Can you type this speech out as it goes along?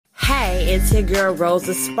it's your girl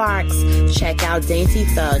Rosa Sparks. Check out Dainty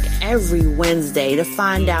Thug every Wednesday to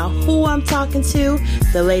find out who I'm talking to,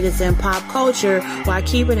 the latest in pop culture, while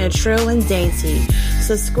keeping it trill and dainty.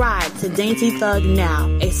 Subscribe to Dainty Thug now,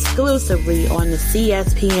 exclusively on the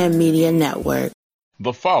CSPN Media Network.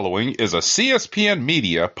 The following is a CSPN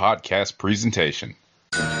Media podcast presentation.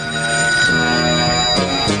 Good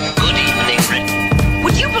evening, Rick.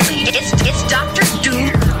 Would you believe it's Dr.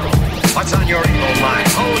 Doom? What's on your evil mind?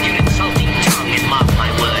 Hold your insulting tongue and mock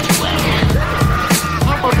my words well.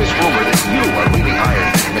 How about this rumor that you are really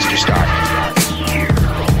hired, Mr. Stark?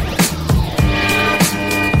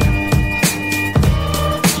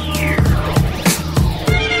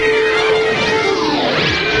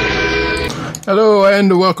 Hello,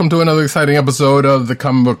 and welcome to another exciting episode of the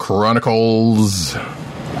Comic Book Chronicles.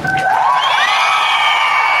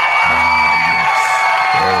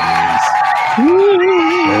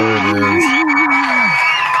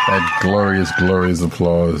 That glorious, glorious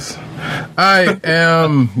applause. I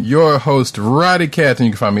am your host, Roddy Cat, and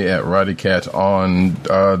you can find me at Roddy Cat on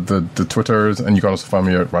the Twitters, and you can also find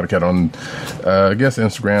me at Roddy Cat on, I guess,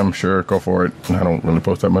 Instagram. Sure, go for it. I don't really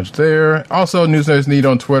post that much there. Also, News Nerds Need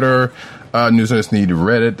on Twitter, News Nerds Need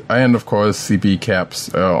Reddit, and of course, CP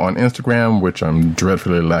Caps on Instagram, which I'm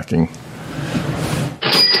dreadfully lacking.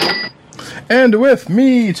 And with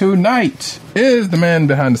me tonight is the man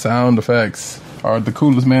behind the sound effects, or the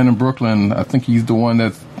coolest man in Brooklyn. I think he's the one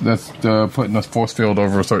that's putting a force field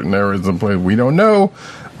over certain areas of play we don't know.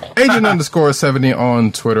 Agent _70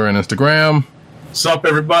 on Twitter and Instagram. Sup,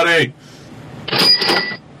 everybody?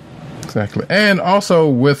 Exactly. And also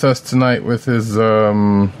with us tonight with his,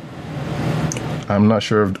 I'm not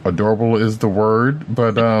sure if adorable is the word,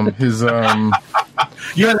 but his, You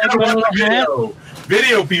gotta watch the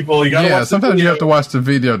video, people. You gotta watch sometimes the you have to watch the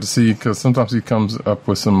video to see, because sometimes he comes up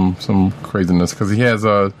with some craziness. Because he has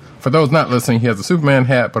for those not listening, he has a Superman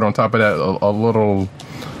hat, but on top of that, a little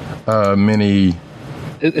mini.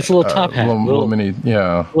 It's a little top hat, little mini,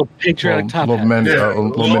 yeah, little patriotic top hat, little mini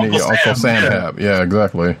Uncle Sam hat. Yeah,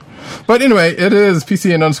 exactly. But anyway, it is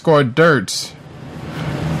PCN _ Dirt.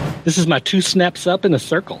 This is my 2 snaps up in a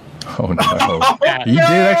circle. Oh no! He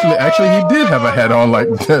did he did have a hat on like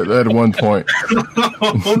that at one point.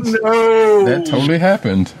 Oh no! That totally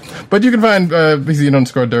happened. But you can find PCN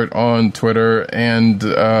 _ Dirt on Twitter, and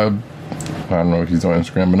I don't know if he's on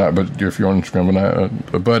Instagram or not. But if you're on Instagram or not,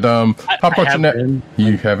 but Pop Culture Net,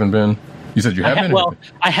 you haven't been. You said you haven't. Well,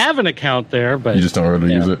 I have an account there, but you just don't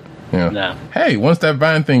really use it. Yeah. No. Hey, once that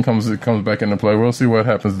Vine thing comes back into play, we'll see what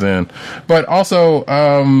happens then. But also,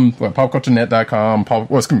 popculturenet.com,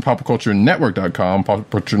 popculturenetwork.com,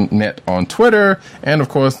 popculturenet on Twitter, and of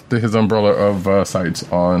course, his umbrella of sites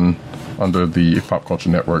under the Pop Culture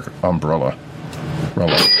Network umbrella.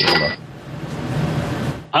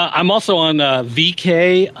 I'm also on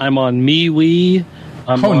VK. I'm on MeWe.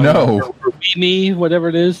 No. Me, whatever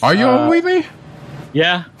it is. Are you on MeWe?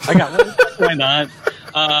 Yeah, I got one. Why not?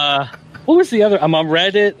 What was the other? I'm on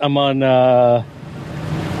Reddit. I'm on. I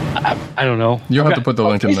don't know. You'll have to put the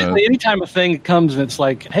link in there. Anytime a thing comes and it's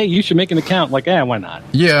like, hey, you should make an account. Like, why not?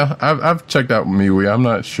 Yeah, I've checked out MeWe. I'm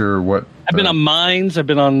not sure what. I've been on Minds. I've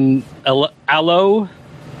been on Allo.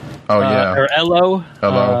 Oh yeah, or Ello.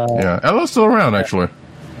 Yeah, Ello's still around actually.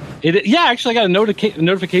 Actually, I got a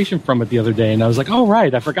notification from it the other day, and I was like, "Oh,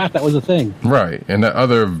 right, I forgot that was a thing." Right, and the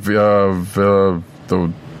other the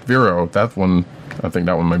Vero, that one, I think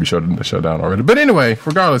that one maybe shut down already. But anyway,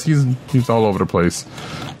 regardless, he's all over the place.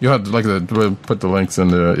 You'll have to put the links in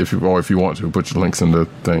the if you want to put your links in the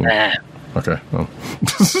thing. Nah. Okay. Well.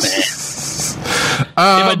 If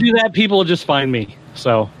I do that, people will just find me.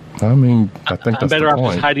 So I mean, I think that's I'm better the off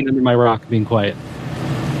point. just hiding under my rock, being quiet.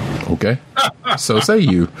 Okay, so say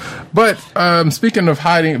you. But speaking of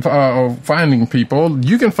finding people,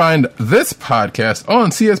 you can find this podcast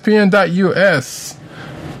on CSPN.us.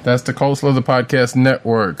 That's the Cold Slither Podcast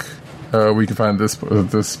Network. We can find this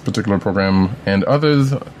particular program and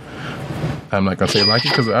others. I'm not going to say like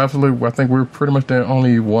it because I think we're pretty much the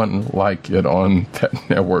only one like it on that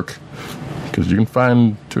network. Because you can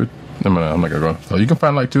find I'm not going to go. So you can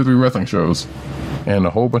find like 2 or 3 wrestling shows and a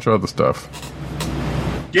whole bunch of other stuff.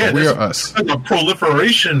 Yeah, we are us. There's a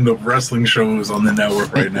proliferation of wrestling shows on the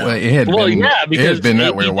network right now. It had been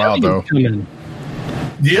that way a while though.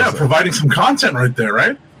 Yeah, providing some content right there,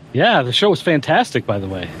 right? Yeah, the show was fantastic, by the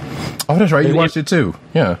way. Oh, that's right. You watched it too.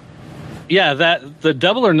 Yeah. Yeah, the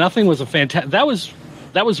Double or Nothing was a fantastic. That was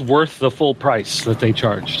worth the full price that they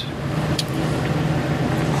charged.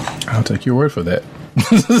 I'll take your word for that.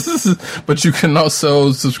 But you can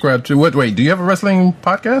also subscribe to what? Wait, do you have a wrestling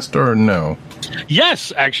podcast or no?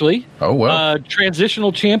 Yes, actually. Oh, well.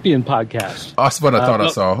 Transitional Champion podcast. Oh, that's what I thought I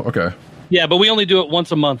saw. Okay. Yeah, but we only do it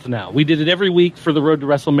once a month now. We did it every week for the road to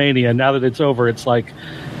WrestleMania. Now that it's over, it's like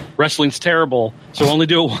wrestling's terrible, so we'll only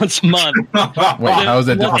do it once a month. Wait, how is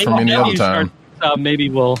that different from any other time? Maybe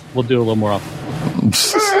we'll do a little more often.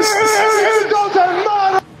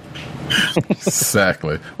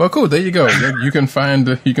 Exactly. Well, cool. There you go. You can find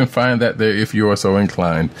that there if you are so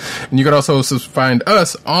inclined. And you can also find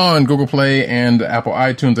us on Google Play and Apple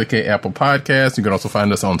iTunes, aka Apple Podcasts. You can also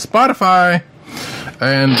find us on Spotify,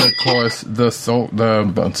 and of course the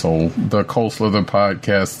Cold Slither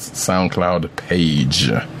Podcast SoundCloud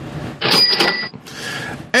page.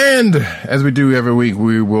 And as we do every week,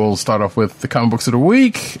 we will start off with the comic books of the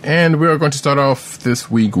week, and we are going to start off this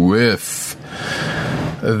week with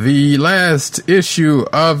the last issue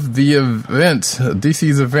of the event,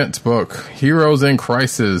 DC's event book, Heroes in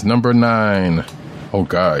Crisis, number 9. Oh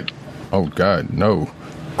God, no.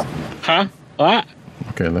 Huh? What?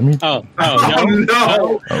 Okay, let me. No.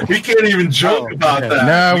 We can't even joke about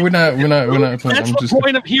that. No, we're not. That's the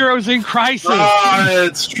point of Heroes in Crisis.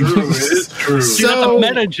 It's true. It is true. See, that's a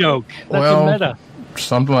meta joke. That's a meta.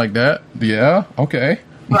 Something like that. Yeah. Okay.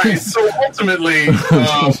 Right. So ultimately,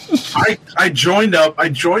 I joined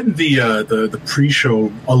the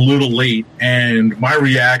pre-show a little late, and my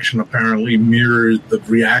reaction apparently mirrored the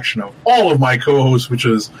reaction of all of my co-hosts, which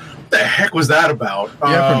is, what the heck was that about?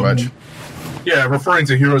 Yeah, pretty much. Yeah, referring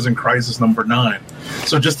to Heroes in Crisis number 9.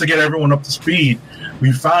 So just to get everyone up to speed,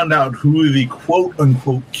 we found out who the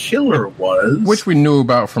quote-unquote killer was, which we knew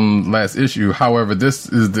about from last issue. However,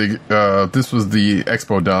 this was the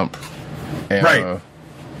expo dump, and, right?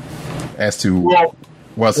 As to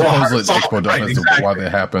supposedly the expo dump as to why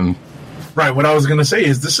that happened. Right. What I was going to say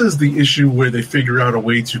is this is the issue where they figure out a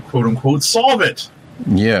way to quote-unquote solve it.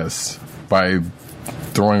 Yes, by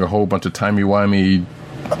throwing a whole bunch of timey-wimey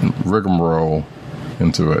rigmarole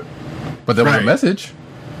into it. But there was a message.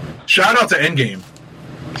 Shout out to Endgame.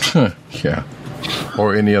 Yeah.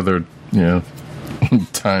 Or any other,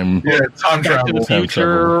 time. Yeah, time travel. To the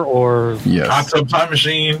future or Hot Tub Time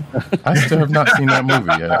Machine. I still have not seen that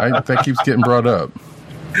movie yet. That keeps getting brought up.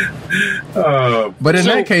 But in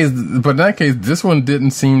that case, this one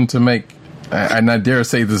didn't seem to make, and I dare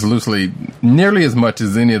say this loosely, nearly as much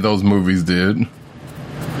as any of those movies did.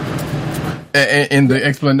 And the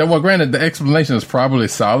explanation, well, granted, the explanation is probably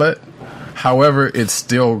solid. However, it's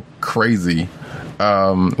still crazy,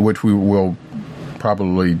 which we will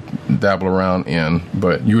probably dabble around in.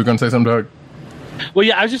 But you were going to say something, Doug? Well,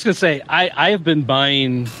 yeah, I was just going to say, I have been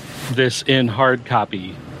buying this in hard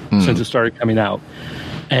copy since it started coming out.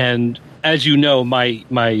 And as you know,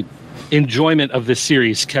 my enjoyment of this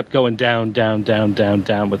series kept going down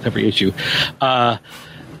with every issue. A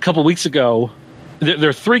couple weeks ago, there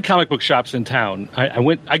are 3 comic book shops in town.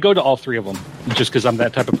 I go to all 3 of them just because I'm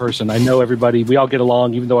that type of person. I know everybody. We all get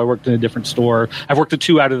along, even though I worked in a different store. I've worked at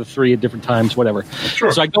 2 out of the 3 at different times, whatever.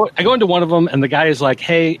 Sure. So I go into one of them, and the guy is like,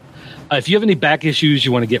 "Hey, if you have any back issues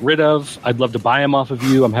you want to get rid of, I'd love to buy them off of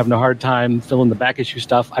you. I'm having a hard time filling the back issue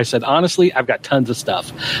stuff." I said, honestly, I've got tons of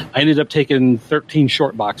stuff. I ended up taking 13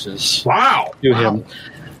 short boxes. Wow. To him.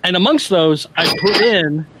 And amongst those, I put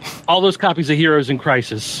in all those copies of Heroes in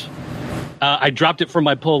Crisis. I dropped it from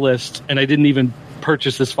my pull list, and I didn't even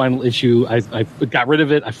purchase this final issue. I got rid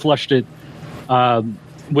of it. I flushed it.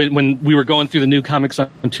 When we were going through the new comics on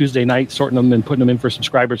Tuesday night, sorting them and putting them in for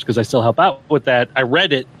subscribers, because I still help out with that, I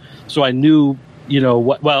read it, so I knew,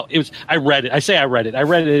 what. Well, it was. I read it. I say I read it. I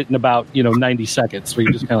read it in about 90 seconds, where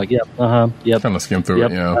you're just kind of like, yep. Kind of skim through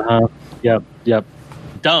it, yep,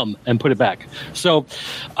 dumb, and put it back. So,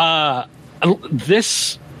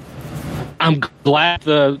 this, I'm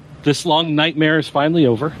glad this long nightmare is finally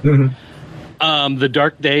over. Mm-hmm. The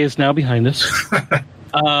dark day is now behind us.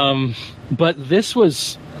 But this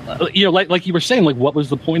was, like you were saying, like, what was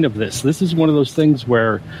the point of this? This is one of those things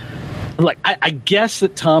where, like, I guess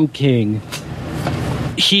that Tom King,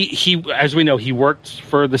 he, as we know, he worked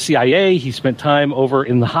for the CIA. He spent time over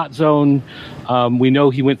in the hot zone. We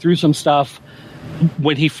know he went through some stuff.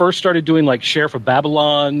 When he first started doing like Sheriff of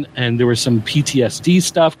Babylon, and there was some PTSD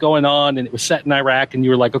stuff going on, and it was set in Iraq, and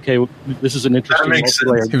you were like, okay, this is an interesting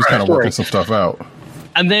multiplayer. He was kind of working some stuff out.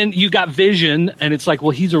 And then you got Vision, and it's like,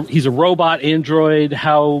 well, he's a robot android.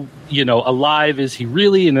 How alive is he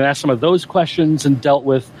really? And then asked some of those questions and dealt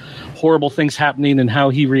with horrible things happening and how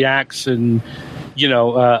he reacts, and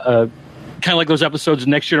kind of like those episodes of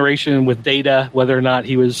Next Generation with Data, whether or not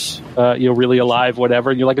he was, really alive, whatever.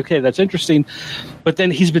 And you're like, okay, that's interesting. But then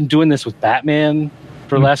he's been doing this with Batman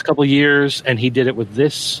for the last couple of years, and he did it with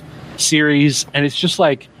this series, and it's just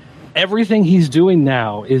like everything he's doing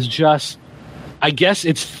now is just, I guess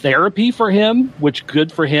it's therapy for him, which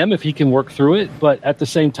good for him if he can work through it. But at the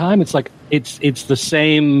same time, it's like it's the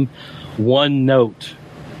same one note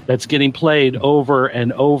that's getting played over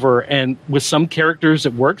and over. And with some characters,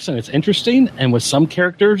 it works and it's interesting. And with some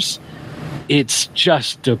characters, it's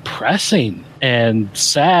just depressing and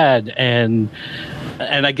sad. And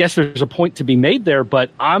I guess there's a point to be made there, but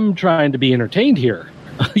I'm trying to be entertained here,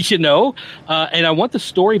 you know? And I want the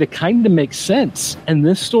story to kind of make sense. And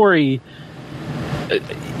this story...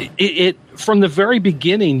 It from the very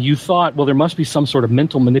beginning, you thought, well, there must be some sort of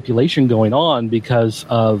mental manipulation going on because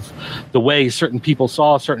of the way certain people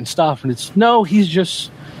saw certain stuff. And it's, no, he's just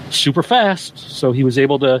super fast. So he was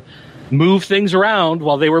able to move things around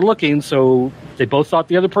while they were looking. So they both thought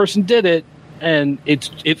the other person did it. And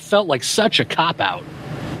it felt like such a cop-out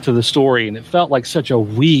to the story. And it felt like such a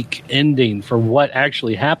weak ending for what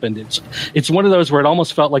actually happened. It's one of those where it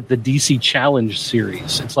almost felt like the DC Challenge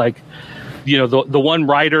series. It's like, you know, the one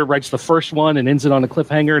writer writes the first one and ends it on a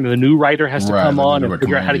cliffhanger, and the new writer has to come on and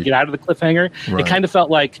figure out how to get out of the cliffhanger. Right. It kind of felt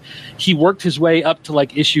like he worked his way up to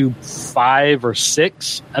like issue 5 or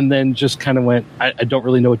 6, and then just kind of went, I don't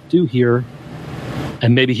really know what to do here.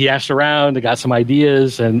 And maybe he asked around and got some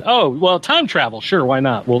ideas, and oh, well, time travel, sure, why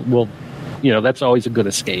not? We'll you know, that's always a good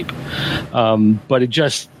escape. But it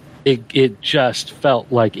just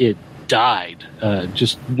felt like it died,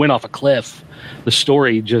 just went off a cliff. The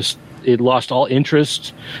story just. It lost all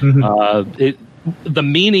interest. Mm-hmm. The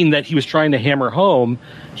meaning that he was trying to hammer home,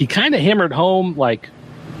 he kind of hammered home like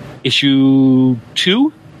issue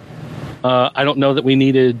 2. I don't know that we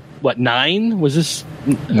needed 9. Was this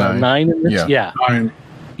 9 in this? Yeah. 9.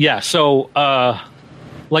 Yeah. So,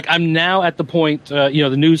 like, I'm now at the point. You know,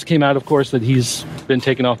 the news came out, of course, that he's been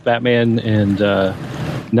taken off Batman, and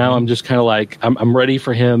now I'm just kind of like I'm ready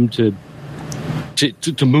for him to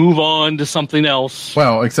move on to something else.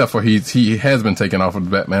 Well, except for he has been taken off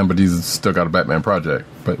of Batman, but he's still got a Batman project.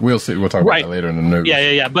 But we'll see. We'll talk about that later in the news.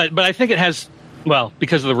 Yeah. But I think it has, well,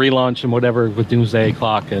 because of the relaunch and whatever with Doomsday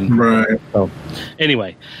Clock and right. So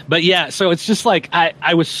anyway, but yeah, so it's just like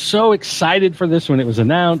I was so excited for this when it was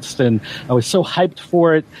announced, and I was so hyped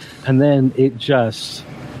for it, and then it just.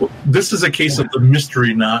 Well, this is a case of the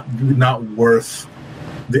mystery not worth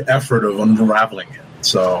the effort of unraveling it.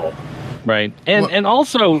 So. Right. And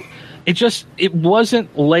also it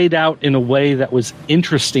wasn't laid out in a way that was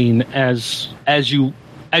interesting as you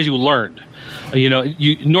learned. You know,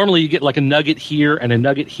 you normally get like a nugget here and a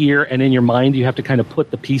nugget here, and in your mind you have to kind of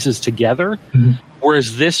put the pieces together. Mm-hmm.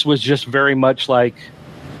 Whereas this was just very much like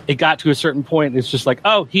it got to a certain point and it's just like,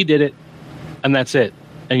 oh, he did it, and that's it.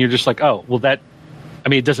 And you're just like, oh, well, it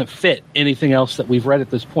doesn't fit anything else that we've read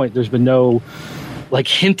at this point. There's been no like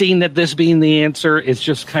hinting at this being the answer. It's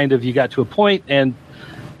just kind of, you got to a point and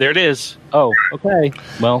there it is. Oh, okay.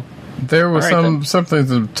 Well, there was something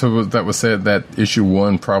that was said that issue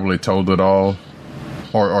 1 probably told it all,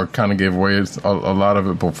 or kind of gave away a lot of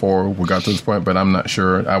it before we got to this point. But I'm not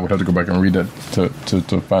sure. I would have to go back and read it to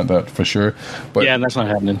find that for sure. But yeah, that's not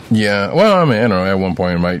happening. Yeah. Well, I mean, I don't know. At one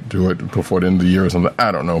point, I might do it before the end of the year or something.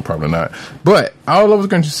 I don't know. Probably not. But all I was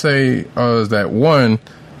going to say is that one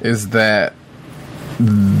is that.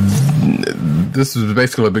 This is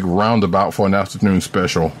basically a big roundabout for an afternoon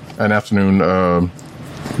special, a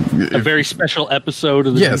very special episode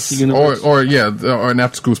of the DC universe. or an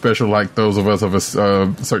after school special, like those of us of a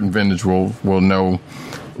certain vintage will know,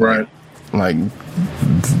 right? Like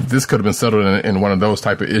this could have been settled in one of those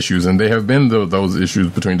type of issues, and they have been those issues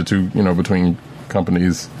between the two, between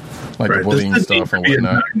companies. Like the bullying stuff and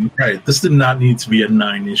whatnot. Right. This did not need to be a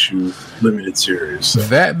 9-issue limited series. So.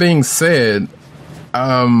 That being said,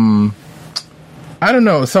 I don't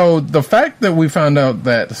know. So the fact that we found out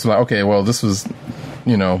that it's like, okay, well, this was,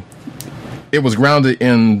 it was grounded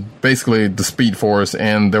in basically the Speed Force,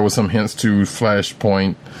 and there was some hints to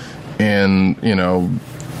Flashpoint, and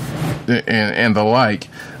and the like.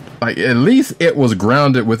 Like at least it was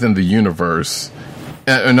grounded within the universe,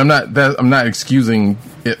 and I'm not excusing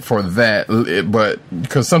it for that, but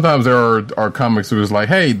because sometimes there are comics who is like,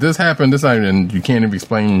 hey, this happened, and you can't even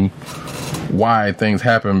explain why things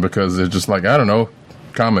happen because it's just like, I don't know,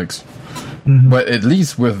 comics. Mm-hmm. But at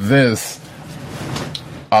least with this,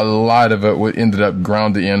 a lot of it ended up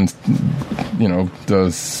grounded in,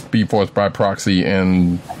 the Speed Force by proxy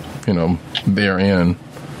and, therein.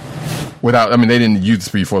 Without, they didn't use the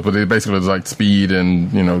Speed Force, but it basically was like speed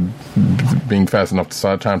and, being fast enough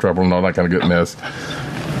to time travel and all that kind of good mess.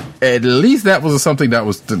 At least that was something that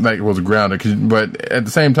was grounded. But at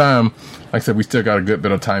the same time, like I said, we still got a good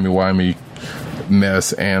bit of timey-wimey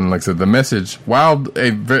mess. And like I said, the message, while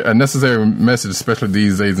a necessary message, especially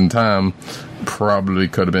these days and time, probably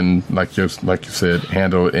could have been like you said,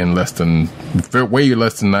 handled in way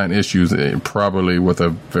less than 9 issues, probably with a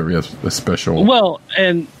very special. Well,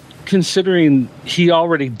 and considering he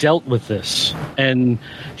already dealt with this, and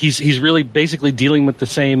he's really basically dealing with the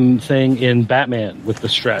same thing in Batman with the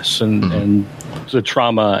stress and the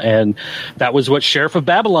trauma, and that was what Sheriff of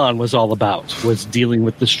Babylon was all about, was dealing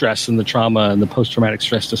with the stress and the trauma and the post-traumatic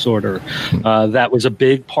stress disorder. That was a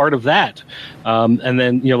big part of that. And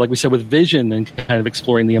then, like we said, with Vision and kind of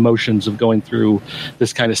exploring the emotions of going through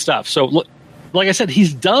this kind of stuff. So, look, like I said,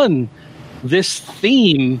 he's done this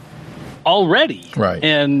theme already, right?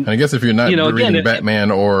 And I guess if you're not reading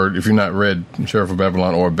Batman, or if you're not read Sheriff of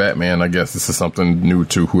Babylon or Batman, I guess this is something new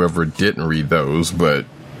to whoever didn't read those. But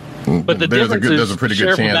the difference is there's a pretty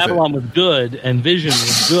Sheriff good chance of Babylon was good and Vision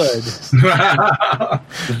was good.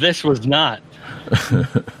 This was not.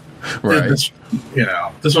 Right.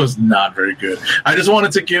 This was not very good. I just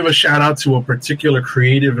wanted to give a shout out to a particular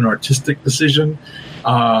creative and artistic decision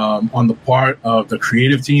on the part of the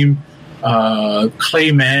creative team.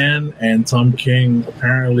 Clay Mann and Tom King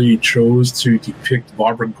apparently chose to depict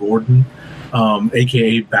Barbara Gordon,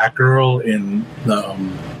 aka Batgirl, in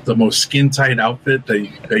the most skin-tight outfit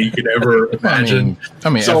that you could ever imagine.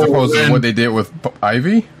 I mean, so, as opposed to what they did with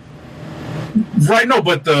Ivy, right? No,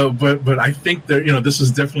 but I think that this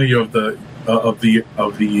is definitely of the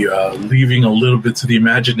leaving a little bit to the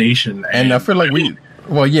imagination, and I feel like we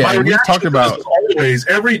talked about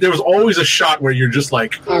there was always a shot where you're just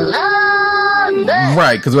like,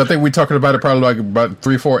 right, because I think we talked about it probably like about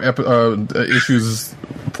 3-4 issues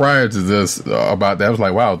prior to this about that. I was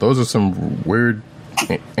like, wow, those are some weird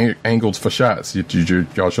angles for shots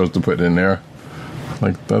y'all chose to put in there.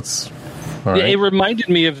 Like, that's all right. It reminded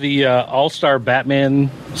me of the All-Star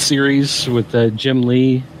Batman series with Jim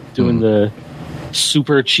Lee doing the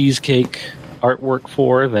super cheesecake artwork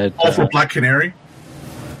for that. For Black Canary.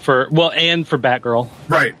 And for Batgirl.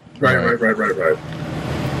 Right.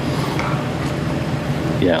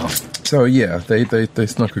 Yeah. So yeah, they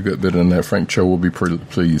snuck a good bit in there. Frank Cho will be pretty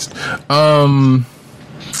pleased.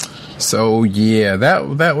 So yeah,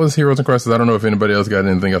 that was Heroes in Crisis. I don't know if anybody else got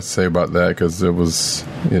anything else to say about that, because if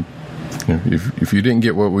you didn't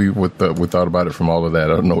get what we thought about it from all of that,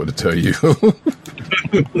 I don't know what to tell you.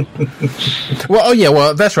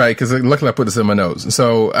 Well, that's right, because luckily I put this in my notes.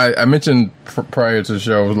 So I mentioned prior to the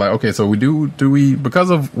show, I was like, okay, so do we because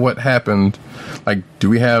of what happened, like, do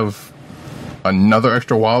we have another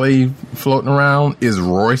extra Wally floating around? Is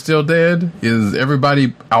Roy still dead? Is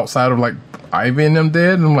everybody outside of like Ivy and them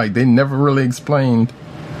dead? And like, they never really explained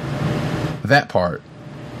that part,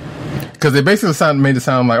 because they basically made it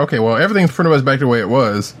sound like, okay, well, everything's pretty much back to the way it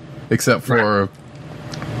was, except for.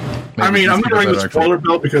 I mean, I'm not going to spoiler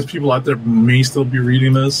belt because people out there may still be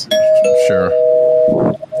reading this. Sure.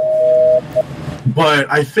 But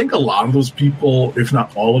I think a lot of those people, if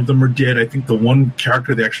not all of them, are dead. I think the one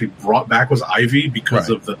character they actually brought back was Ivy because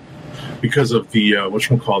of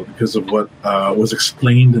what was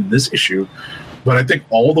explained in this issue. But I think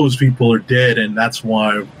all those people are dead, and that's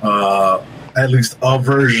why at least a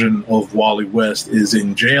version of Wally West is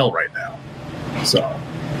in jail right now. So.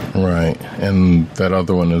 Right, and that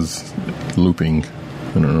other one is looping.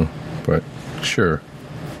 I don't know, but sure.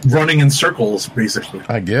 Running in circles, basically.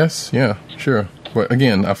 I guess, yeah, sure. But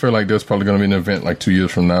again, I feel like there's probably going to be an event like 2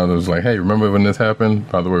 years from now that was like, hey, remember when this happened?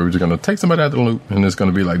 By the way, we're just going to take somebody out of the loop, and it's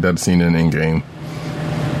going to be like that scene in Endgame.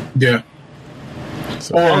 Yeah.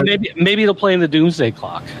 So, or maybe it'll play in the Doomsday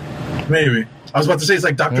Clock. Maybe. I was about to say it's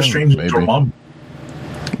like Doctor Strange and Dormammu.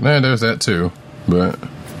 Yeah, there's that too, but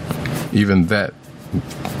even that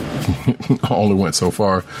only went so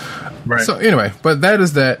far. Right. So anyway, but that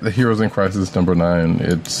is that. The Heroes in Crisis number 9.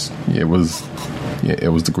 It was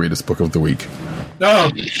the greatest book of the week. Oh,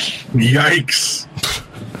 yikes!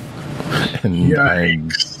 And I'm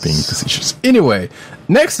being facetious. Anyway,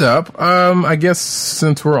 next up, I guess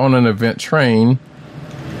since we're on an event train.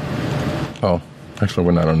 Oh, actually,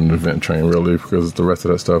 we're not on an event train really, because the rest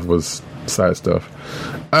of that stuff was side stuff.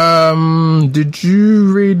 Did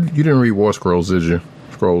you read? You didn't read War Scrolls, did you?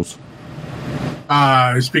 Scrolls.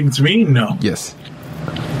 Speaking to me, no. Yes.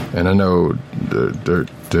 And I know Dirt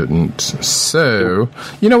didn't. So,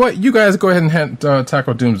 you know what? You guys go ahead and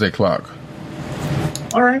tackle Doomsday Clock.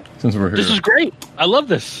 All right. Since we're here. This is great. I love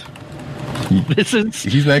this.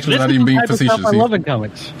 He's actually not even being facetious. I love in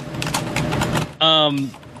comics.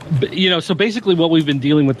 So basically what we've been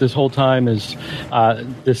dealing with this whole time is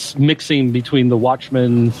this mixing between the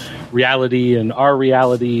Watchmen reality and our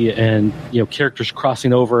reality, and, characters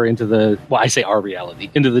crossing over into I say our reality,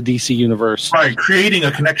 into the DC universe. Right, creating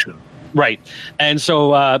a connection. Right. And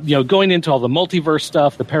so, going into all the multiverse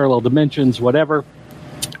stuff, the parallel dimensions, whatever.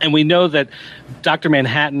 And we know that Dr.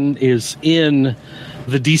 Manhattan is in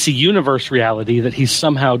the DC universe reality, that he's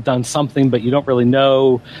somehow done something, but you don't really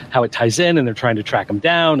know how it ties in, and they're trying to track him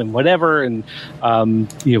down and whatever. And,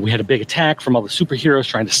 we had a big attack from all the superheroes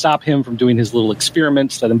trying to stop him from doing his little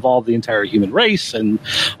experiments that involve the entire human race and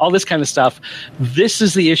all this kind of stuff. This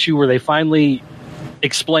is the issue where they finally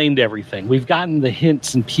explained everything. We've gotten the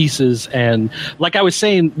hints and pieces, and like I was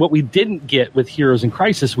saying, what we didn't get with Heroes in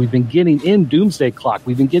Crisis, we've been getting in Doomsday Clock.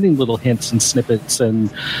 We've been getting little hints and snippets and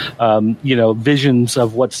visions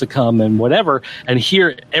of what's to come and whatever. And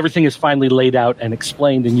here, everything is finally laid out and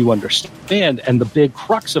explained, and you understand. And the big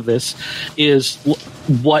crux of this is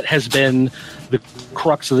what has been the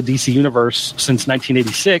crux of the DC universe since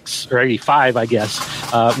 1986 or 85, I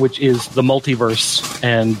guess, which is the multiverse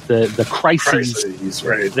and the crises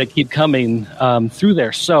that keep coming through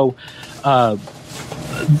there. So,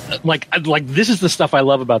 this is the stuff I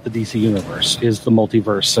love about the DC universe, is the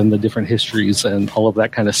multiverse and the different histories and all of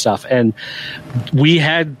that kind of stuff. And we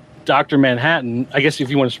had Dr. Manhattan. I guess if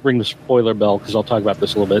you want to ring the spoiler bell, because I'll talk about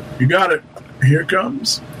this a little bit. You got it. Here it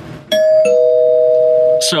comes.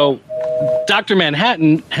 So Dr.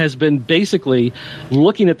 Manhattan has been basically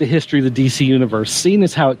looking at the history of the DC universe, seeing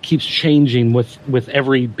as how it keeps changing with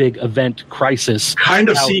every big event, crisis. Kind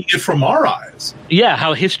of seeing it from our eyes. Yeah,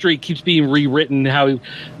 how history keeps being rewritten, how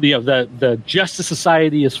the Justice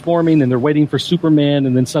Society is forming and they're waiting for Superman,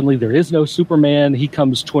 and then suddenly there is no Superman. He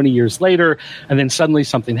comes 20 years later, and then suddenly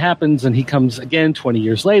something happens, and he comes again 20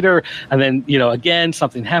 years later, and then, again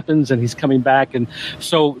something happens, and he's coming back. And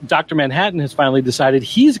so Dr. Manhattan has finally decided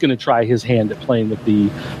he's going to try his hand at playing with the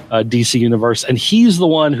DC universe, and he's the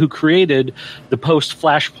one who created the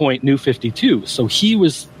post-Flashpoint New 52. So he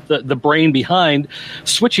was the brain behind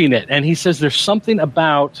switching it, and he says there's something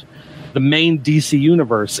about the main DC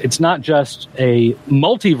universe. It's not just a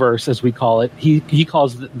multiverse, as we call it. He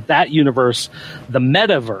calls that universe the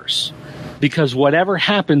metaverse, because whatever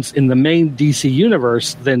happens in the main DC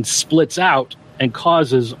universe then splits out and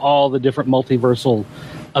causes all the different multiversal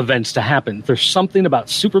events to happen. There's something about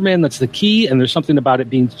Superman that's the key, and there's something about it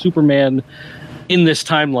being Superman in this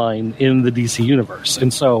timeline in the DC universe.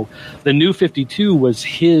 And so the New 52 was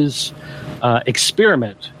his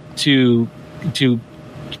experiment to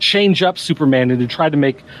change up Superman and to try to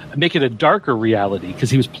make it a darker reality, because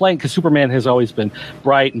Superman has always been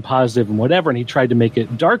bright and positive and whatever, and he tried to make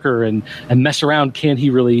it darker and mess around. Can he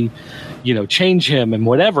really, change him and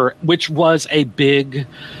whatever, which was a big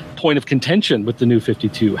point of contention with the New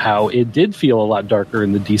 52, how it did feel a lot darker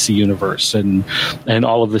in the DC universe and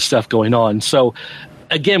all of this stuff going on. So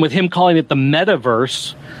again, with him calling it the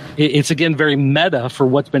metaverse, it's again very meta for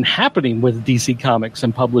what's been happening with DC Comics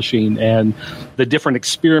and publishing and the different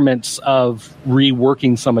experiments of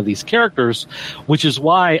reworking some of these characters, which is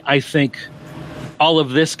why I think all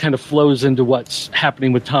of this kind of flows into what's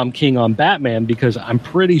happening with Tom King on Batman, because I'm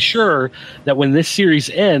pretty sure that when this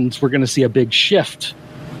series ends, we're going to see a big shift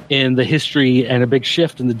in the history and a big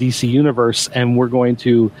shift in the DC universe, and we're going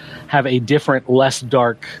to have a different, less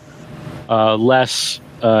dark, less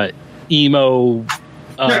emo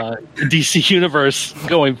DC universe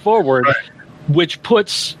going forward, right, which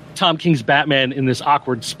puts Tom King's Batman in this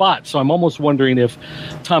awkward spot. So I'm almost wondering if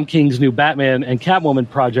Tom King's new Batman and Catwoman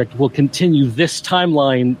project will continue this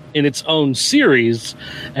timeline in its own series,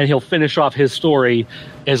 and he'll finish off his story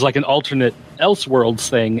as like an alternate Elseworlds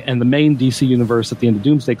thing, and the main DC universe at the end of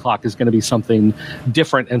Doomsday Clock is going to be something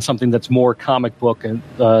different and something that's more comic book and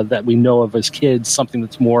that we know of as kids, something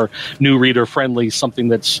that's more new reader friendly, something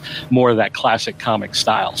that's more of that classic comic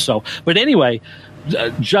style. So, but anyway,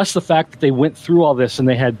 just the fact that they went through all this and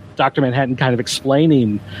they had Dr. Manhattan kind of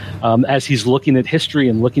explaining as he's looking at history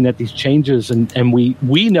and looking at these changes, and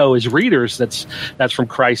we know as readers that's from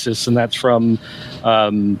Crisis, and that's from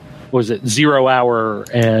was it 0 Hour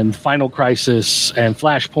and Final Crisis and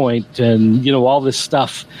Flashpoint, and all this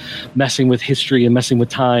stuff messing with history and messing with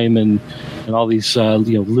time and all these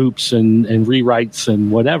loops and rewrites and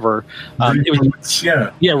whatever. Reboots,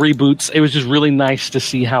 reboots. It was just really nice to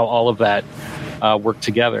see how all of that worked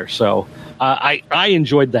together. So I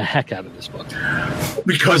enjoyed the heck out of this book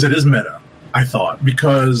because it is meta. I thought,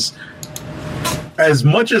 because as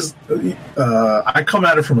much as I come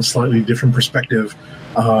at it from a slightly different perspective,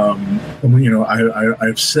 I've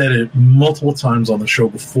said it multiple times on the show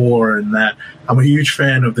before, in that I'm a huge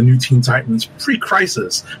fan of the new Teen Titans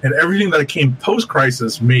pre-Crisis, and everything that came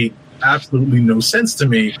post-Crisis made absolutely no sense to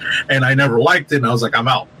me, and I never liked it, and I was like, I'm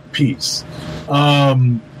out. Peace.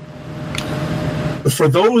 For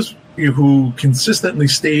those who consistently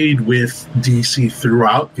stayed with DC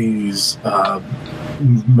throughout these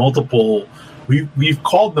multiple, we've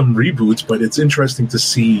called them reboots, but it's interesting to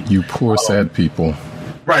see. You poor sad people.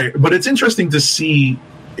 Right, but it's interesting to see,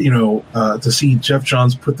 to see Jeff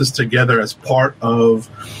Johns put this together as part of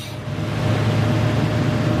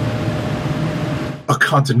a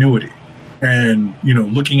continuity, and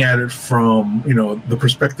looking at it from the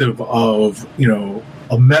perspective of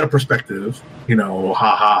a meta perspective,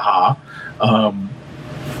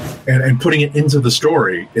 and putting it into the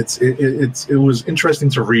story. It was interesting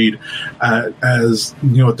to read, as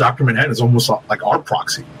Dr. Manhattan is almost like our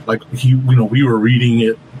proxy. Like we were reading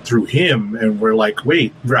it through him, and we're like,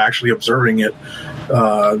 wait, we're actually observing it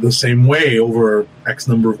the same way over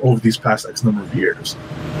these past X number of years.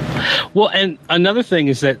 Well, and another thing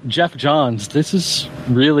is that Jeff Johns, this is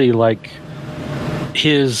really like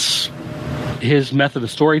his method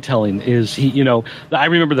of storytelling is I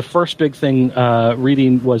remember the first big thing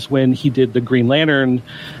reading was when he did the Green Lantern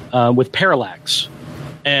with Parallax,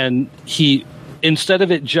 and instead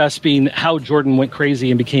of it just being how Jordan went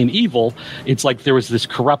crazy and became evil, it's like there was this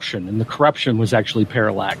corruption, and the corruption was actually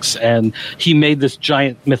Parallax, and he made this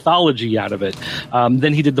giant mythology out of it.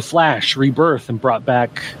 Then he did the Flash Rebirth and brought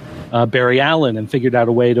back Barry Allen, and figured out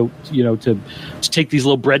a way to take these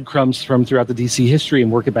little breadcrumbs from throughout the DC history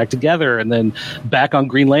and work it back together. And then back on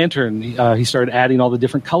Green Lantern, he started adding all the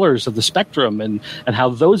different colors of the spectrum and how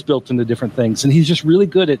those built into different things. And he's just really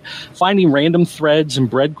good at finding random threads and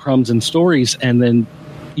breadcrumbs and stories, and then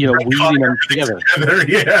weaving them together.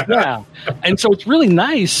 Yeah. And so it's really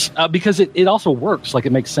nice because it also works. Like,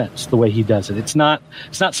 it makes sense the way he does it. It's not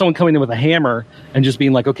someone coming in with a hammer and just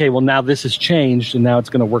being like, okay, well, now this has changed and now it's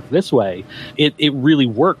going to work this way. It really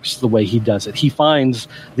works the way he does it. He finds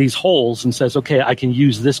these holes and says, okay, I can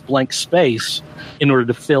use this blank space in order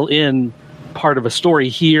to fill in part of a story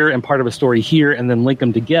here and part of a story here, and then link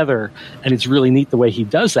them together. And it's really neat the way he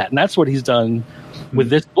does that. And that's what he's done with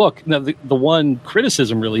this book. Now, the one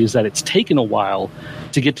criticism really is that it's taken a while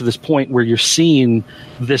to get to this point where you're seeing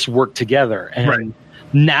this work together. And right.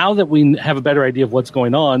 Now that we have a better idea of what's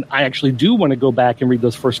going on, I actually do want to go back and read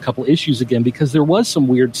those first couple issues again, because there was some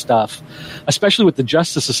weird stuff, especially with the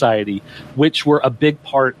Justice Society, which were a big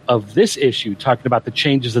part of this issue, talking about the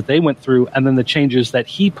changes that they went through and then the changes that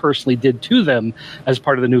he personally did to them as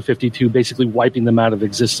part of the New 52, basically wiping them out of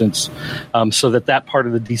existence, so that part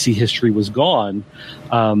of the DC history was gone.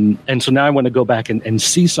 And so now I want to go back and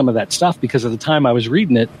see some of that stuff, because at the time I was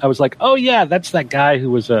reading it, I was like, oh yeah, that's that guy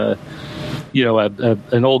who was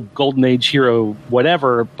an old Golden Age hero,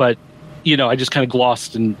 whatever, but I just kind of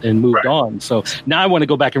glossed and moved on. So now I want to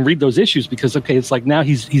go back and read those issues, because it's like now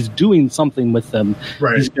he's doing something with them.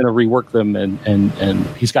 Right. He's going to rework them, and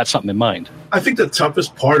he's got something in mind. I think the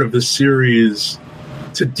toughest part of this series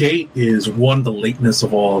to date is, one, the lateness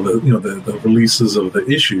of all the the releases of the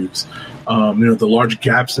issues, the large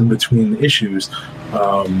gaps in between the issues.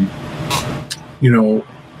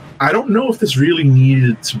 I don't know if this really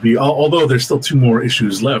needed to be, although there's still 2 more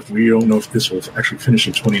issues left. We don't know if this will actually finish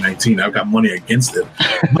in 2019. I've got money against it.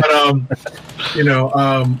 But,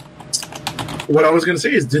 what I was going to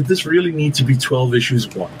say is, did this really need to be 12 issues?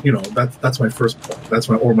 One, that's my first point. That's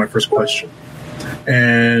my first question.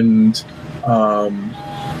 And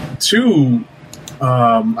 2,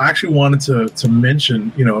 I actually wanted to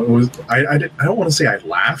mention, it was, I don't want to say I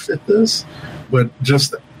laughed at this, but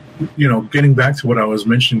just, getting back to what I was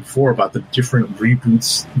mentioning before about the different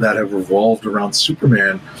reboots that have revolved around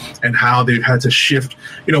Superman and how they've had to shift.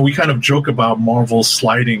 We kind of joke about Marvel's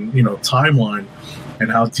sliding, timeline,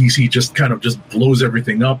 and how DC just blows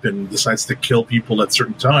everything up and decides to kill people at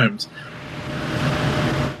certain times.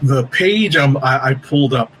 The page I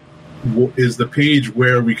pulled up is the page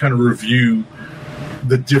where we kind of review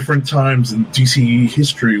the different times in DC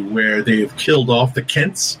history where they have killed off the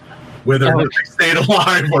Kents, whether they stayed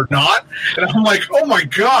alive or not. And I'm like, oh my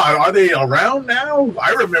God, are they around now?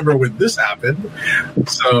 I remember when this happened.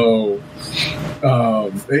 So, I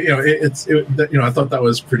thought that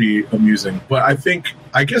was pretty amusing. But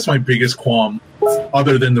I guess my biggest qualm,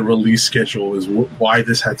 other than the release schedule, is why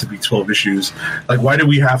this had to be 12 issues. Like, why do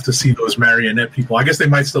we have to see those marionette people? I guess they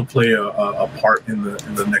might still play a part in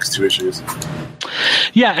the next 2 issues.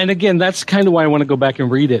 Yeah, and again, that's kind of why I want to go back and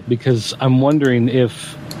read it, because I'm wondering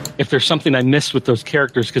if if there's something I missed with those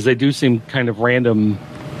characters, because they do seem kind of random,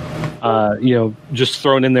 just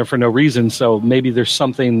thrown in there for no reason. So maybe there's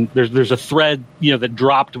something, there's a thread, that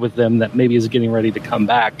dropped with them that maybe is getting ready to come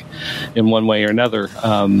back in one way or another.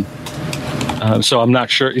 So I'm not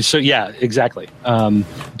sure. So yeah, exactly.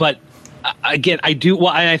 But again,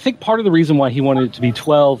 I think part of the reason why he wanted it to be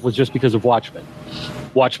 12 was just because of Watchmen.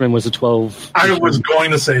 Watchmen was a 12. I was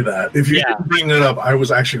going to say that. If you didn't bring it up, I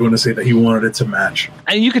was actually going to say that he wanted it to match.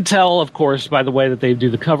 And you could tell, of course, by the way that they do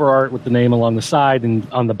the cover art with the name along the side and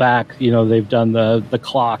on the back. They've done the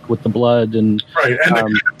clock with the blood and right, and the kind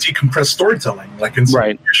of decompressed storytelling, like in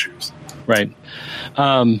some issues. Right.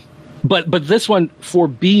 But this one, for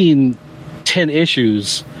being 10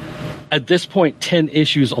 issues, at this point, 10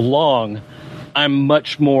 issues along, I'm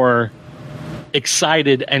much more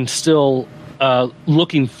excited and still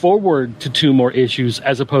looking forward to 2 more issues,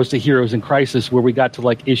 as opposed to Heroes in Crisis, where we got to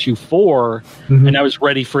like issue 4 and I was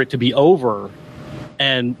ready for it to be over,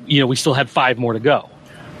 and we still had 5 more to go.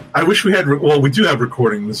 I wish we had. We do have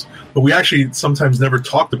recordings, but we actually sometimes never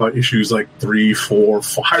talked about issues like 3, 4,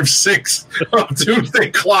 5, 6 of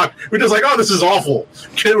Doomsday Clock. We're just like, oh, this is awful.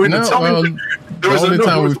 The only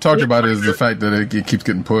time we've talked about it is the fact that it keeps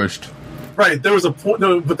getting pushed. Right, there was a point.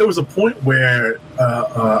 No, but there was a point where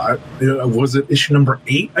was it issue number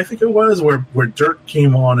 8? I think it was where Dirk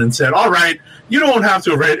came on and said, "All right, you don't have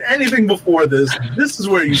to have read anything before this. This is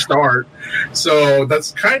where you start." So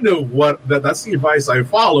that's kind of that's the advice I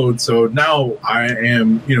followed. So now I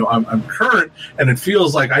am, I'm current, and it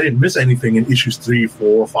feels like I didn't miss anything in issues 3,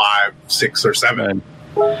 4, 5, 6, or 7.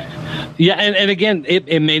 Yeah, and again,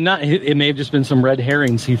 it may not. It may have just been some red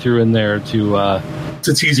herrings he threw in there to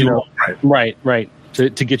tease you along, right, to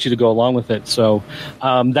get you to go along with it. So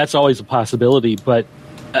that's always a possibility. But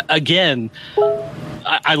again,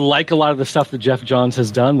 I like a lot of the stuff that Jeff Johns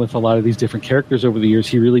has done with a lot of these different characters over the years.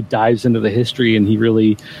 He really dives into the history, and he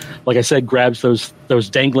really, like I said, grabs those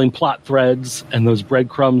dangling plot threads and those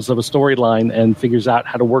breadcrumbs of a storyline and figures out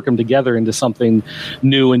how to work them together into something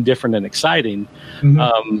new and different and exciting.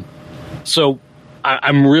 So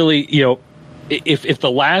I'm really, if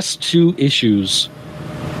the last 2 issues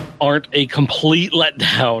aren't a complete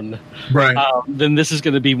letdown, right, then this is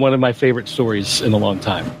going to be one of my favorite stories in a long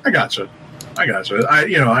time. I gotcha.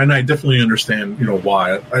 And I definitely understand,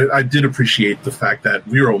 why. I did appreciate the fact that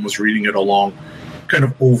we were almost reading it along, kind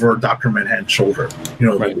of over Dr. Manhattan's shoulder,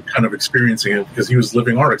 right, kind of experiencing it because he was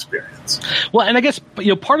living our experience. Well, and I guess,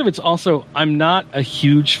 part of it's also, I'm not a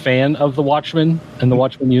huge fan of the Watchmen and the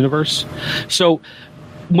Watchmen universe. So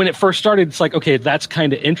when it first started, it's like, okay, that's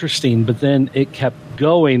kind of interesting, but then it kept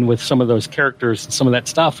going with some of those characters and some of that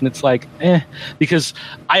stuff, and it's like, because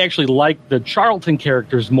I actually like the Charlton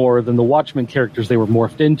characters more than the Watchmen characters they were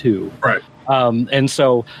morphed into. Right. And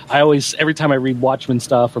so I always, every time I read Watchmen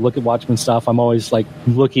stuff or look at Watchmen stuff, I'm always like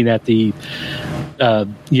looking at the,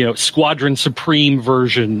 Squadron Supreme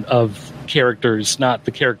version of characters, not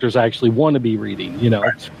the characters I actually want to be reading,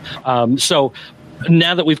 Right. So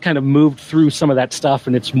now that we've kind of moved through some of that stuff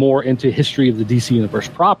and it's more into history of the DC universe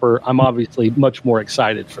proper, I'm obviously much more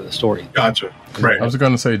excited for the story. Gotcha. Right. I was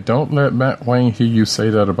going to say, don't let Matt Wayne hear you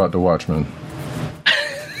say that about the Watchmen.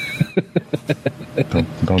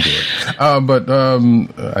 don't do it.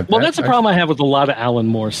 That's a problem I have with a lot of Alan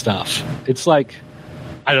Moore stuff. It's like,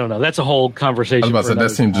 I don't know. That's a whole conversation. I was about to say, that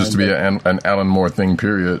seems just to be an Alan Moore thing,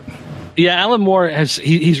 period. Yeah, Alan Moore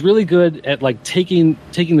he's really good at like taking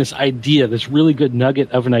this idea, this really good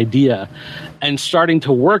nugget of an idea, and starting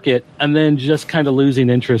to work it, and then just kind of losing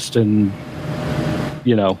interest, and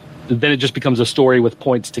then it just becomes a story with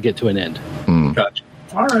points to get to an end. Gotcha.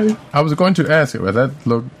 All right. I was going to ask it, but that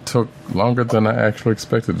took longer than I actually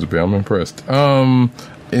expected it to be. I'm impressed. Are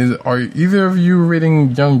either of you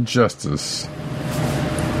reading Young Justice?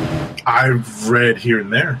 I've read here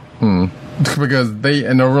and there. Because and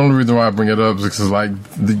the only reason why I bring it up is because, like,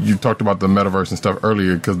 you talked about the metaverse and stuff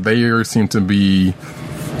earlier, because they seem to be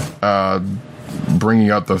bringing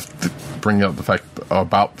out the fact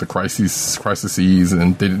about the crises,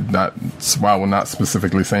 and they did not, while we're not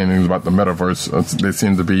specifically saying things about the metaverse, they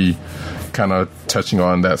seem to be kind of touching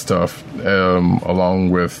on that stuff along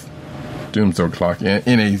with Doomsday Clock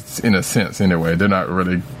in a sense. Anyway, they're not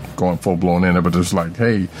really going full blown in it, but just like,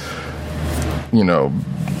 hey,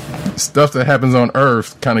 stuff that happens on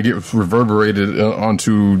Earth kind of gets reverberated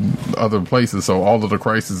onto other places, so all of the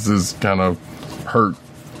crises kind of hurt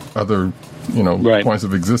other points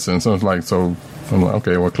of existence. So it's like, so I'm like,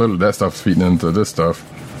 okay, well, clearly that stuff's feeding into this stuff,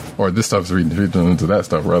 or this stuff's feeding into that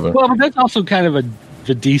stuff, rather. Well, but that's also kind of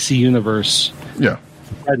the DC universe. Yeah,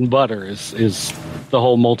 bread and butter is the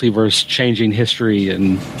whole multiverse changing history,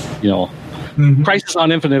 and Crisis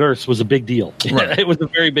on Infinite Earths was a big deal. Right. It was a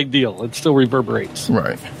very big deal. It still reverberates.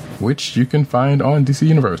 Right. Which you can find on DC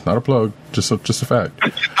Universe. Not a plug, just a fact.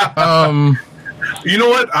 You know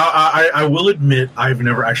what? I will admit I've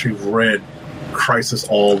never actually read Crisis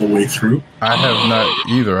all the way through. I have not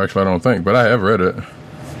either, actually, I don't think, but I have read it.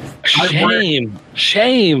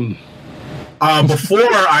 Shame. Before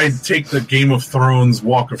I take the Game of Thrones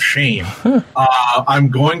walk of shame, I'm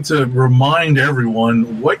going to remind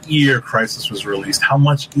everyone what year Crisis was released, how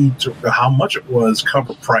much it was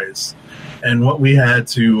cover price, and what we had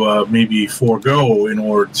to maybe forego in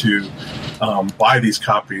order to buy these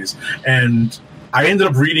copies. And I ended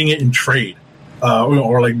up reading it in trade.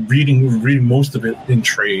 Or like reading most of it in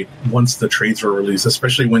trade once the trades were released,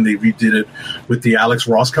 especially when they redid it with the Alex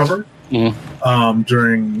Ross cover during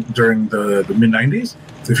the mid '90s.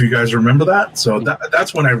 If you guys remember that, so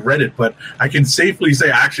that's when I read it. But I can safely say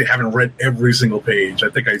I actually haven't read every single page. I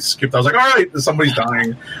think I skipped. I was like, all right, somebody's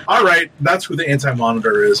dying. All right, that's who the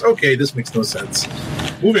Anti-Monitor is. Okay, this makes no sense.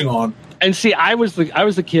 Moving on. And see, I was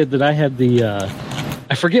the kid that I had the.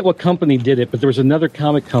 I forget what company did it, but there was another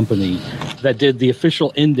comic company that did the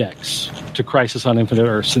official index to Crisis on Infinite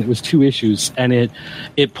Earths, and it was 2 issues, and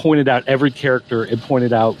it pointed out every character, it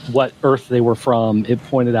pointed out what Earth they were from, it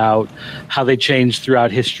pointed out how they changed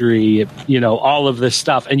throughout history, all of this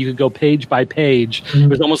stuff, and you could go page by page. It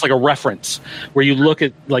was almost like a reference where you look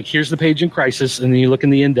at, like, here's the page in Crisis, and then you look in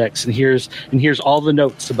the index, and here's all the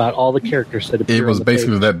notes about all the characters that appear. It was on the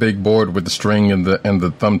basically page. that big board with the string and the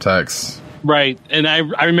thumbtacks. Right, and I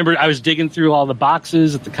remember I was digging through all the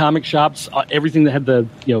boxes at the comic shops, everything that had the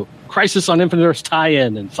Crisis on Infinite Earths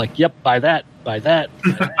tie-in, and it's like, yep, buy that. Buy that.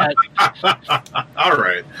 All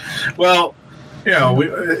right, well,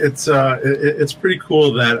 it's pretty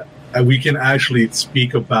cool that we can actually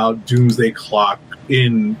speak about Doomsday Clock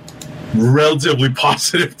in relatively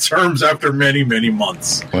positive terms after many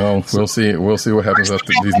months. Well, we'll see what happens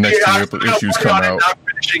after these next 2 issues come out. Not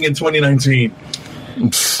finishing in 2019.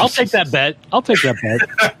 I'll take that bet.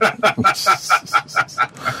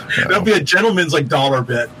 That'll be a gentleman's dollar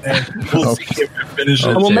bet, and we'll see if it finishes.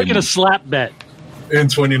 And we'll make it a slap bet in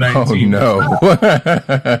 2019. Oh no! I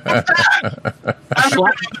haven't been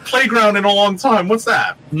on the playground in a long time. What's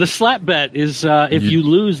that? The slap bet is if you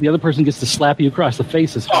lose, the other person gets to slap you across the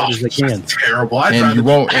face as hard as they can. That's terrible. And you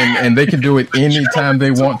won't, and they can do it anytime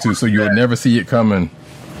they want to, so you'll never see it coming.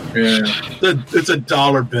 Yeah, it's a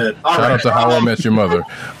dollar bet. Shout out to How I Met Your Mother.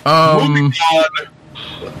 Moving on.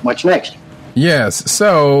 What's next? Yes,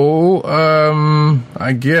 so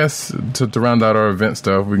I guess to round out our event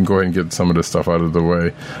stuff, we can go ahead and get some of this stuff out of the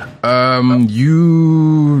way.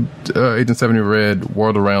 You, Agent 70, read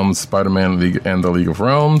WarRealm, Spider-Man League, and the League of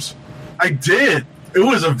Realms. I did. It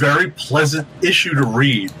was a very pleasant issue to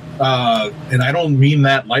read, and I don't mean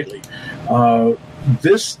that lightly.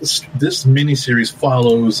 This miniseries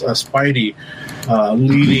follows Spidey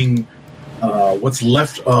leading what's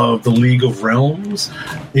left of the League of Realms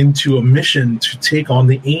into a mission to take on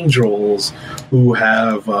the Angels, who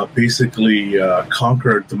have basically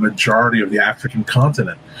conquered the majority of the African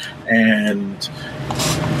continent. And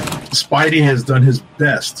Spidey has done his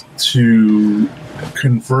best to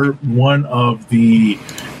convert one of the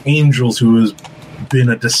Angels who has been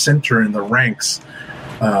a dissenter in the ranks.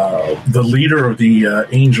 The leader of the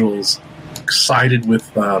Angels sided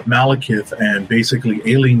with Malekith and basically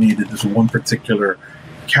alienated this one particular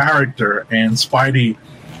character, and Spidey,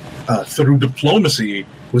 through diplomacy,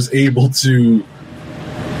 was able to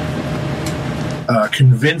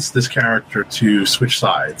convince this character to switch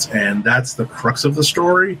sides, and that's the crux of the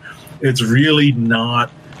story. It's really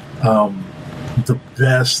not the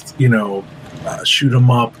best, shoot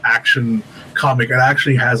 'em up action comic. It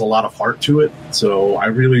actually has a lot of heart to it, so I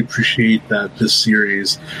really appreciate that this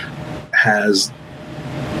series has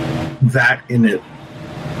that in it.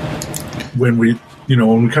 When we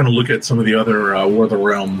kind of look at some of the other War of the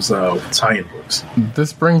Realms tie-in books,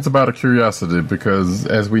 this brings about a curiosity because,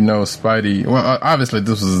 as we know, Spidey. Well, obviously,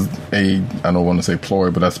 this is I don't want to say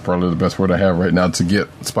ploy, but that's probably the best word I have right now to get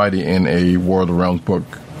Spidey in a War of the Realms book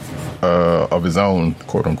of his own,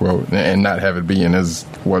 quote unquote, and not have it be in his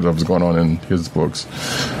what's going on in his books.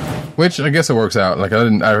 Which I guess it works out. Like I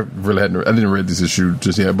didn't read this issue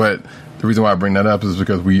just yet, but the reason why I bring that up is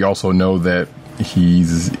because we also know that he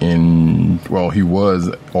was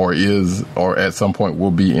or is or at some point will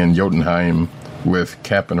be in Jotunheim with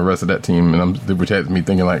Cap and the rest of that team, which had me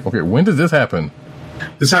thinking like, okay, when does this happen?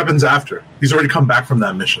 This happens after he's already come back from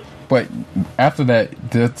that mission. But after that,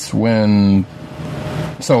 that's when.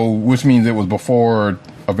 So, which means it was before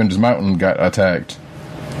Avengers Mountain got attacked.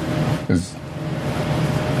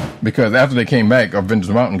 Because after they came back, Avengers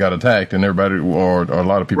Mountain got attacked, and everybody, or a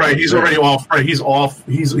lot of people. Right, he's already off. Right, he's off.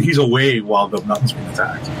 He's away while the mountain's being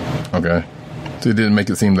attacked. Okay, so it didn't make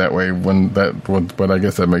it seem that way when that. But I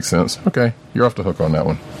guess that makes sense. Okay, you're off the hook on that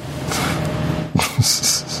one.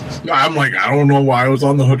 I'm like, I don't know why I was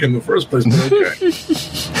on the hook in the first place, but okay.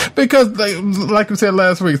 Because, like we said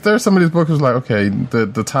last week, there's some of these books was like, okay,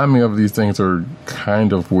 the timing of these things are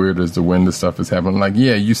kind of weird as to when this stuff is happening. Like,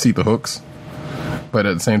 yeah, you see the hooks, but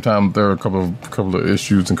at the same time, there are a couple of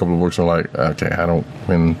issues and a couple of books are like, okay, I don't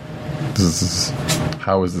when this is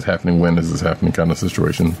how is this happening? When is this happening? Kind of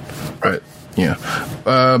situation. But yeah.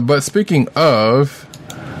 But speaking of,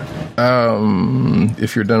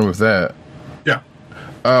 if you're done with that.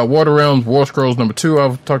 WarRealm War Scrolls #2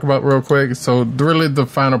 I'll talk about real quick. So really the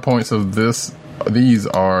final points of these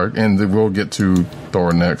are, and we'll get to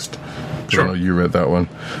Thor next. Sure. I know you read that one.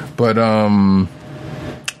 But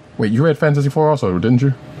wait, you read Fantasy 4 also, didn't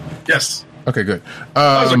you? Yes. Okay, good.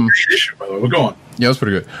 That was a great issue, by the way. We're going. Yeah, it was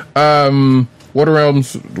pretty good.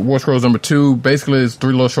 WarRealm's War Scrolls #2 basically is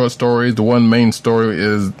 3 little short stories. The one main story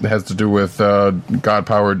has to do with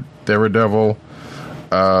God-powered Daredevil.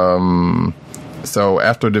 So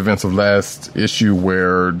after the events of last issue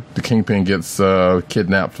where the Kingpin gets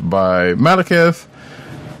kidnapped by Malekith,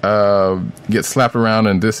 gets slapped around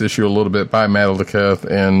in this issue a little bit by Malekith,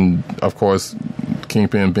 and of course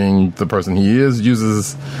Kingpin, being the person he is,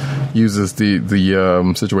 uses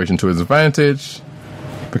the situation to his advantage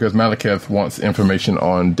because Malekith wants information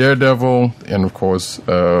on Daredevil, and of course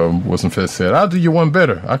Wilson Fisk said, I'll do you one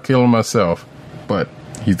better, I'll kill him myself. But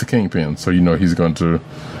he's the Kingpin, so he's going to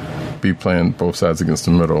be playing both sides against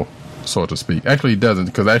the middle, so to speak. Actually, he doesn't,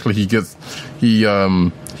 because actually he gets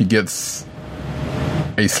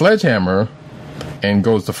a sledgehammer and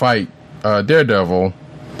goes to fight Daredevil,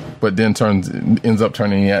 but then ends up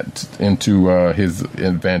turning it into his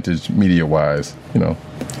advantage media wise,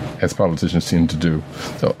 as politicians seem to do.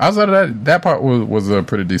 So outside of that part was a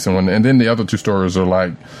pretty decent one. And then the other 2 stories are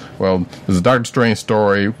like, well, there's a Doctor Strange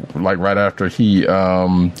story, like right after he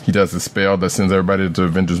does the spell that sends everybody to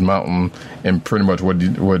Avengers Mountain, and pretty much what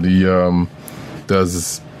he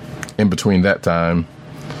does in between that time.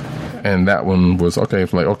 And that one was okay.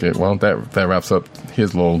 It's like, okay, well, that wraps up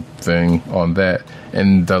his little thing on that.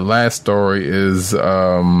 And the last story is,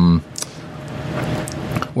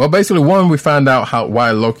 well, basically, one, we find out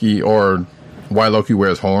why Loki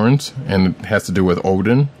wears horns, and it has to do with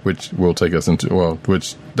Odin, which will take us into,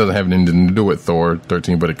 which doesn't have anything to do with Thor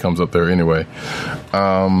 13, but it comes up there anyway.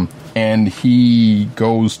 And he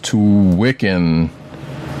goes to Wiccan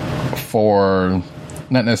for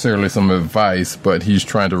not necessarily some advice, but he's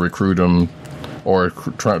trying to recruit him, or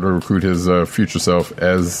trying to recruit his future self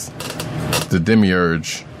as the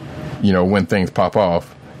Demiurge, when things pop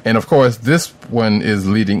off. And of course, this one is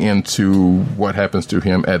leading into what happens to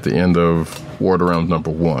him at the end of WarRealm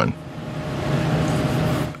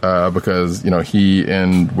 #1. Because, he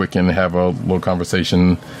and Wiccan have a little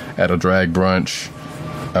conversation at a drag brunch.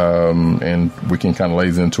 And Wiccan kind of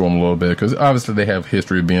lays into him a little bit, because obviously they have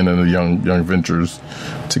history of being in the young ventures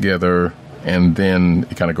together. And then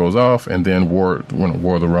it kind of goes off. And then War of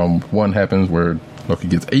the Realm 1 happens, where Loki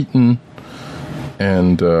gets eaten.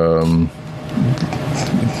 And,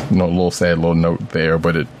 a little sad little note there,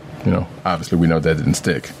 but it, obviously we know that didn't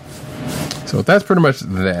stick. So that's pretty much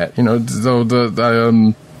that. So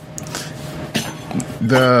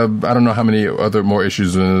I don't know how many other more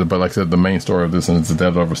issues in it, but like I said, the main story of this is the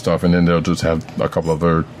Daredevil stuff, and then they'll just have a couple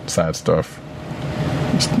other side stuff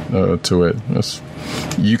to it.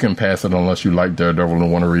 You can pass it unless you like Daredevil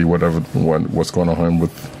and want to read what's going on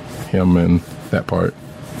with him and that part,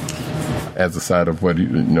 as a side of what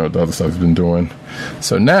the other stuff he's been doing.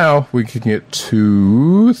 So now we can get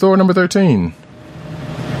to Thor #13.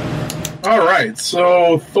 All right,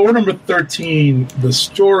 so Thor '13, the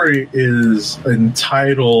story is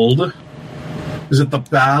entitled, is it The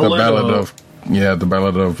Ballad of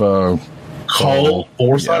Kull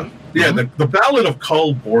Borson? Yeah, the Ballad of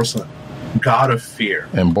Kull Borson, God of Fear.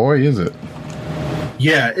 And boy, is it.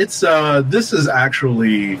 Yeah, it's this is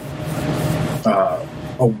actually a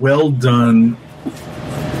well-done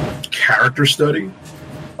character study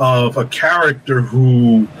of a character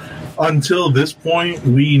who, until this point,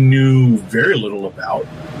 we knew very little about.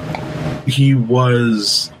 He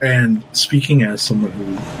was, and speaking as someone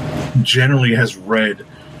who generally has read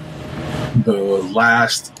the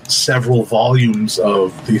last several volumes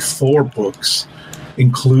of the Thor books,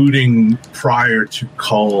 including prior to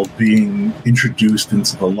Kull being introduced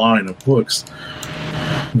into the line of books,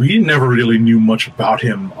 we never really knew much about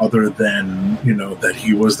him other than, that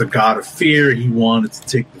he was the god of fear. He wanted to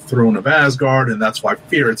take the throne of Asgard, and that's why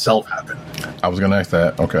fear itself happened. I was going to ask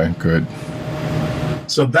that. Okay, good.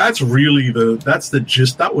 So that's really the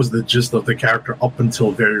gist. That was the gist of the character up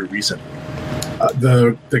until very recently.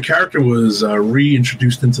 The character was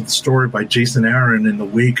reintroduced into the story by Jason Aaron in the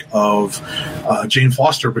wake of Jane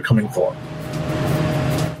Foster becoming Thor,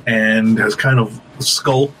 and has kind of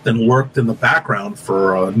sculpted and worked in the background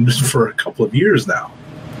for a couple of years now.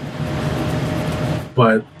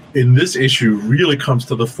 But in this issue, really comes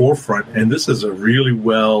to the forefront, and this is a really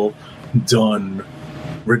well done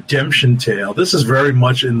redemption tale. This is very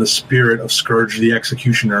much in the spirit of Scourge the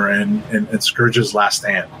Executioner and Scourge's Last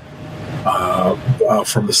Stand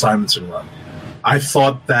from the Simonson run. I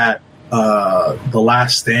thought that The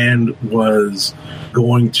Last Stand was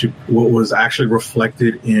going to what was actually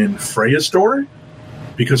reflected in Freya's story,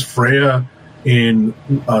 because Freya in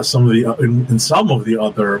some of the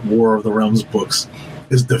other War of the Realms books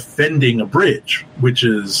is defending a bridge, which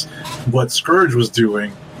is what Scourge was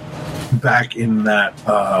doing back in that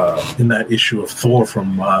issue of Thor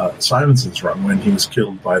from Simonson's run when he was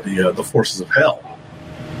killed by the forces of Hell.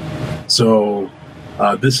 So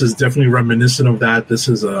this is definitely reminiscent of that. This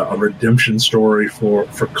is a redemption story for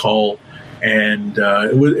Kull, and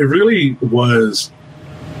it really was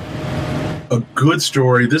a good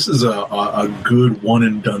story. This is a good one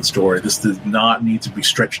and done story. This did not need to be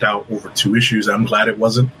stretched out over 2 issues. I'm glad it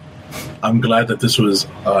wasn't. I'm glad that this was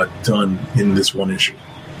done in this one issue.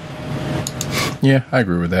 Yeah, I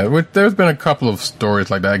agree with that. There's been a couple of stories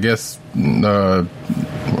like that, I guess. In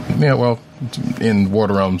War of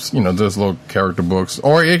the Realms, there's little character books,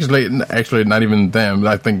 or actually not even them.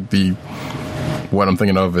 I think what I'm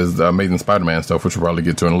thinking of is the Amazing Spider-Man stuff, which we'll probably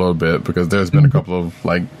get to in a little bit, because there's been a couple of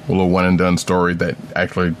like little one and done story that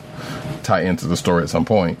actually tie into the story at some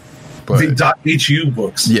point. But the .hu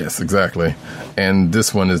books, yes, exactly. And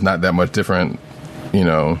this one is not that much different,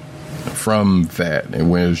 from that, in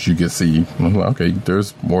which you can see, okay,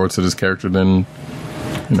 there's more to this character than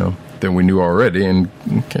we knew already, and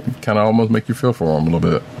kind of almost make you feel for him a little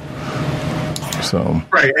bit. So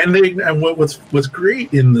right, and what's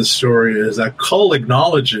great in this story is that Kull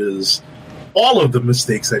acknowledges all of the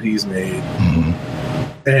mistakes that he's made,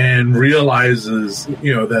 and realizes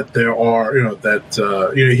that there are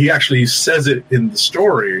he actually says it in the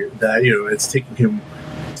story that it's taking him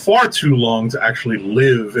far too long to actually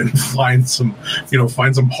live and find some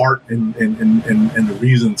heart and a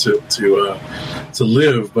reason to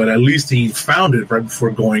live, but at least he found it right before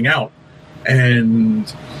going out. And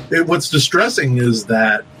what's distressing is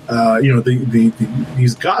that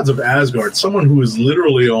these gods of Asgard, someone who is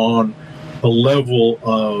literally on the level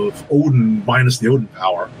of Odin minus the Odin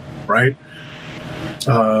power, right?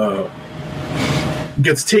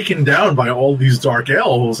 Gets taken down by all these dark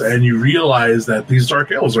elves, and you realize that these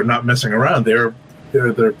dark elves are not messing around. Their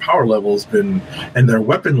power level has been, and their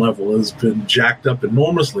weapon level has been jacked up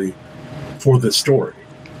enormously for this story.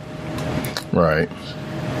 Right.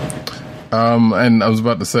 And I was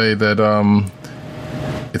about to say that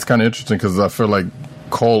it's kind of interesting because I feel like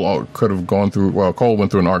Cole could have gone through. Well, Cole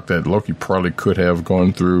went through an arc that Loki probably could have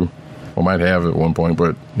gone through, or might have at one point.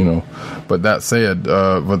 But but that said,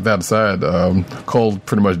 with that aside, Cole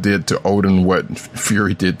pretty much did to Odin what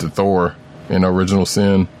Fury did to Thor in Original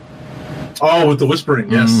Sin. Oh, with the whispering,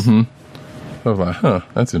 yes. Mm-hmm. I was like,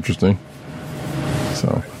 that's interesting.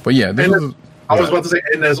 So, but yeah, I was about to say,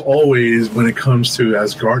 and as always, when it comes to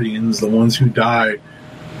Asgardians, the ones who die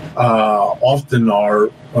often are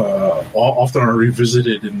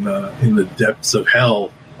revisited in the depths of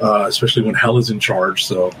Hell, especially when Hell is in charge.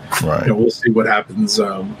 So, right. We'll see what happens,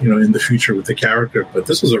 in the future with the character. But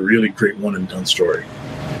this was a really great one and done story.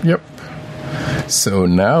 Yep. So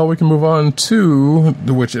now we can move on to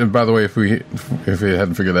which. And by the way, if we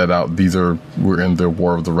hadn't figured that out, we're in the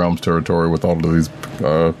War of the Realms territory with all of these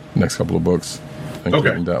next couple of books,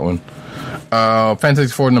 including that one. Fantastic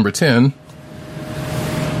Four number 10,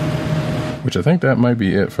 which I think that might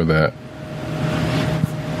be it for that.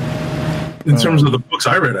 In terms of the books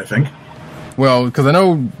I read, I think. Well, because I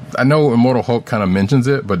know Immortal Hulk kind of mentions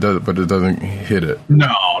it, but it doesn't hit it.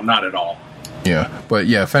 No, not at all. Yeah, but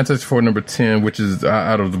yeah, Fantastic Four number 10, which is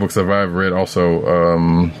out of the books that I've read. Also,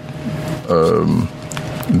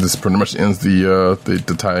 this pretty much ends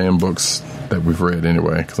the tie-in books that we've read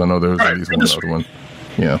anyway. Because I know there's at least one other one.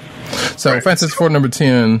 Yeah. So Fantastic Four number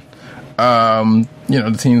 10.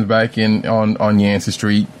 The team's back on Yancey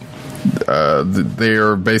Street.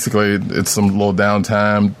 They're basically, it's some little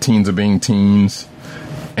downtime. Teens are being teens.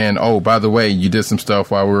 And by the way, you did some stuff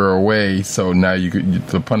while we were away, so now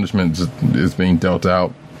the punishment is being dealt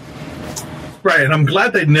out Right, and I'm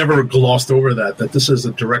glad they never glossed over that this is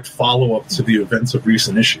a direct follow-up to the events of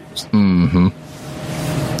recent issues. Mm-hmm.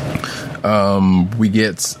 We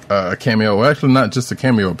get a cameo, well, actually not just a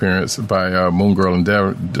cameo appearance by Moon Girl and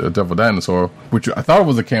Devil Dinosaur, which I thought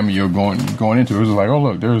was a cameo going into it. It was like, oh,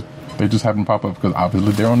 look, they just happened to pop up because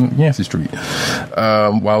obviously they're on Yancey Street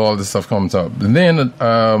while all this stuff comes up. And then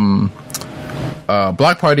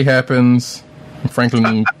Block Party happens.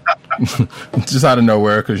 Franklin just out of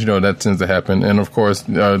nowhere, because that tends to happen. And of course,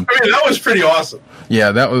 that was pretty awesome.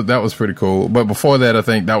 Yeah, that was pretty cool. But before that, I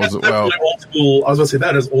think that was old school. I was gonna say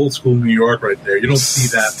that is old school New York right there. You don't see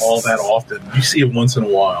that all that often. You see it once in a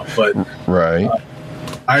while, but right.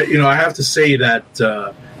 I have to say that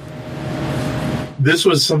this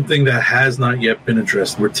was something that has not yet been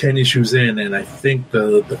addressed. We're 10 issues in, and I think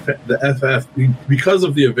the FF, because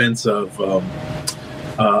of the events of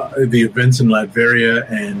in Latveria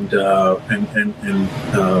and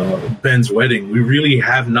Ben's wedding, we really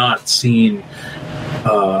have not seen,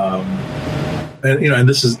 and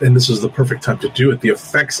this is the perfect time to do it. The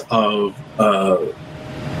effects of the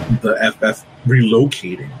FF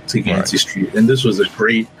relocating to Yancey Street, and this was a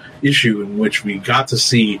great issue in which we got to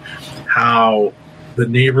see how the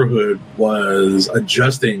neighborhood was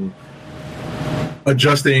maladjusting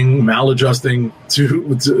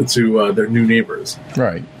to their new neighbors.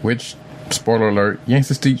 Right. Which, spoiler alert,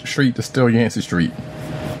 Yancey Street is still Yancey Street.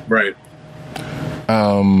 Right.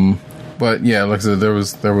 But yeah, like I said, there were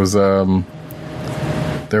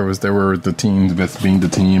the teens being the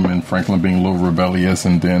team, and Franklin being a little rebellious,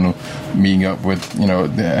 and then meeting up with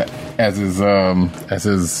as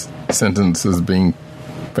his sentence is being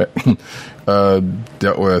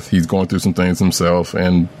dealt with. He's going through some things himself,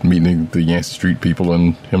 and meeting the Yancey Street people,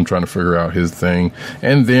 and him trying to figure out his thing.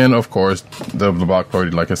 And then, of course, the Block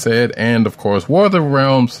Party, like I said, and of course, War of the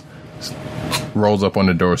Realms rolls up on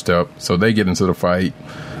the doorstep, so they get into the fight.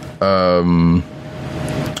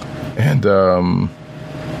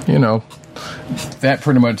 That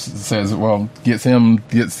pretty much says, well, gets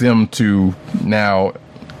them to now.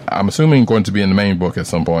 I'm assuming going to be in the main book at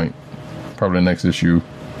some point, probably the next issue.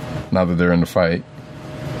 Now that they're in the fight,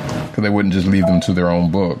 because they wouldn't just leave them to their own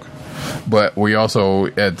book. But we also,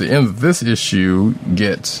 at the end of this issue,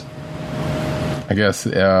 get, I guess,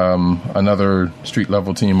 another street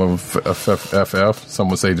level team of FF. Some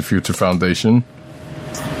would say the Future Foundation.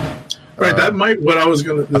 Right, that might what I was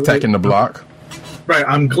going to attacking the block. Right,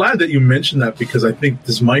 I'm glad that you mentioned that, because I think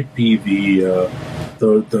this might be the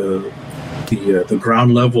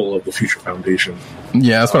ground level of the Future Foundation.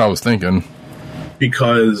 Yeah, that's what I was thinking.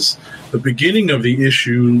 Because the beginning of the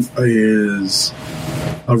issue is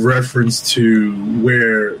a reference to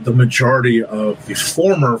where the majority of the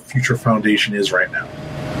former Future Foundation is right now.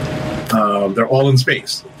 They're all in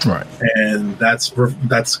space, right? And that's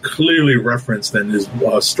clearly referenced and is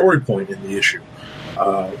a story point in the issue.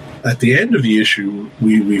 At the end of the issue,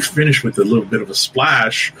 we finish with a little bit of a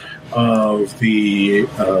splash of the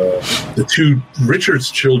two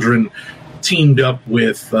Richards children teamed up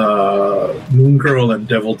with Moon Girl and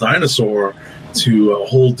Devil Dinosaur to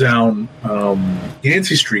hold down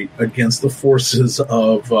Yancey Street against the forces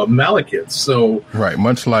of Malekith. So, right,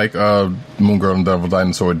 much like Moon Girl and Devil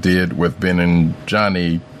Dinosaur did with Ben and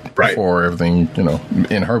Johnny before everything,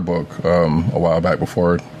 in her book a while back,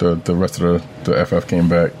 before the rest of the FF came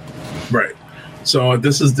back. Right. So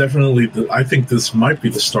this is definitely, I think this might be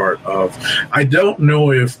the start of, I don't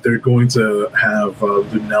know if they're going to have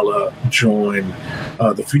Lunella join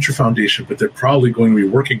the Future Foundation, but they're probably going to be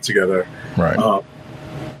working together. Right.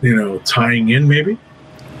 Tying in maybe?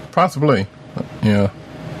 Possibly. Yeah.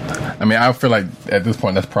 I mean, I feel like at this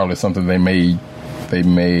point, that's probably something they may,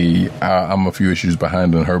 I'm a few issues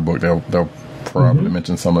behind in her book. They'll probably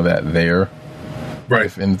mention some of that there. Right.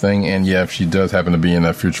 If anything, and yeah, if she does happen to be in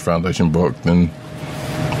that Future Foundation book, then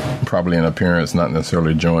probably an appearance, not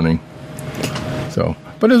necessarily joining. So,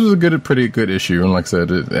 but this was a pretty good issue, and like I said,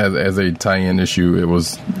 as a tie-in issue, it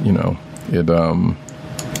was, that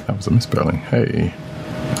was a misspelling. Hey,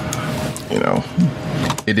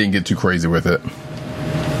 it didn't get too crazy with it.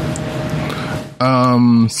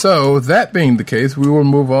 So that being the case, we will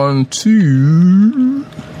move on to,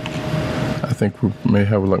 I think we may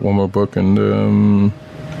have like one more book, and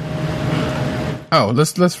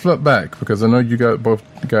let's flip back, because I know you both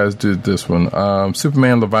guys did this one.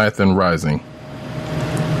 Superman Leviathan Rising.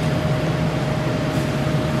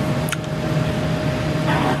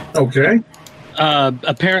 Okay.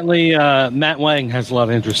 Apparently, Matt Wang has a lot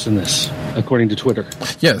of interest in this, according to Twitter.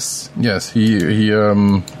 Yes,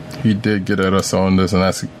 he did get at us on this and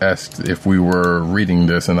asked if we were reading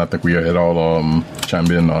this, and I think we had all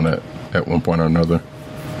chimed in on it at one point or another.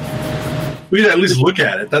 we'd at least look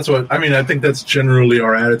at it. That's what I mean. I think that's generally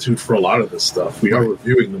our attitude for a lot of this stuff. We are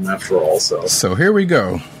reviewing them after all. So here we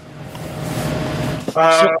go.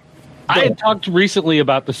 I had talked recently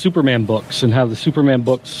about the Superman books and how the Superman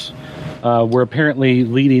books were apparently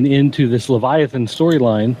leading into this Leviathan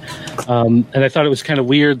storyline, and I thought it was kind of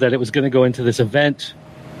weird that it was going to go into this event,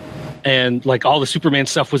 and like all the Superman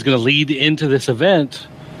stuff was going to lead into this event.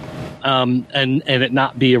 And it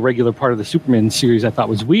not be a regular part of the Superman series, I thought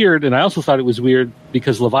was weird. And I also thought it was weird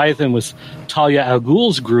because Leviathan was Talia al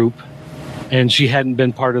Ghul's group, and she hadn't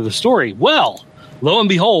been part of the story. Well, lo and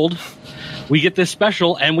behold, we get this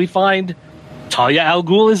special, and we find Talia al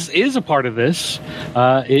Ghul is a part of this.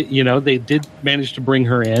 They did manage to bring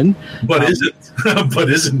her in, but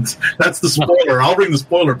isn't. That's the spoiler. I'll ring the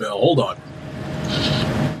spoiler bell. Hold on.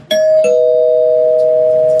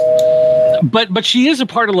 But she is a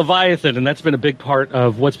part of Leviathan, and that's been a big part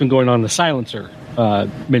of what's been going on in the Silencer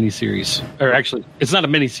miniseries. Or actually, it's not a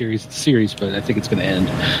miniseries, it's a series, but I think it's going to end.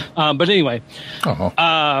 But anyway,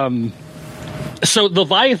 so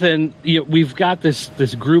Leviathan, we've got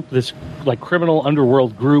this group, this like criminal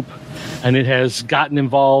underworld group, and it has gotten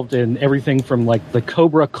involved in everything from like the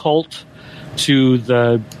Cobra cult to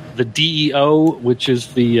the DEO, which is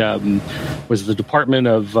was the Department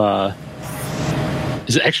of.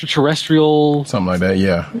 Is it extraterrestrial? Something like that,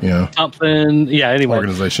 yeah. Something, yeah, anyway.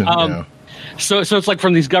 Organization, yeah. So it's like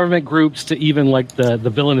from these government groups to even like the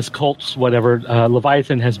villainous cults, whatever.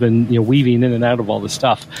 Leviathan has been weaving in and out of all this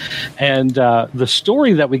stuff. And the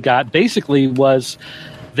story that we got basically was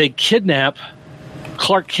they kidnap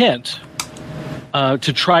Clark Kent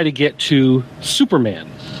to try to get to Superman,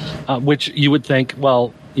 which you would think,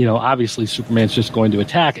 well, obviously Superman's just going to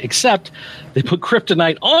attack, except they put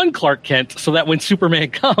kryptonite on Clark Kent so that when Superman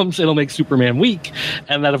comes, it'll make Superman weak.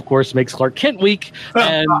 And that, of course, makes Clark Kent weak.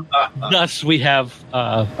 And thus we have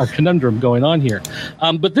our conundrum going on here.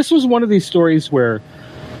 But this was one of these stories where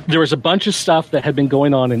there was a bunch of stuff that had been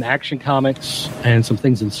going on in Action Comics and some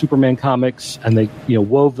things in Superman comics, and they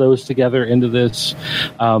wove those together into this.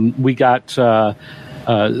 We got...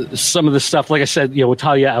 some of the stuff, like I said, with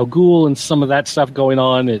Talia al Ghul and some of that stuff going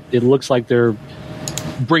on, it looks like they're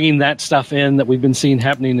bringing that stuff in that we've been seeing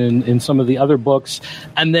happening in some of the other books.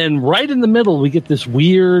 And then right in the middle, we get this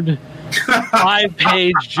weird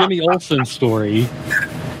 5-page Jimmy Olsen story,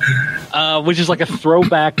 which is like a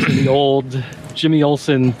throwback to the old Jimmy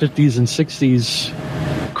Olsen 50s and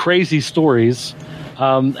 60s crazy stories.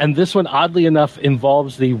 And this one, oddly enough,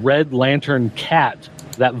 involves the Red Lantern cat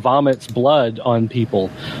that vomits blood on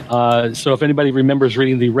people. So if anybody remembers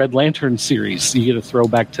reading the Red Lantern series, you get a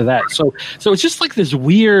throwback to that. So it's just like this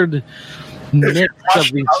weird mix of these. I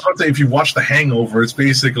was going to say, if you watch The Hangover, it's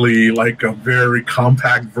basically like a very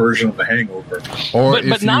compact version of The Hangover.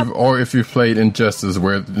 Or if you've played Injustice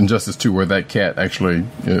 2, where that cat actually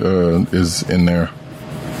is in there.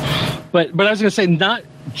 But I was going to say, not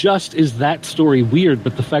just is that story weird,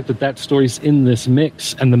 but the fact that story's in this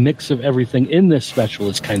mix, and the mix of everything in this special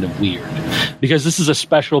is kind of weird, because this is a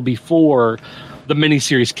special before the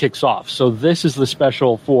miniseries kicks off. So this is the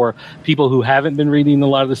special for people who haven't been reading a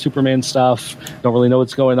lot of the Superman stuff, don't really know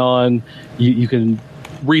what's going on. You can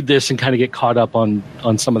read this and kind of get caught up on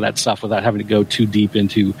some of that stuff without having to go too deep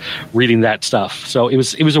into reading that stuff. So it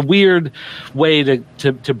was a weird way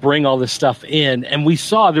to bring all this stuff in. And we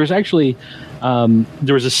saw there's actually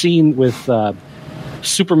there was a scene with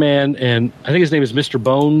Superman, and I think his name is Mr.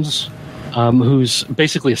 Bones, who's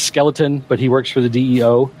basically a skeleton, but he works for the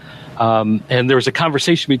DEO. And there was a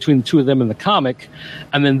conversation between the two of them in the comic,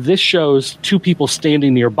 and then this shows two people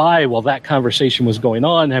standing nearby while that conversation was going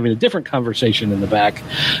on, having a different conversation in the back,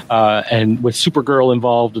 and with Supergirl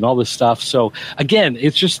involved and all this stuff. So again,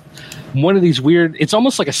 it's just one of these weird, it's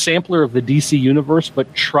almost like a sampler of the DC universe,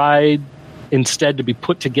 but tried instead to be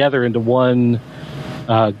put together into one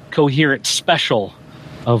coherent special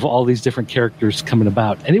of all these different characters coming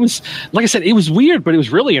about. And it was, like I said, it was weird, but it was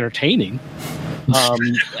really entertaining.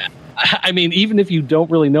 I mean, even if you don't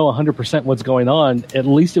really know 100% what's going on, at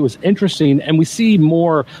least it was interesting. And we see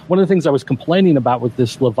more. One of the things I was complaining about with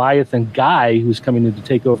this Leviathan guy who's coming in to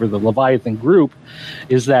take over the Leviathan group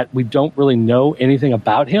is that we don't really know anything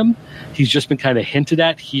about him. He's just been kind of hinted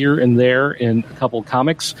at here and there in a couple of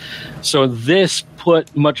comics. So this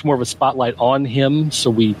put much more of a spotlight on him. So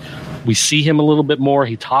we see him a little bit more.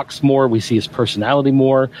 He talks more. We see his personality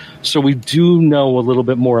more. So we do know a little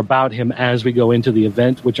bit more about him as we go into the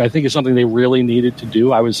event, which I think is something they really needed to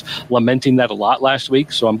do. I was lamenting that a lot last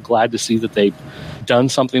week, so I'm glad to see that they've done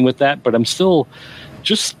something with that. But I'm still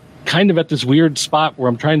just kind of at this weird spot where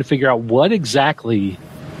I'm trying to figure out what exactly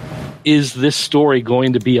is this story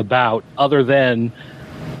going to be about, other than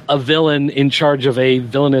a villain in charge of a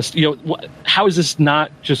villainous. How is this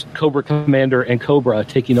not just Cobra Commander and Cobra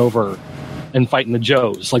taking over and fighting the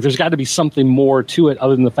Joes? Like, there's got to be something more to it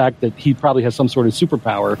other than the fact that he probably has some sort of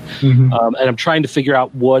superpower. And I'm trying to figure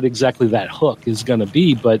out what exactly that hook is going to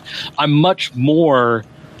be. But I'm much more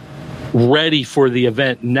ready for the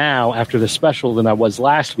event now after the special than I was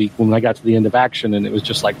last week when I got to the end of action and it was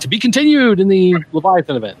just like, to be continued in the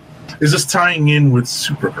Leviathan event. Is this tying in with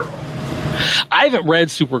Supergirl? I haven't read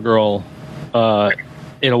Supergirl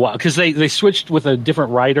in a while because they switched with a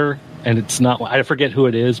different writer, and it's not. I forget who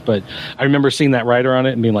it is, but I remember seeing that writer on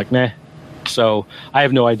it and being like, "Meh." So I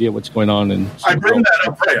have no idea what's going on in Supergirl.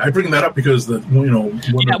 I bring that up because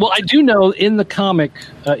well, I do know in the comic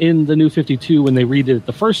in the New 52 when they read it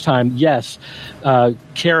the first time, yes,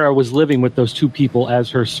 Kara was living with those two people as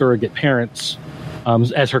her surrogate parents,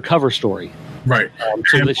 as her cover story. Right.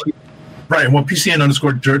 Right, and what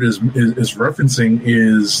PCN_Dirt is referencing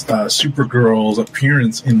is Supergirl's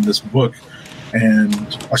appearance in this book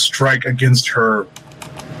and a strike against her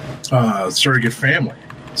surrogate family.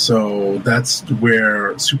 So that's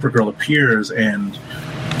where Supergirl appears, and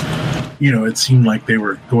it seemed like they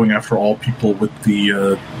were going after all people with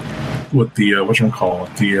the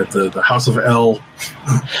the House of L.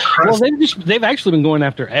 Well, they've actually been going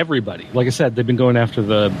after everybody. Like I said, they've been going after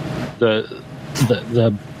the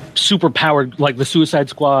super powered, like the Suicide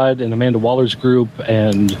Squad and Amanda Waller's group,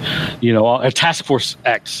 and Task Force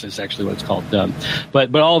X is actually what it's called.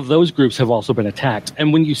 But all of those groups have also been attacked.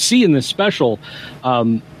 And when you see in this special,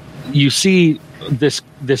 you see this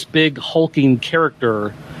big hulking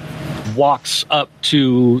character walks up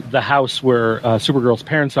to the house where Supergirl's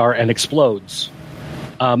parents are and explodes.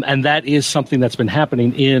 And that is something that's been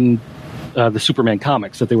happening in the Superman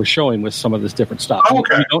comics that they were showing with some of this different stuff. Oh,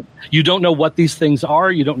 okay. You don't know what these things are.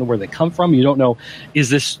 You don't know where they come from. You don't know, is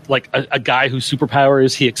this like a guy whose superpower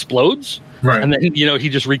is he explodes? Right. And then, he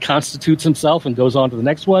just reconstitutes himself and goes on to the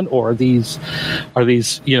next one? Or are these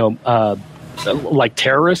like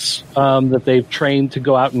terrorists that they've trained to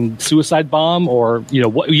go out and suicide bomb, or you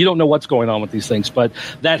don't know what's going on with these things, but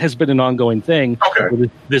that has been an ongoing thing.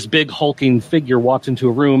 Okay. This big hulking figure walks into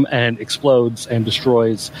a room and explodes and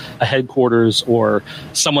destroys a headquarters or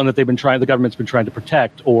someone that the government's been trying to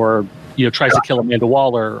protect, or tries to kill Amanda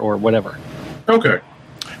Waller or whatever. Okay.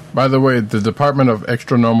 By the way, the Department of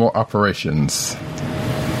Extra Normal Operations.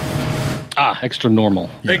 Extra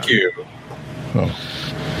normal. Thank you. Oh.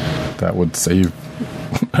 That would save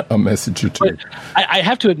a message or two. But I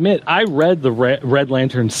have to admit, I read the Red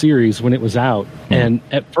Lantern series when it was out, and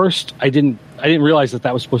at first I didn't realize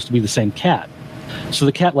that was supposed to be the same cat. So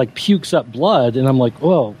the cat pukes up blood, and I'm like,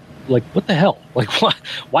 whoa, what the hell?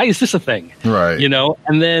 Why is this a thing? Right.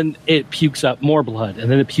 And then it pukes up more blood, and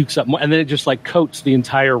then it pukes up more, and then it just coats the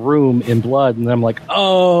entire room in blood, and then I'm like,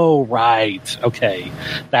 oh, right, okay,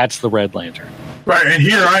 that's the Red Lantern. Right, and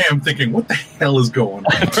here I am thinking, what the hell is going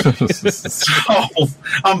on? So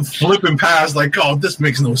I'm flipping past, this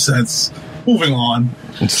makes no sense. Moving on.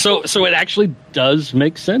 So it actually does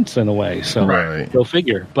make sense in a way. So right. Go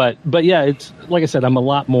figure. But yeah, it's like I said, I'm a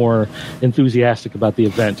lot more enthusiastic about the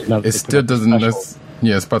event. It still doesn't. I was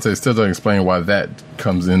about to say, it still doesn't explain why that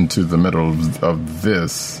comes into the middle of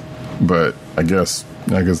this. But I guess,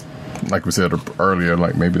 like we said earlier,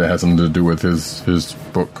 maybe that has something to do with his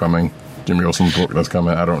book coming. Jimmy Olsen's book that's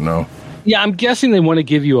coming. I don't know. Yeah, I'm guessing they want to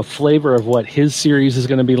give you a flavor of what his series is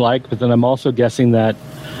going to be like, but then I'm also guessing that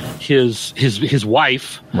his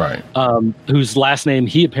wife, right, whose last name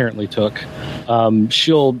he apparently took,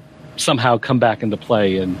 she'll somehow come back into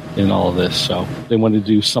play in all of this. So they want to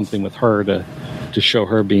do something with her to show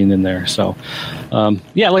her being in there. So like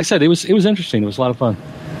I said, it was interesting. It was a lot of fun.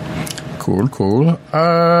 Cool.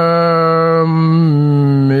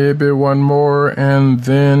 Maybe one more, and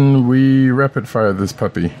then we rapid fire this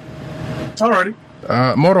puppy. Alrighty.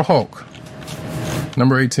 Mortal Hulk,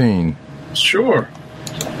 number 18. Sure.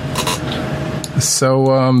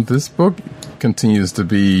 So this book continues to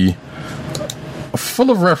be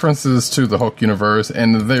full of references to the Hulk universe,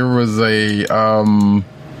 and there was a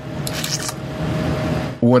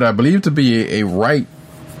what I believe to be a right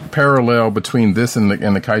parallel between this and the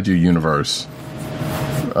Kaiju universe.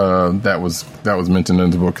 That was mentioned in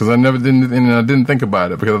the book, because I didn't think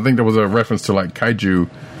about it, because I think there was a reference to Kaiju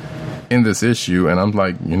in this issue, and I'm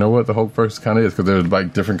like, you know what, the Hulkverse kind of is, because there's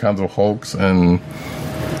different kinds of Hulks, and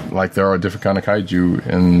there are different kind of Kaiju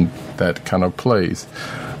in that kind of plays.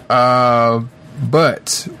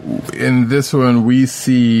 But in this one, we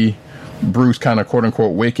see Bruce kind of quote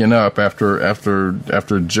unquote waking up after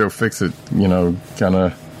Joe Fixit, kind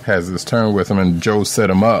of has this turn with him, and Joe set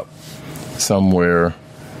him up somewhere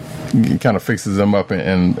kind of fixes him up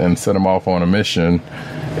and set him off on a mission,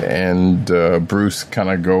 and Bruce kind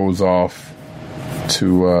of goes off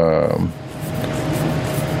to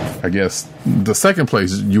I guess the second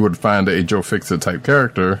place you would find a Joe Fix-It type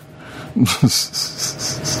character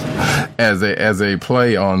as a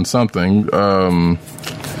play on something,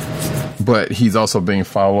 but he's also being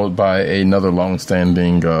followed by another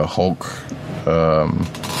long-standing Hulk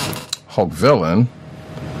villain,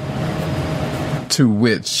 to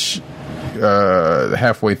which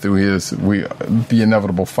halfway through the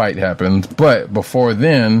inevitable fight happens. But before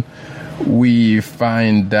then, we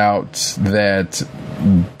find out that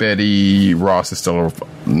Betty Ross is still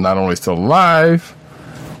not only still alive,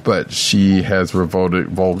 but she has reverted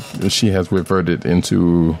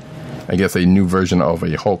into, I guess, a new version of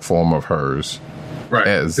a Hulk form of hers. Right.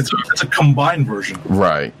 It's a combined version.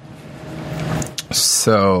 Right.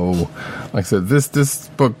 So, like I said, this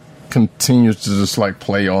book continues to just like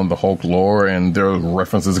play on the Hulk lore, and there are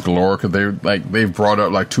references galore because they've brought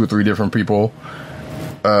up like 2 or 3 different people,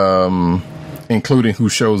 including who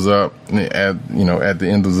shows up at the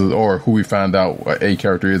end of the, or who we find out what a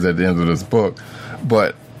character is at the end of this book.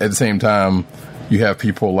 But at the same time, you have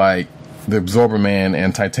people like the Absorber Man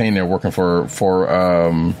and Titania working for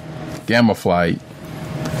Gamma Flight,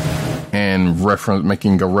 and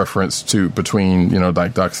making a reference to between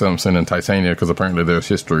like Doc Simpson and Titania, because apparently there's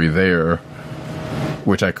history there,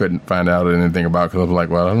 which I couldn't find out anything about because I was like,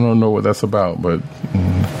 well, I don't know what that's about, but.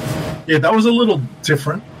 Yeah, that was a little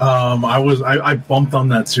different. I bumped on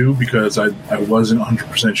that too because I wasn't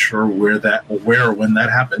 100% sure where or when that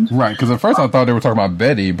happened. Right, because at first I thought they were talking about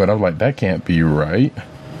Betty, but I was like, that can't be right.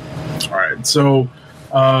 All right, so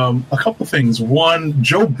a couple things. One,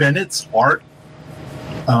 Joe Bennett's art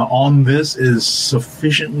on this is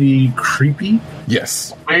sufficiently creepy.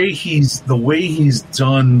 Yes, the way he's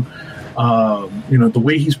done. The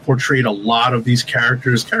way he's portrayed a lot of these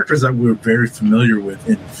characters that we're very familiar with,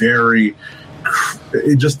 in very,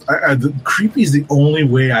 creepy is the only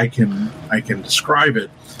way I can describe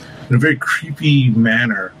it, in a very creepy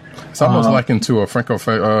manner. It's almost like into a Franco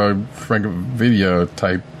video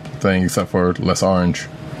type thing, except for less orange.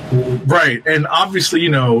 Right, and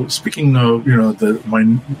obviously, speaking of,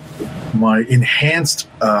 my enhanced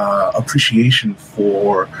appreciation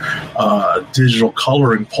for digital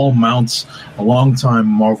coloring, Paul Mounts, a longtime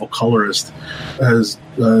Marvel colorist, does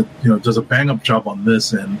a bang up job on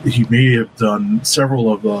this, and he may have done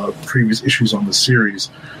several of the previous issues on the series.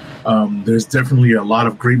 There's definitely a lot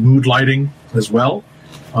of great mood lighting as well,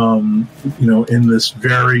 in this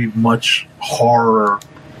very much horror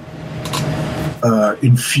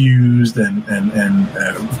infused and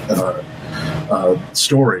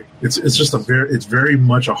story. It's very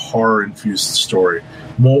much a horror infused story,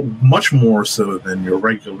 much more so than your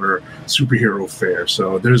regular superhero fare.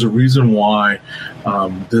 So there's a reason why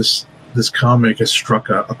this comic has struck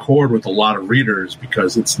a chord with a lot of readers,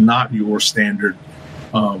 because it's not your standard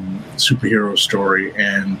superhero story,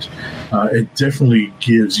 and it definitely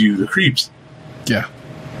gives you the creeps. Yeah,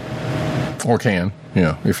 or can.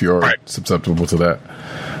 Yeah, if you're susceptible to that.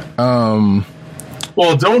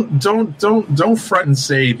 Well, don't fret and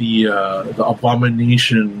say the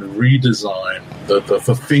Abomination redesign,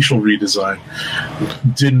 the facial redesign,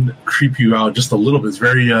 didn't creep you out just a little bit. It's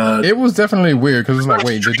very. It was definitely weird because it's like,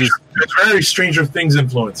 wait, it's very Stranger Things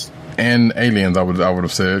influenced. And Aliens, I would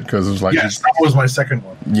have said, because it was like, yes, that was my second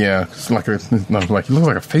one. Yeah, it's like he looks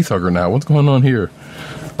like a face hugger now. What's going on here?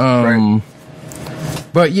 Right.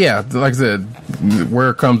 But yeah, like I said,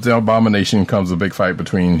 where comes the Abomination comes a big fight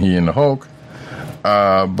between he and the Hulk.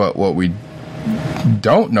 But what we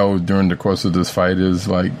don't know during the course of this fight is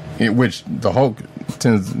which the Hulk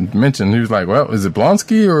tends to mention. He was like, well, is it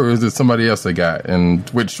Blonsky or is it somebody else they got? And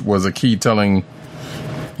which was a key telling,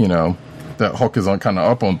 that Hulk is kind of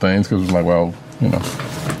up on things, because it was like, well,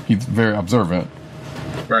 he's very observant.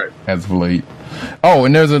 Right. As of late. Oh,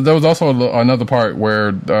 and there was also another part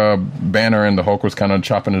where Banner and the Hulk was kind of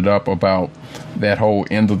chopping it up about that whole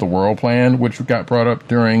end of the world plan, which got brought up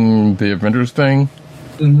during the Avengers thing.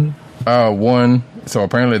 Mm-hmm. So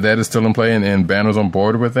apparently that is still in play, and Banner's on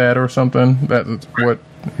board with that or something. That's what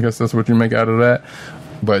I guess that's what you make out of that.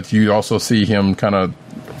 But you also see him kind of,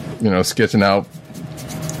 sketching out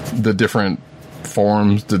the different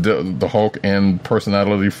forms, the Hulk and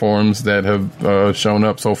personality forms that have shown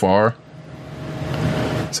up so far.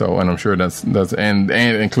 So, and I'm sure that's and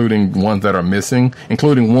including ones that are missing,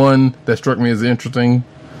 including one that struck me as interesting.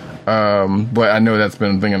 But I know that's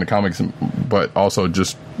been a thing in the comics, but also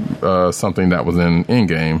just something that was in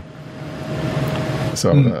Endgame.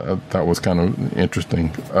 So that was kind of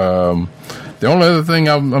interesting. The only other thing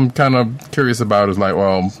I'm kind of curious about is like,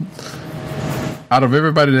 well, out of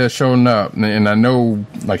everybody that's shown up, and I know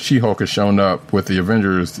like She-Hulk has shown up with the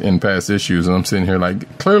Avengers in past issues, and I'm sitting here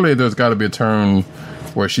like, clearly there's got to be a turn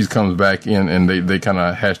where she comes back in, and they kind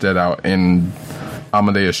of hash that out in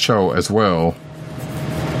Amadeus Cho as well.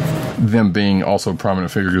 Them being also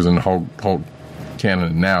prominent figures in the Hulk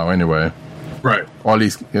canon now, anyway. Right. Or at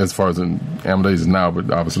least as far as Amadeus is now,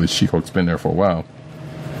 but obviously She-Hulk's been there for a while.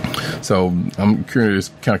 So I'm kind of curious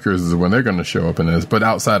as to when they're going to show up in this. But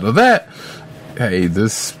outside of that, hey,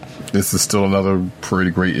 this is still another pretty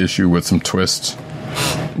great issue with some twists.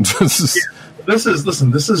 This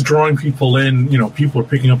is drawing people in. You know, people are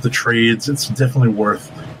picking up the trades. It's definitely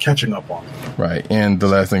worth catching up on. Right. And the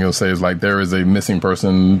last thing I'll say is like there is a missing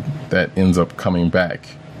person that ends up coming back,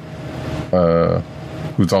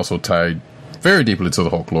 who's also tied very deeply to the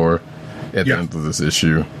Hulk lore at the end of this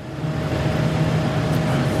issue.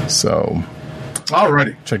 So,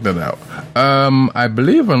 alrighty, check that out. I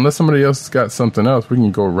believe unless somebody else has got something else, we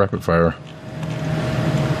can go rapid fire.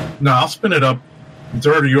 No, I'll spin it up.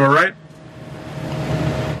 Dirt, are you all right?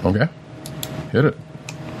 Okay, hit it.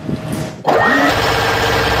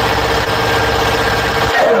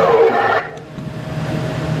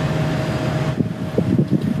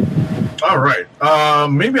 All right.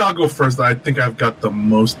 Maybe I'll go first. I think I've got the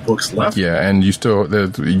most books left. Yeah, and you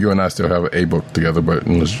and I still have a book together, but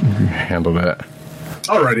let's handle that.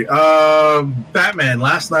 Alrighty. Batman: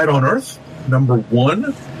 Last Night on Earth,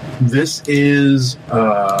 #1. This is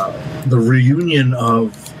the reunion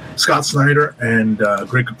of Scott Snyder and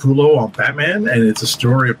Greg Capullo on Batman, and it's a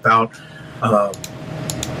story about.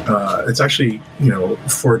 It's actually,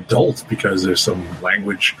 for adults because there's some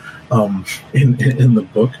language in the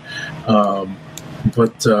book,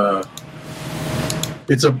 but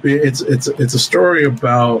it's a story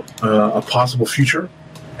about a possible future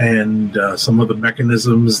and some of the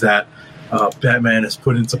mechanisms that Batman has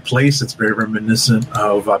put into place. It's very reminiscent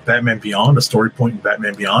of Batman Beyond, a story point in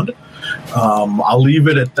Batman Beyond. I'll leave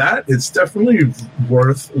it at that. It's definitely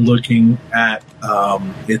worth looking at.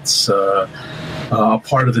 It's a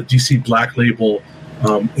part of the DC Black Label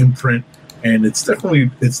imprint, and it's definitely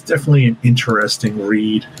an interesting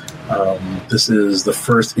read. This is the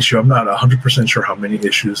first issue. I'm not 100% sure how many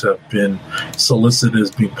issues have been solicited as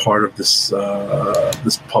being part of this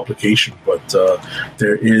this publication, but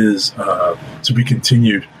there is to be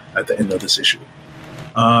continued at the end of this issue.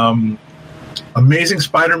 Amazing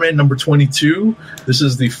Spider-Man #22. This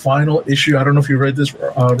is the final issue. I don't know if you read this,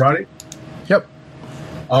 Roddy. Yep.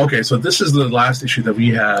 Okay, so this is the last issue that we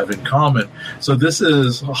have in common. So this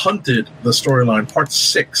is Hunted, the storyline, part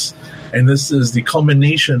 6. And this is the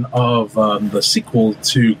culmination of the sequel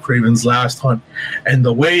to Kraven's Last Hunt. And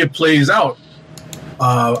the way it plays out,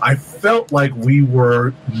 I felt like we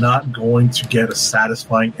were not going to get a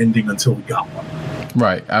satisfying ending until we got one.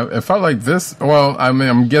 Right. I felt like this. Well, I mean,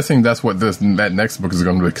 I'm guessing that's what that next book is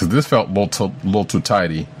going to be, because this felt a little too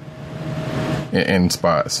tidy in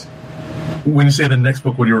spots. When you say the next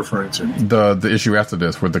book, what are you referring to? The issue after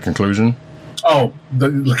this, with the conclusion. Oh, the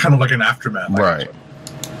kind of like an aftermath, right?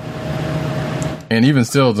 And even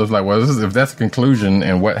still, just like, well, if that's the conclusion,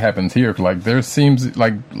 and what happens here, like there seems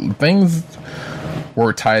like things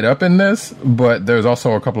were tied up in this, but there's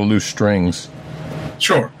also a couple of loose strings.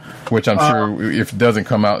 Sure. Which I'm sure, if it doesn't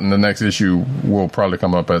come out in the next issue, will probably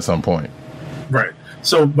come up at some point. Right.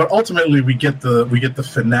 So, but ultimately, we get the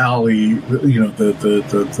finale.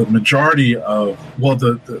 The majority of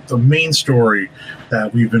the main story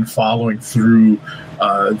that we've been following through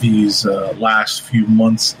these last few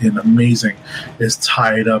months in Amazing is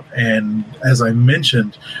tied up. And as I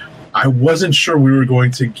mentioned, I wasn't sure we were going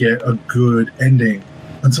to get a good ending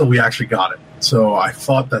until we actually got it. So I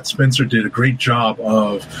thought that Spencer did a great job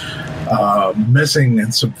of messing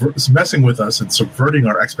with us and subverting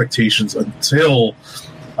our expectations until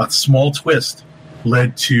a small twist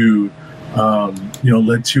led to a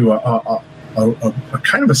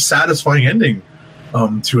kind of a satisfying ending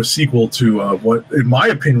to a sequel to what, in my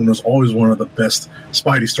opinion, was always one of the best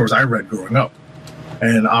Spidey stories I read growing up.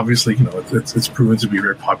 And obviously, it's proven to be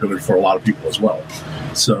very popular for a lot of people as well.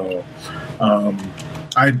 So.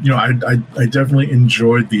 I definitely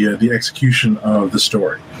enjoyed the execution of the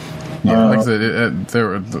story. Yeah, like I said,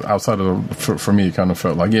 there outside of for me, it kind of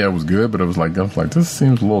felt like it was good, but I was like this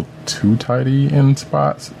seems a little too tidy in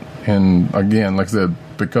spots. And again, like I said,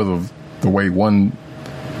 because of the way one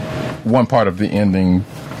part of the ending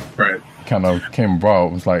kind of came about,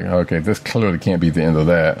 it was like, okay, this clearly can't be the end of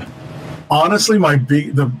that. Honestly,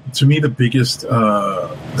 the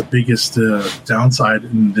biggest downside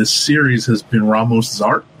in this series has been Ramos's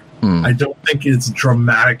art. I don't think it's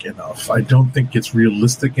dramatic enough. I don't think it's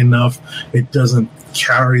realistic enough. It doesn't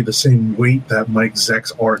carry the same weight that Mike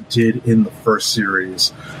Zeck's art did in the first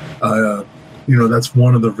series. That's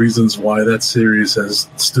one of the reasons why that series has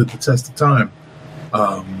stood the test of time.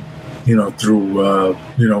 Through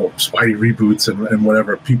Spidey reboots and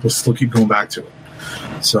whatever, people still keep going back to it.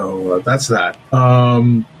 So that's that.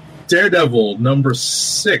 Daredevil number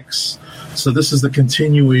 6. So this is the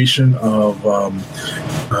continuation of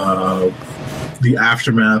the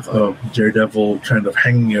aftermath of Daredevil kind of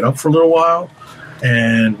hanging it up for a little while,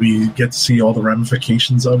 and we get to see all the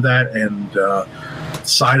ramifications of that and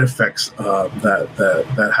side effects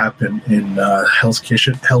that happen in Hell's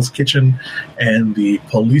Kitchen and the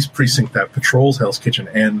police precinct that patrols Hell's Kitchen,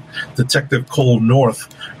 and Detective Cole North,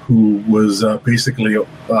 who was basically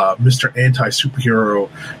Mr. Anti-Superhero,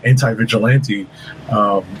 Anti-Vigilante,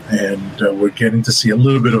 and we're getting to see a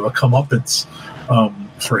little bit of a comeuppance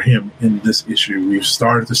for him in this issue. We've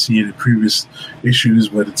started to see it in previous issues,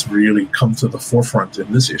 but it's really come to the forefront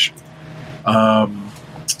in this issue.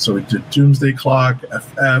 So we did Doomsday Clock,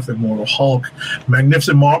 FF, Immortal Hulk,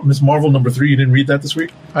 Magnificent Miss Marvel number 3. You didn't read that this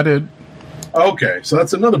week? I did. Okay, so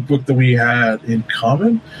that's another book that we had in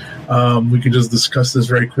common. We can just discuss this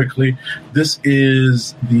very quickly. This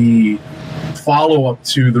is the follow-up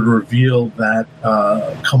to the reveal that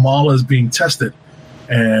Kamala is being tested,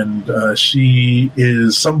 and she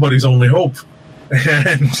is somebody's only hope.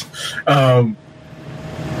 And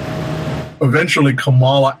eventually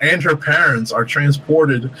Kamala and her parents are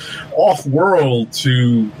transported off-world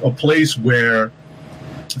to a place where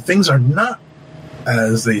things are not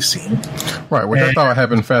as they seem. Right, which I thought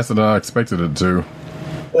happened faster than I expected it to.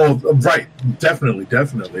 Oh, right. Definitely.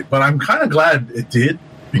 But I'm kind of glad it did,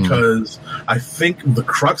 because I think the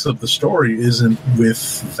crux of the story isn't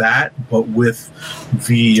with that, but with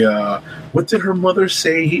the, what did her mother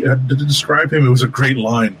say to describe him? It was a great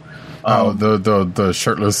line. The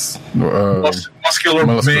shirtless, muscular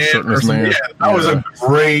man. Shirtless man. Yeah, that was a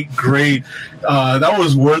great. That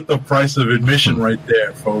was worth the price of admission right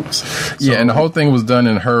there, folks. So, yeah, and the whole thing was done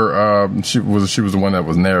in her. She was the one that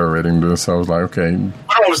was narrating this. So I was like, okay. No,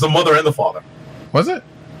 it was the mother and the father. Was it?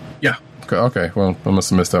 Yeah. Okay. Well, I must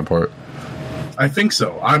have missed that part. I think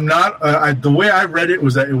so. I'm not. The way I read it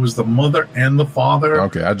was that it was the mother and the father.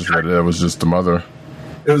 Okay, I just read it. It was just the mother.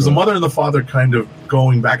 It was the mother and the father kind of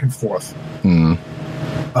going back and forth, depending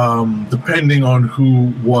on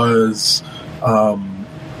who was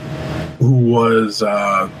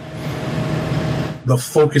the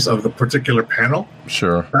focus of the particular panel.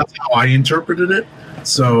 Sure, that's how I interpreted it.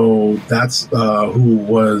 So that's who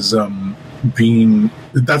was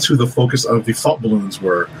that's who the focus of the thought balloons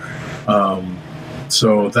were.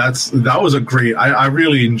 So that was a great. I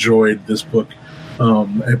really enjoyed this book,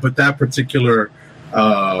 but that particular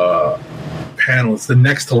panel, it's the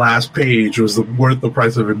next to last page, was worth the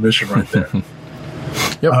price of admission right there.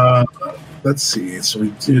 Yep. Let's see. So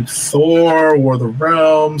we did Thor, War of the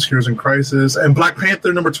Realms, Heroes in Crisis, and Black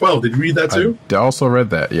Panther number 12. Did you read that too? I also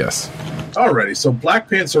read that, yes. Alrighty. So Black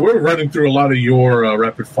Panther, so we're running through a lot of your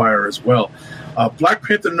rapid fire as well. Black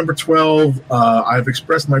Panther number 12, I've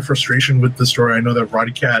expressed my frustration with the story. I know that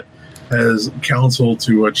Roddy Cat has counseled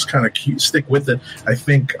to just kind of stick with it. I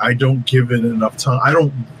think I don't give it enough time.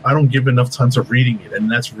 I don't give enough time to reading it,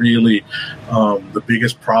 and that's really the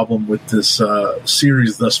biggest problem with this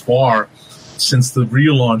series thus far, since the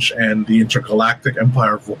relaunch and the Intergalactic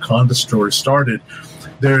Empire of Wakanda story started.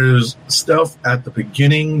 There's stuff at the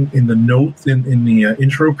beginning in the notes in the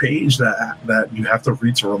intro page that you have to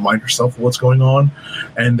read to remind yourself of what's going on,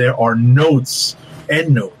 and there are end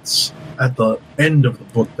notes at the end of the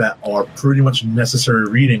book that are pretty much necessary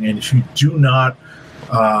reading, and if you do not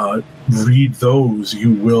read those,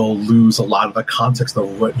 you will lose a lot of the context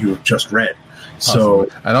of what you have just read. So,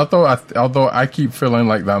 and although I keep feeling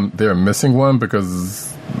like they're missing one,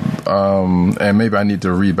 because and maybe I need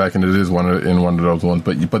to read back into this one of those ones,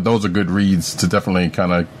 but those are good reads to definitely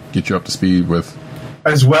kind of get you up to speed with.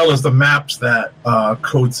 As well as the maps that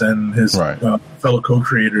Coates and his fellow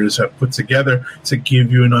co-creators have put together to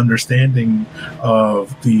give you an understanding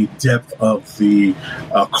of the depth of the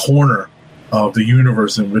corner of the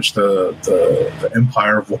universe in which the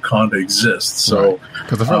Empire of Wakanda exists. So,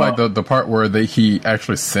 because I feel like the part where he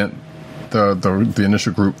actually sent the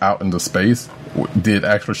initial group out into space did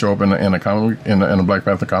actually show up in a comic in a Black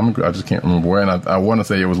Panther comic. I just can't remember where, and I want to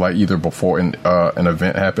say it was like either before an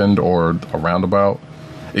event happened or a roundabout.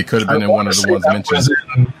 It could have been in one of the ones mentioned.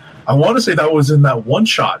 I want to say that was in that one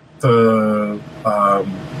shot. The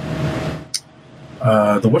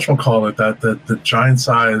whatchamacallit, the giant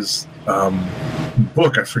size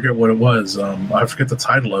book. I forget what it was. I forget the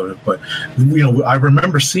title of it, but I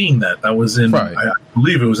remember seeing that. That was in. Right. I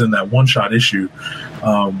believe it was in that one-shot issue.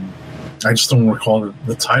 I just don't recall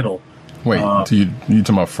the title. Wait, you talking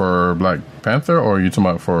about for Black Panther, or are you talking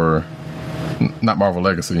about for not Marvel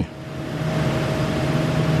Legacy?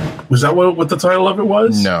 Was that what the title of it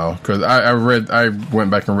was? No, because I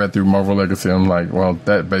went back and read through Marvel Legacy. I'm like, well,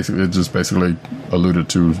 that basically alluded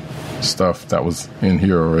to stuff that was in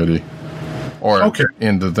here already, or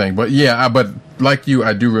in the thing. But yeah, but like you,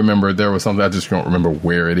 I do remember there was something. I just don't remember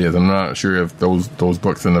where it is. I'm not sure if those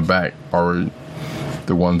books in the back are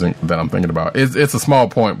the ones that I'm thinking about. It's a small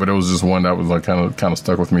point, but it was just one that was like kind of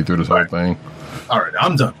stuck with me through this whole thing. All right,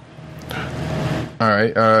 I'm done. All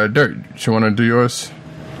right, Dirk, you want to do yours?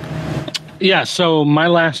 Yeah, so my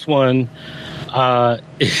last one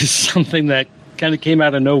is something that kind of came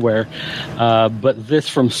out of nowhere, but this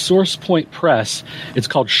from Source Point Press. It's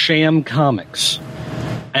called Sham Comics,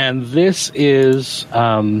 and this is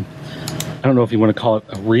I don't know if you want to call it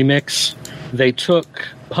a remix. They took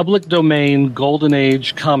public domain Golden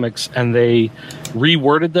Age comics and they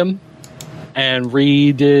reworded them and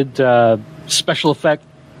redid special effect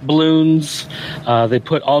balloons. They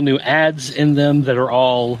put all new ads in them that are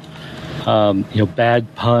all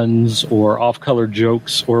bad puns or off-color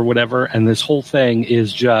jokes or whatever, and this whole thing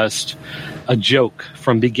is just a joke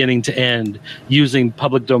from beginning to end using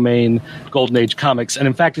public domain Golden Age comics. And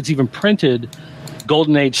in fact, it's even printed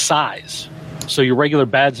Golden Age size. So your regular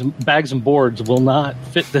bags and boards will not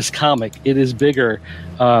fit this comic. It is bigger.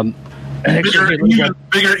 Bigger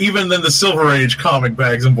even than the Silver Age comic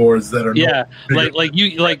bags and boards that are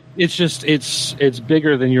it's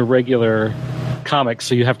bigger than your regular comics,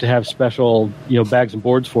 so you have to have special bags and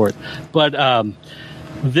boards for it. But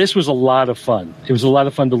this was a lot of fun. It was a lot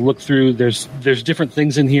of fun to look through. There's different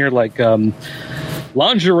things in here like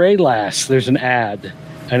lingerie lass. There's an ad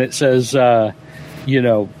and it says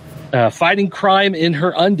fighting crime in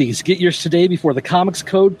her undies. Get yours today before the Comics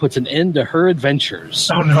Code puts an end to her adventures.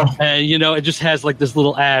 Oh, no. And, it just has like this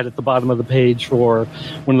little ad at the bottom of the page for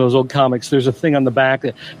one of those old comics. There's a thing on the back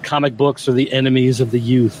that comic books are the enemies of the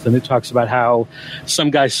youth. And it talks about how some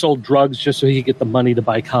guy sold drugs just so he could get the money to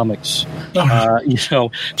buy comics.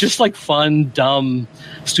 Just like fun, dumb,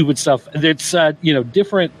 stupid stuff. It's,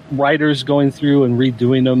 different writers going through and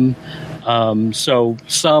redoing them. So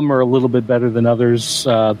some are a little bit better than others.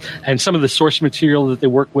 And some of the source material that they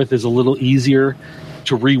work with is a little easier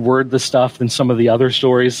to reword the stuff than some of the other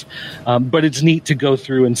stories. But it's neat to go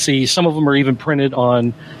through and see. Some of them are even printed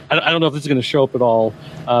on, I don't know if this is going to show up at all,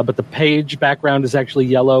 but the page background is actually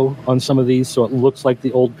yellow on some of these, so it looks like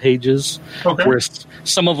the old pages. Okay. Whereas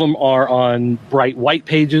some of them are on bright white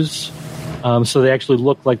pages, so they actually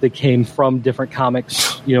look like they came from different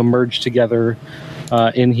comics, merged together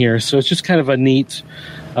in here. So it's just kind of a neat,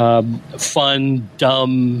 fun,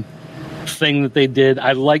 dumb thing that they did.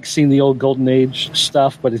 I like seeing the old Golden Age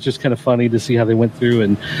stuff, but it's just kind of funny to see how they went through.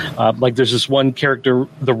 And there's this one character,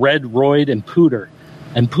 the Red Roid and Pooter.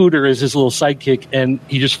 And Pooter is his little sidekick, and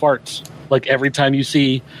he just farts. Like every time you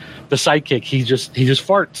see the sidekick, he just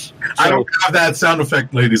farts. So, I don't have that sound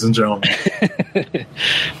effect, ladies and gentlemen.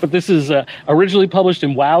 But this is originally published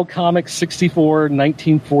in WoW Comics 64,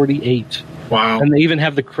 1948. Wow. And they even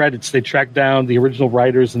have the credits. They track down the original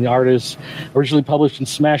writers and the artists. Originally published in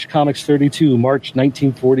Smash Comics 32, March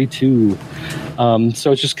 1942.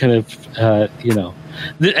 So it's just kind of,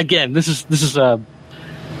 again, this is a,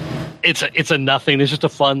 it's a nothing. It's just a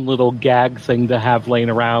fun little gag thing to have laying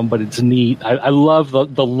around, but it's neat. I love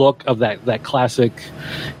the look of that classic,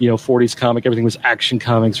 40s comic. Everything was Action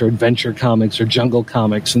Comics or Adventure Comics or Jungle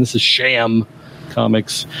Comics, and this is Sham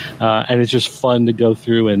Comics. And it's just fun to go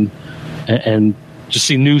through and just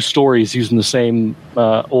see new stories using the same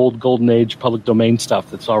old Golden Age public domain stuff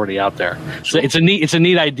that's already out there. Sure. So it's a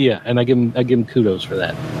neat idea, and I give him kudos for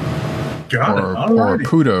that. Or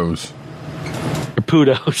kudos.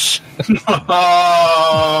 Pudos.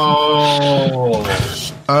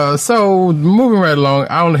 So moving right along,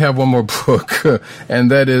 I only have one more book, and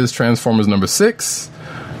that is Transformers number 6.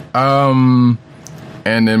 And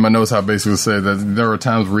in my notes, I basically say that there are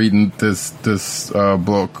times reading this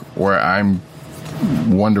book where I'm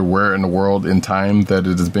wonder where in the world in time that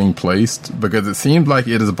it is being placed, because it seems like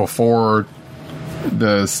it is before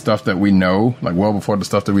the stuff that we know, like well before the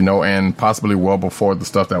stuff that we know, and possibly well before the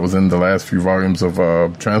stuff that was in the last few volumes of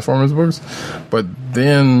Transformers books. But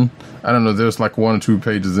then, I don't know, there's like 1 or 2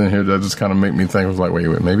 pages in here that just kind of make me think, I was like, wait,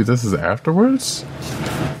 maybe this is afterwards?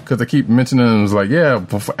 Because they keep mentioning it, was like, yeah,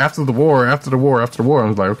 after the war. I was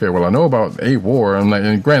like, okay, well, I know about a war.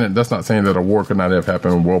 And granted, that's not saying that a war could not have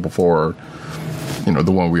happened well before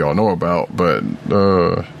the one we all know about. But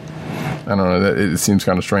I don't know. It seems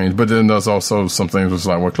kind of strange. But then there's also some things which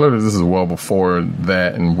like, well, clearly this is well before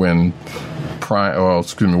that, and when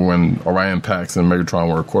when Orion Pax and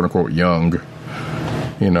Megatron were quote unquote young.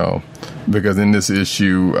 Because in this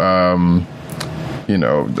issue, Orion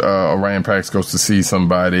Pax goes to see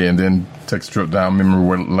somebody and then takes a trip down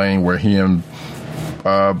memory lane where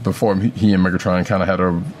before he and Megatron kind of had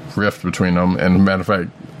a rift between them. And matter of fact,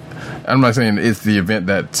 I'm not saying it's the event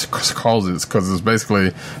that causes, because it's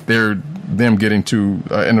basically them getting to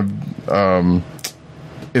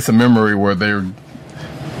it's a memory where they're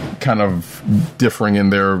kind of differing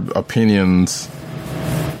in their opinions,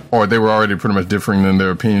 or they were already pretty much differing in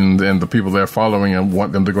their opinions, and the people they're following and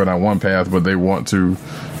want them to go down one path, but they want to,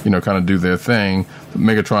 kind of do their thing.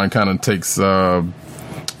 Megatron kind of takes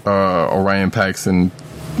Orion Pax and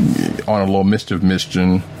on a little mischief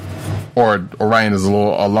mission, or Orion is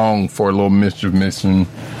along for a little mischief mission,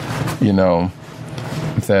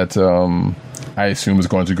 that I assume is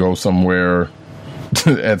going to go somewhere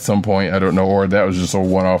at some point. I don't know, or that was just a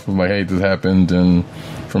one-off of like, hey, this happened, and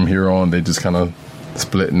from here on they just kind of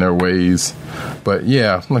split in their ways. But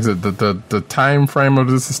yeah, like I said, the time frame of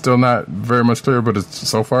this is still not very much clear, but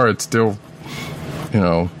so far it's still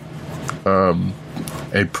a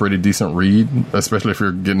pretty decent read, especially if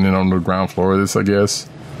you're getting in on the ground floor of this, I guess,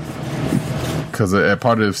 because at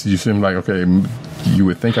part of this you seem like, okay, you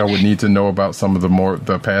would think I would need to know about some of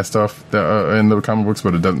the past stuff that in the comic books,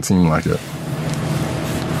 but it doesn't seem like it.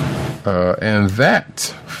 And that,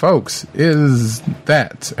 folks, is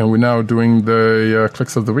that. And we're now doing the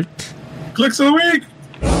clicks of the week. Clicks of the week!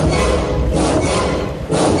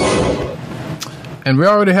 And we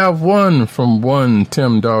already have one from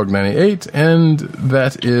Tim Dog 98, and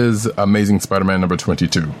that is Amazing Spider-Man number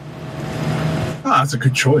 22. That's a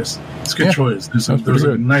good choice. It's a good choice. There's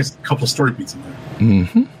a nice couple of story beats in there.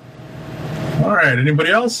 Mm-hmm. All right.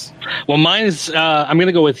 Anybody else? Well, mine is. I'm going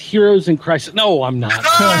to go with Heroes in Crisis. No, I'm not.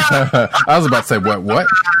 I was about to say what?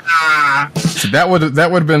 So that would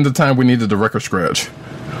have been the time we needed the record scratch.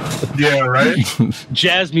 Yeah, right.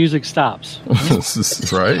 Jazz music stops.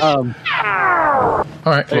 Right. All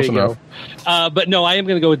right, close enough. But no, I am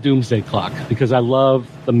going to go with Doomsday Clock because I love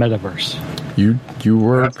the metaverse. You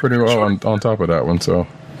were pretty well on top of that one, so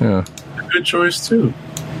yeah. Good choice too.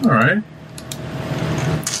 All right.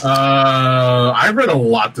 I read a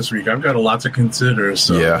lot this week. I've got a lot to consider.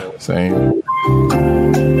 So yeah, same.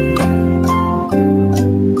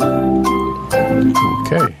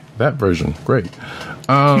 Okay, that version, great.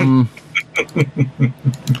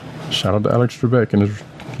 Shout out to Alex Trebek and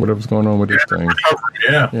whatever's going on with this thing.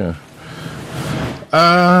 Yeah.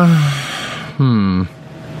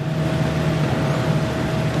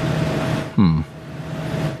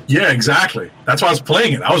 Yeah, exactly. That's why I was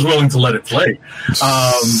playing it. I was willing to let it play.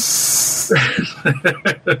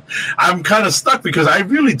 I'm kind of stuck because I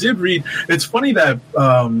really did read. It's funny that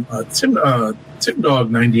Tim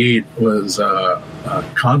Dog 98 was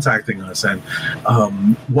contacting us, and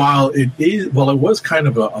while it was kind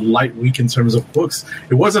of a light week in terms of books,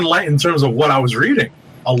 it wasn't light in terms of what I was reading.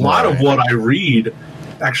 A lot of what I read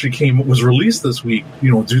actually was released this week,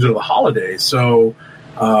 due to the holidays. So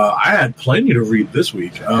I had plenty to read this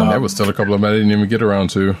week. And there was still a couple of them I didn't even get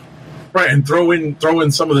around to. Right, and throw in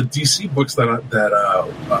some of the DC books that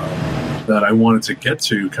I wanted to get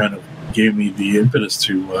to. Kind of gave me the impetus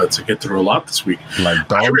to get through a lot this week. Like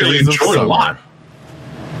Dog I really Days enjoyed of Summer. a lot.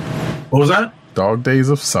 What was that? Dog Days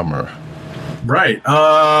of Summer. Right.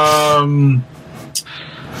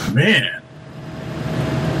 Man.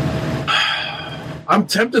 I'm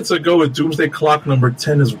tempted to go with Doomsday Clock number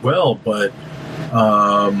 10 as well, but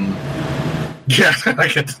yeah, I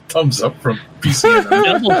get the thumbs up from PC.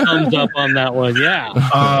 Double thumbs up on that one, yeah.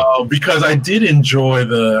 Because I did enjoy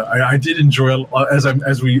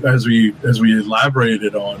as we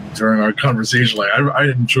elaborated on during our conversation. Like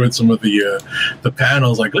I enjoyed some of the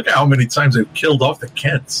panels. Like, look at how many times they've killed off the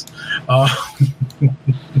Kents.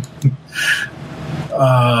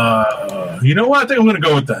 You know what? I think I'm going to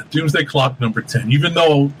go with that. Doomsday Clock number 10. Even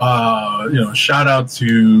though, shout out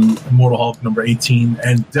to Immortal Hulk number 18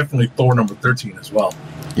 and definitely Thor number 13 as well.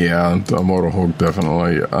 Yeah, Immortal Hulk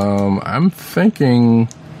definitely. I'm thinking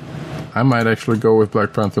I might actually go with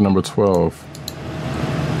Black Panther number 12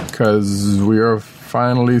 because we are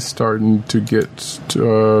finally starting to get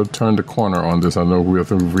turn the corner on this. I know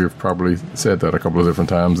we've probably said that a couple of different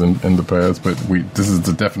times in the past, but this is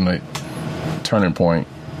the definite turning point,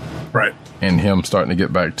 right? And him starting to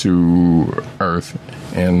get back to Earth,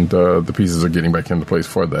 and the pieces are getting back into place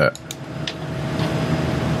for that.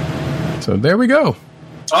 So there we go.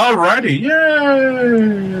 Alrighty, yay!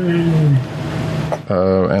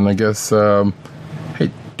 And I guess,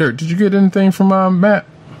 hey, Dirt, did you get anything from Matt?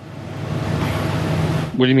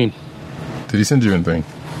 What do you mean? Did he send you anything?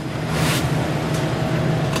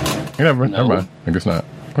 Never mind. I guess not.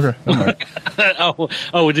 Okay, never mind.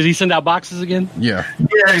 oh, did he send out boxes again? Yeah.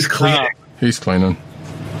 Yeah, he's cleaning. He's cleaning.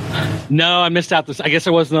 No, I missed out this. I guess I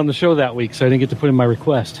wasn't on the show that week, so I didn't get to put in my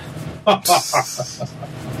request.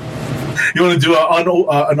 You want to do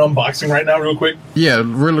an unboxing right now, real quick? Yeah,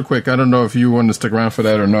 really quick. I don't know if you want to stick around for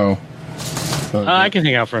that or no. I can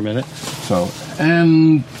hang out for a minute. So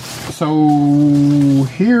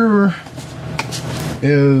here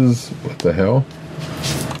is what the hell?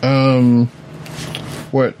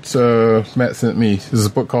 What Matt sent me. This is a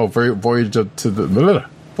book called Voyage to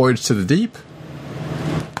the Deep.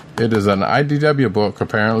 It is an IDW book,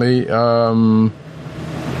 apparently.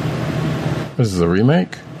 This is a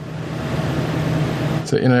remake.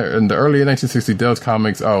 So in the early 1960s, Dell's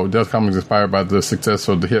Comics inspired by the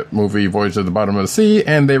successful hit movie Voyage to the Bottom of the Sea,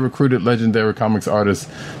 and they recruited legendary comics artist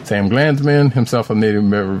Sam Glanzman, himself a Native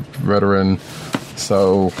veteran.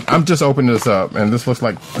 So I'm just opening this up, and this looks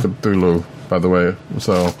like Cthulhu, by the way.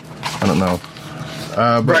 So I don't know.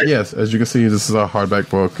 But right. Yes, as you can see, this is a hardback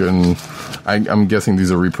book, and I'm guessing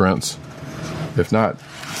these are reprints. If not,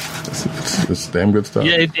 it's damn good stuff.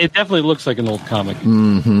 Yeah, it definitely looks like an old comic.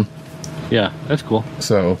 Mm-hmm. Yeah, that's cool.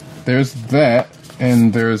 So there's that,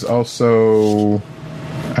 and there's also,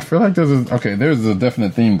 I feel like there's a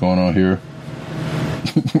definite theme going on here.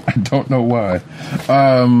 I don't know why.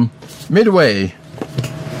 Midway,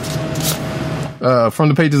 from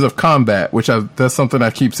the pages of Combat, that's something I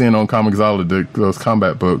keep seeing on Comixology, those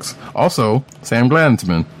Combat books. Also, Sam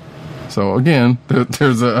Glanzman. So again,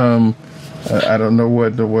 there's a I don't know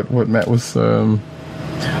what Matt was.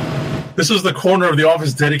 This is the corner of the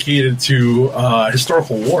office dedicated to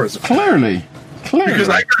historical wars. Clearly, because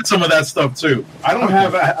I got some of that stuff too. I don't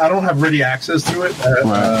have ready access to it.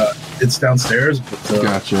 Right. It's downstairs. But,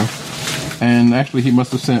 gotcha. And actually, he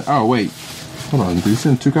must have sent. Oh wait, hold on. Did he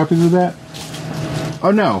send 2 copies of that?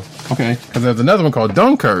 Oh no. Okay, because there's another one called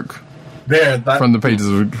Dunkirk. From the pages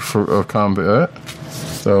of Combat.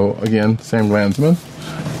 So again, Sam Glanzman.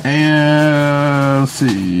 And let's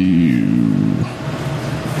see.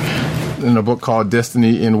 In a book called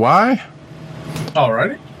Destiny in Y.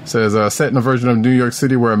 Alrighty. Says, set in a version of New York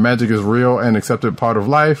City where magic is real and accepted part of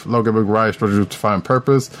life, Logan McBride struggles to find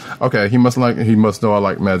purpose. Okay, he must know I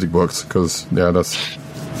like magic books, because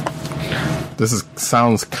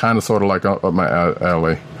sounds kind of sort of like up my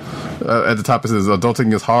alley. At the top it says,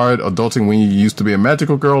 adulting is hard. Adulting when you used to be a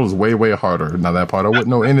magical girl is way, way harder. Now that part I wouldn't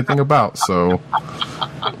know anything about, so.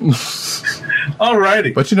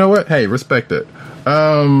 Alrighty. But you know what? Hey, respect it.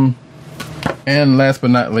 And last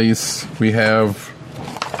but not least, we have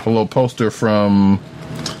a little poster from...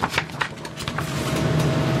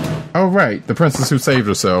 Oh, right. The Princess Who Saved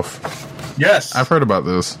Herself. Yes. I've heard about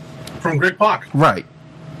this. From Greg Pak. Right.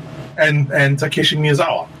 And Takeshi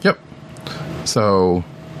Miyazawa. Yep. So,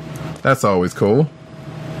 that's always cool.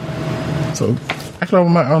 So, actually,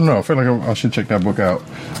 I don't know. I feel like I should check that book out.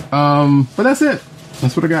 But that's it.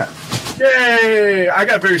 That's what I got. Yay! I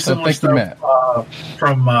got very similar stuff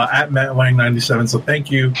from at MattWang97. So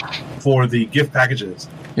thank you for the gift packages.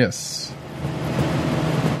 Yes.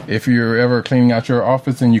 If you're ever cleaning out your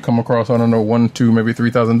office and you come across, I don't know, $1,000, $2,000, maybe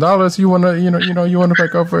 $3,000, you want to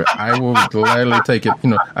pick up for it, I will gladly take it.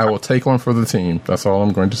 I will take one for the team. That's all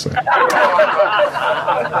I'm going to say.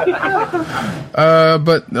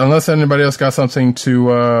 But unless anybody else got something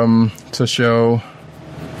to show,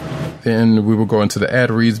 then we will go into the ad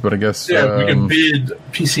reads. But I guess we can bid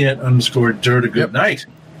PCN_Dirt a good night.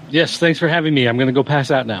 Yes, thanks for having me. I'm going to go pass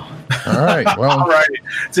out now. All right. Well, all right.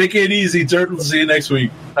 Take it easy, Dirt. We'll see you next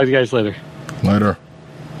week. Talk to you guys later. Later.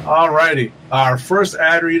 All righty. Our first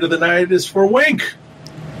ad read of the night is for Wink,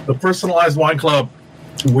 the personalized wine club.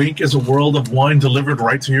 Wink is a world of wine delivered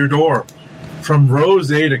right to your door. From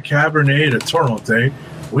rosé to Cabernet to Torronté,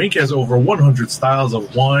 Wink has over 100 styles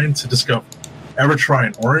of wine to discover. Ever try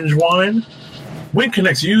an orange wine? Wink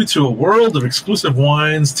connects you to a world of exclusive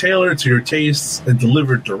wines tailored to your tastes and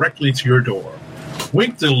delivered directly to your door.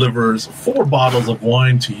 Wink delivers 4 bottles of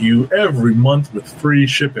wine to you every month with free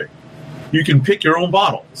shipping. You can pick your own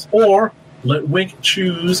bottles, or let Wink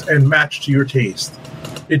choose and match to your taste.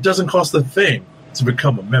 It doesn't cost a thing to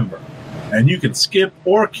become a member, and you can skip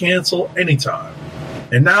or cancel anytime.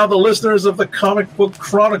 And now the listeners of the Comic Book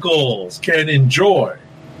Chronicles can enjoy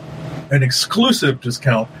an exclusive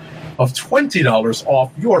discount of $20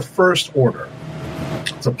 off your first order.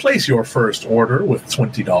 To place your first order with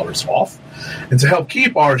 $20 off, and to help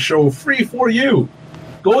keep our show free for you,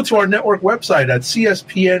 go to our network website at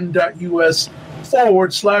cspn.us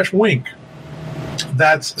CSPN.us/wink.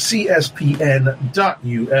 That's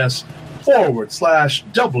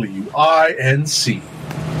CSPN.us/WINC.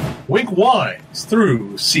 Wink Wines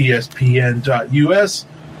through CSPN.us.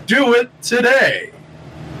 Do it today.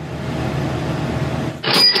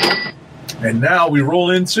 And now we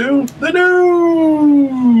roll into the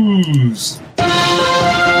news.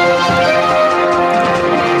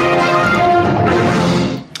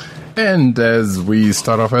 And as we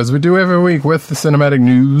start off, as we do every week, with the cinematic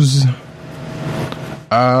news.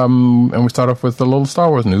 And we start off with the little Star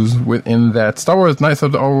Wars news. Within that, Star Wars Knights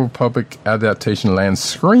of the Old Republic adaptation lands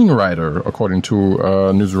screenwriter, according to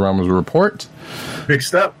Newsarama's report. Big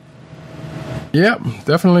step. Yep,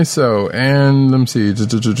 definitely so. And let me see, just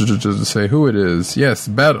to say who it is. Yes,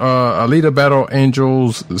 Alita Battle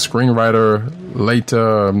Angels screenwriter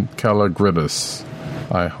Leta Kalogridis.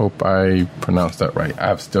 I hope I pronounced that right.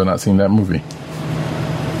 I've still not seen that movie.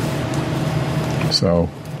 So,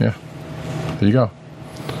 yeah. There you go.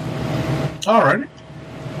 Alrighty.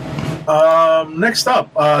 Next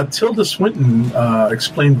up, Tilda Swinton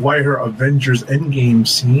explained why her Avengers Endgame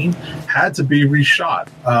scene had to be reshot.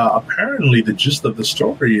 Apparently, the gist of the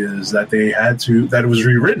story is that that it was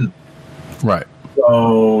rewritten. Right.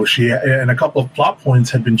 So and a couple of plot points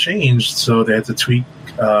had been changed, so they had to tweak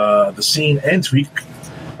the scene and tweak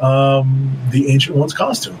the Ancient One's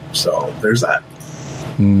costume. So there's that.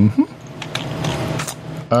 Mm-hmm.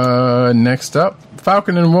 Next up,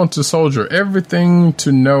 Falcon and Winter Soldier. Everything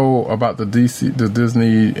to know about the Disney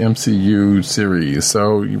MCU series.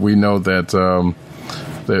 So we know that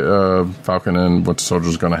the Falcon and Winter Soldier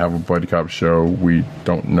is going to have a buddy cop show. We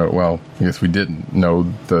don't know. Well, I guess we didn't know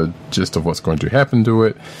the gist of what's going to happen to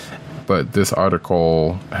it. But this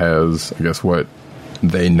article has, I guess, what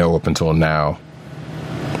they know up until now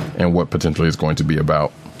and what potentially is going to be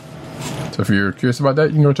about. So if you're curious about that,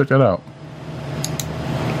 you can go check that out.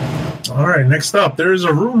 All right, next up, there's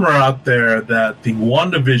a rumor out there that the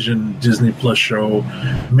WandaVision Disney Plus show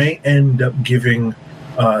may end up giving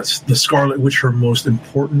the Scarlet Witch her most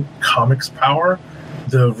important comics power.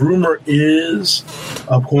 The rumor is,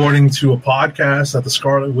 according to a podcast, that the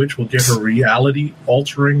Scarlet Witch will get her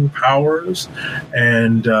reality-altering powers,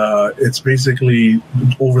 and it's basically,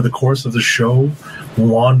 over the course of the show,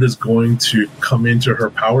 Wanda's going to come into her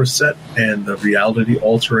power set, and the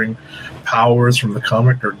reality-altering powers from the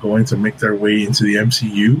comic are going to make their way into the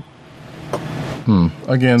MCU.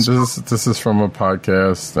 Again, this is from a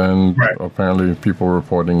podcast, and apparently people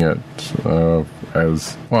reporting it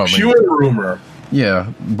as well. Pure rumor.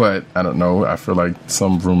 Yeah, but I don't know. I feel like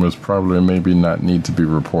some rumors probably maybe not need to be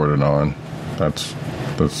reported on. That's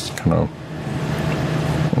kind of,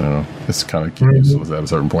 it's kind of useless at a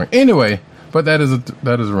certain point. Anyway, but that is a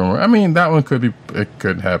rumor. I mean, that one it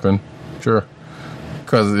could happen, sure.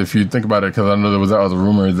 Because if you think about it, because I know there was that other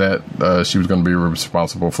rumor that she was going to be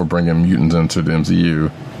responsible for bringing mutants into the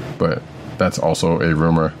MCU, but that's also a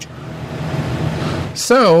rumor.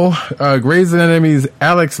 So, Grey's Anatomy's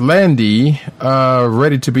Alex Landy,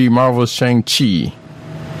 ready to be Marvel's Shang-Chi.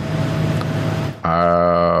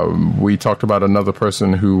 We talked about another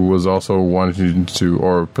person who was also wanting to,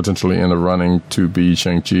 or potentially in the running to be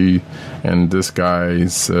Shang-Chi, and this guy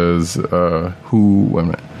says,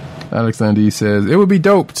 Alex Landy says, it would be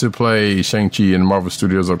dope to play Shang-Chi in Marvel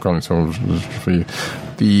Studios' upcoming film.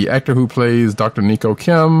 The actor who plays Dr. Nico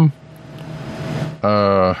Kim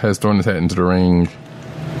has thrown his hat into the ring.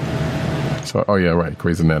 So,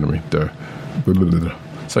 Grey's Anatomy. Duh.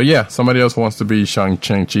 So, yeah, somebody else wants to be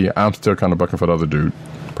Shang-Chi. I'm still kind of bucking for the other dude,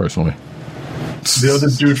 personally. The other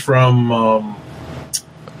dude from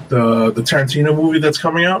the Tarantino movie that's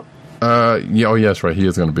coming out? Yes, right. He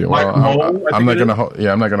is going to be. Well, I'm not going to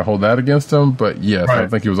hold that against him. But yes, right. I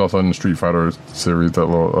think he was also in the Street Fighter series, that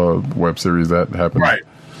little web series that happened. Right.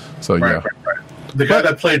 So yeah, right. The guy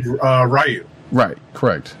that played Ryu. Right.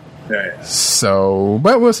 Correct. Yeah. So,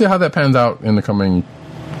 but we'll see how that pans out in the coming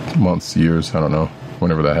months, years. I don't know.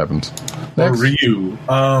 Whenever that happens. Next. Or Ryu.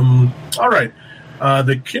 All right.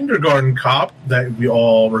 The kindergarten cop that we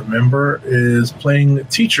all remember is playing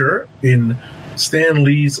teacher in Stan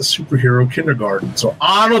Lee's Superhero Kindergarten. So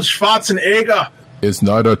Arnold Schwarzenegger. It's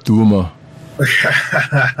not a tumor.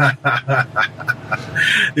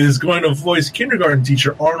 Is going to voice kindergarten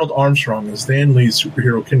teacher Arnold Armstrong in Stan Lee's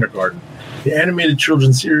Superhero Kindergarten. The animated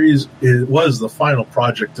children's series was the final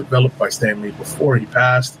project developed by Stan Lee before he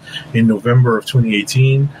passed in November of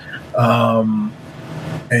 2018.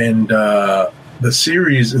 The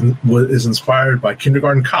series is inspired by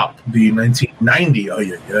Kindergarten Cop, the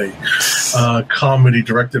 1990 comedy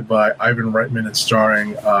directed by Ivan Reitman and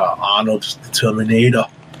starring Arnold the Terminator.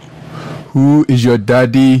 Who is your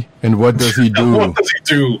daddy and what does he do? What does he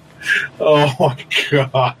do? Oh my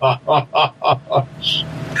gosh.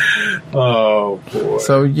 Oh boy.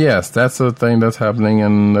 So yes, that's a thing that's happening,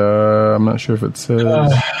 and I'm not sure if it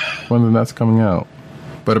says when that's coming out.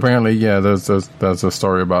 But apparently, yeah, there's a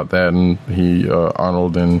story about that, and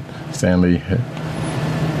Arnold and Stanley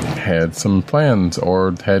had some plans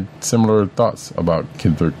or had similar thoughts about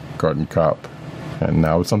Kindergarten Cop, and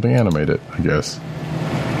now it's something animated, I guess.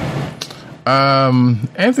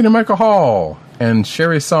 Anthony Michael Hall and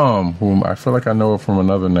Sherry Som, whom I feel like I know from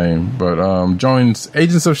another name, but joins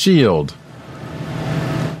Agents of S.H.I.E.L.D.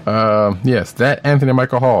 Yes, that Anthony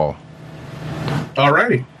Michael Hall.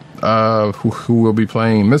 Alrighty. Who will be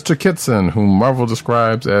playing Mr. Kitson, whom Marvel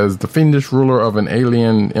describes as the fiendish ruler of an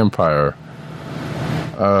alien empire.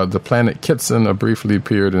 The planet Kitson briefly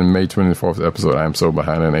appeared in May 24th episode. I am so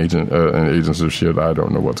behind in Agents of S.H.I.E.L.D. I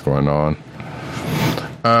don't know what's going on.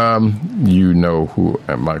 You know who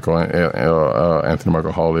Anthony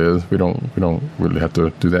Michael Hall is. We don't really have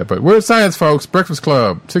to do that. But we're science folks. Breakfast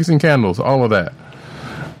Club, 16 Candles, all of that.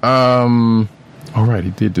 All right,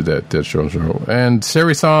 he did do that show. And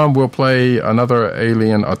Sherry Som will play another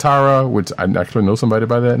alien, Atara, which I actually know somebody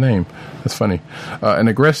by that name. That's funny. An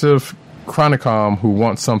aggressive Chronicom who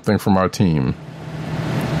wants something from our team.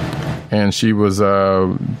 And she was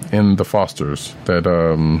in The Fosters, that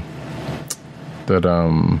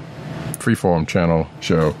Freeform channel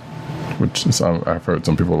show, which I've heard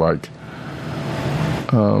some people like.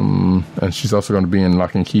 And she's also going to be in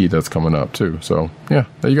Lock and Key, that's coming up too. So yeah,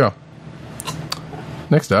 there you go.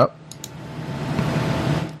 Next up.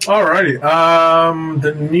 Alrighty.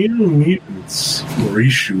 The New Mutants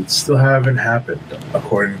reshoots still haven't happened,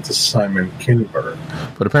 according to Simon Kinberg.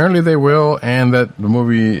 But apparently they will, and that the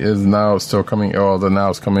movie is now still coming, or now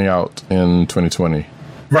it's coming out in 2020.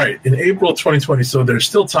 Right, in April 2020. So there's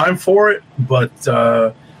still time for it, but,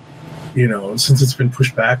 since it's been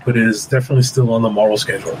pushed back, but it is definitely still on the Marvel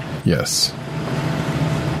schedule. Yes.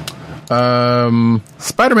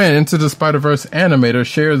 Spider-Man Into the Spider-Verse animator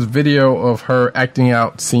shares video of her acting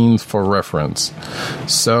out scenes for reference.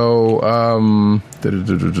 So,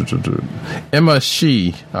 Emma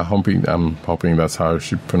She, I'm hoping that's how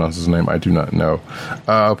she pronounces her name. I do not know.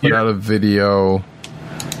 Put out a video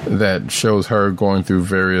that shows her going through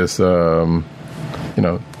various,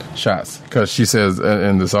 shots. Because she says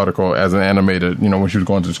in this article, as an animator, when she was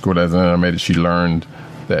going to school as an animator, she learned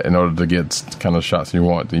that in order to get kind of shots you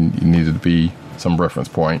want, you needed to be some reference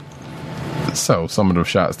point. So some of the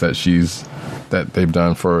shots that they've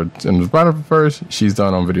done for in the Spider-Verse, she's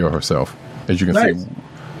done on video herself. As you can see,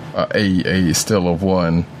 a still of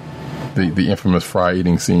one, the infamous fry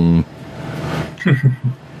eating scene.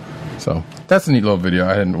 So that's a neat little video.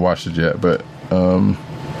 I hadn't watched it yet, but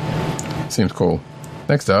seems cool.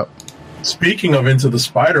 Next up. Speaking of Into the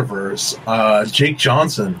Spider-Verse, Jake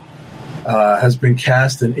Johnson has been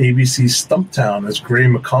cast in ABC's Stumptown as Gray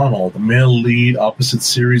McConnell, the male lead opposite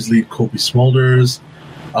series lead Kobe Smulders.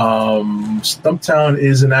 Stumptown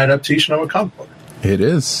is an adaptation of a comic book. It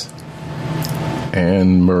is.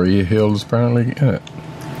 And Maria Hill is apparently in it.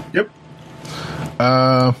 Yep.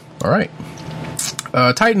 All right.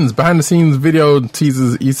 Titans behind-the-scenes video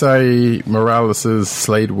teases Isai Morales'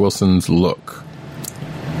 Slade Wilson's look.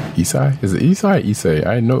 Isai? Is it Isai? Isai.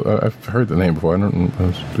 I know. I've heard the name before. I don't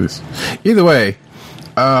know. Please. Either way,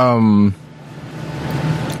 and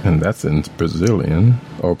that's in Brazilian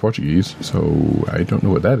or Portuguese, so I don't know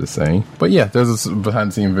what that is saying. But yeah, there's a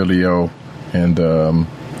behind-the-scenes video, and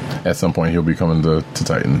at some point he'll be coming to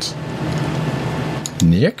Titans.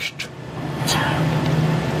 Next.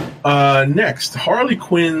 Next, Harley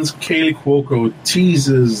Quinn's Kaylee Cuoco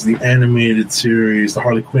teases the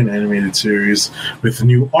Harley Quinn animated series with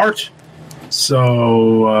new art.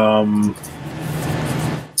 So,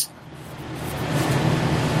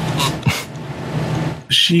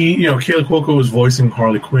 Kaylee Cuoco was voicing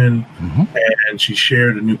Harley Quinn, and she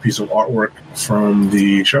shared a new piece of artwork from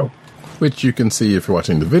the show, which you can see if you're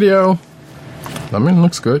watching the video. I mean, it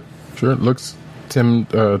looks good. Sure, it looks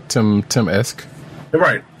Tim-esque.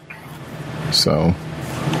 Right. So,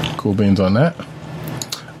 cool beans on that.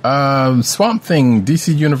 Swamp Thing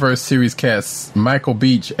DC Universe series casts Michael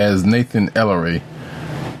Beach as Nathan Ellery,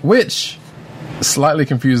 which slightly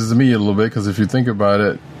confuses me a little bit, because if you think about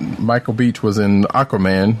it, Michael Beach was in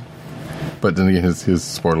Aquaman, but then again, his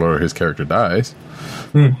spoiler, his character dies.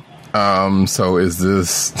 So is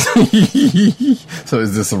this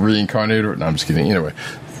a reincarnated? No, I'm just kidding. Anyway,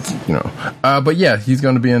 but yeah, he's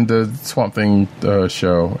going to be in the Swamp Thing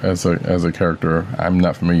show as a character. I'm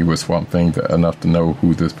not familiar with Swamp Thing enough to know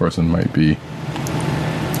who this person might be.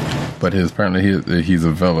 but apparently he's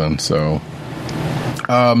a villain. So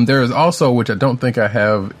there is also, which I don't think I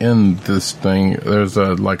have in this thing, there's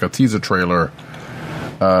a teaser trailer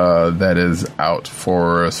that is out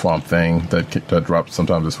for Swamp Thing that dropped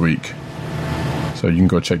sometime this week. So you can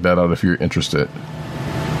go check that out if you're interested.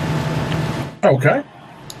 Okay.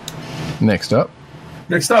 Next up,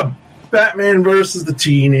 Batman versus the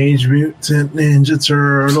Teenage Mutant Ninja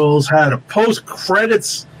Turtles had a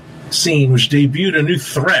post-credits scene which debuted a new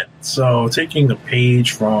threat. So, taking a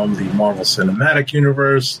page from the Marvel Cinematic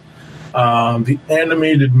Universe, the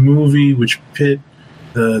animated movie which pit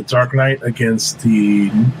the Dark Knight against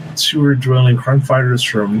the sewer-dwelling crime fighters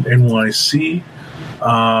from NYC,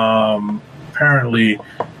 apparently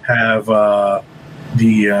have the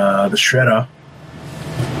Shredder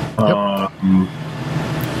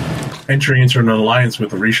entering into an alliance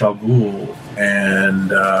with Ra's al Ghul,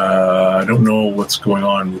 and I don't know what's going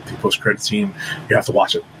on with the post-credit scene. You have to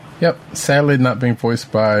watch it. Yep. Sadly, not being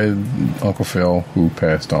voiced by Uncle Phil, who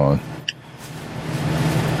passed on.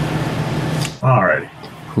 Alrighty.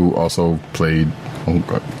 Who also played, he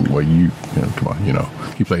played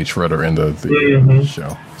Shredder in the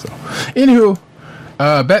show. So, anywho,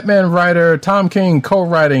 Batman writer Tom King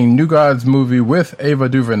co-writing New Gods movie with Ava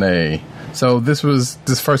DuVernay. So this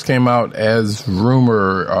first came out as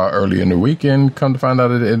rumor early in the weekend. Come to find out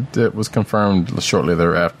it was confirmed shortly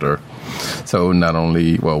thereafter. So not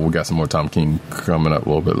only, we got some more Tom King coming up a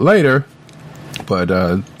little bit later, but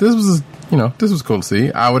this was cool to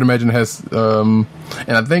see. I would imagine it has, and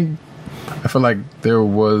I feel like there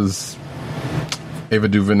was, Ava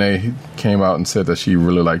DuVernay came out and said that she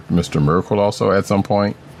really liked Mr. Miracle also at some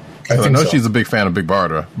point. I know she's a big fan of Big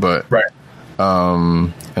Barda, but right.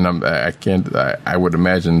 And I would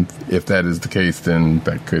imagine if that is the case, then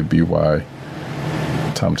that could be why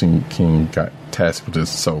Tom King got tasked with this.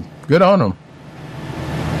 So good on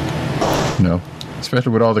him.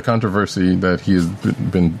 Especially with all the controversy that he has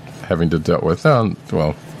been having to deal with.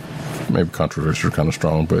 Maybe controversy is kind of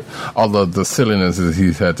strong, but all the silliness that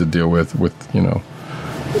he's had to deal with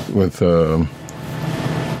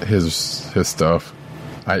his stuff.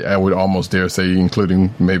 I would almost dare say,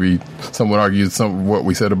 including maybe some would argue some of what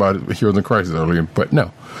we said about Heroes in Crisis earlier, but no.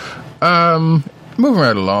 Moving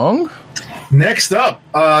right along. Next up,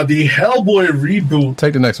 the Hellboy reboot.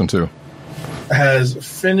 Take the next one too. Has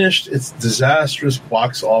finished its disastrous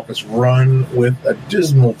box office run with a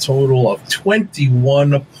dismal total of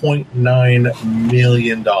 $21.9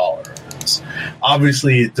 million.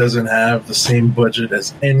 Obviously, it doesn't have the same budget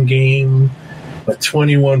as Endgame, but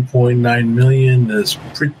 $21.9 million is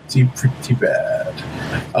pretty bad.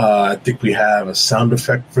 I think we have a sound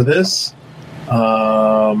effect for this.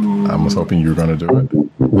 I was hoping you were going to do it.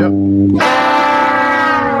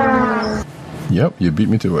 Yep, you beat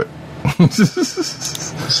me to it.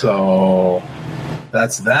 So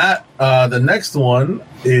that's that. The next story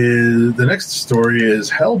is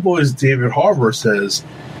Hellboy's David Harbour says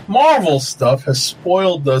Marvel stuff has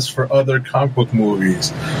spoiled us for other comic book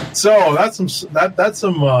movies. So that's some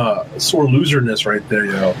sore loserness right there,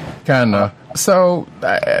 yo. Kinda. So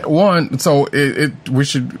we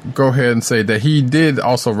should go ahead and say that he did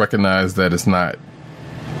also recognize that it's not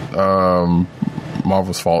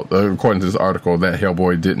Marvel's fault. According to this article, that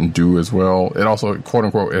Hellboy didn't do as well. It also, quote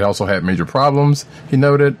unquote, it also had major problems. He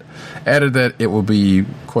added that it will be,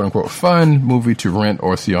 quote unquote, fun movie to rent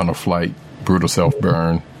or see on a flight. Brutal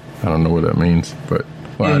self-burn. I don't know what that means, but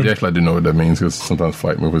actually I do know what that means because sometimes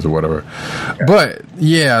flight movies or whatever. Okay. But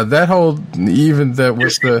yeah, that whole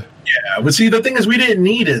but see, the thing is, we didn't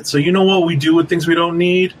need it. So you know what we do with things we don't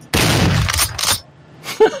need.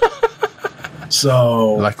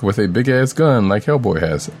 So, like with a big ass gun, like Hellboy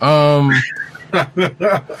has.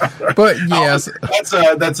 But yes,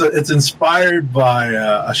 it's inspired by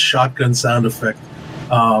a shotgun sound effect.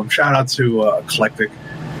 Shout out to Eclectic.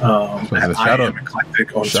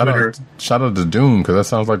 Eclectic on Twitter. Shout out to Doom, because that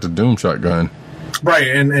sounds like the Doom shotgun. Right,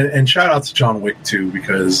 and shout out to John Wick too,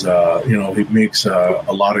 because he makes a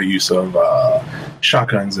lot of use of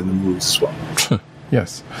shotguns in the movies as well.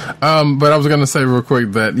 Yes, but I was going to say real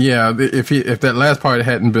quick that if that last part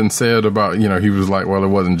hadn't been said about he was like, well, it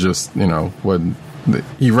wasn't just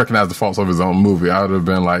he recognized the faults of his own movie, I would have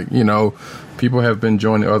been like, people have been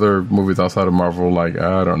joining other movies outside of Marvel, like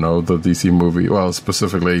I don't know, the DC movie, well,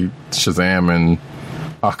 specifically Shazam and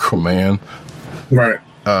Aquaman, right?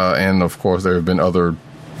 And of course there have been other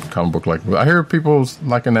comic book I hear people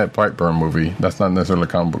liking that Brightburn movie. That's not necessarily a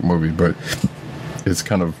comic book movie, but it's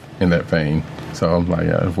kind of in that vein. So I'm like,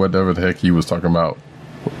 whatever the heck he was talking about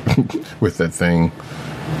with that thing,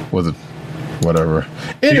 was it whatever?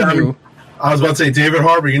 Anywho, I was about to say, David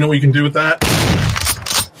Harbour, you know what you can do with that?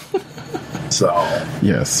 So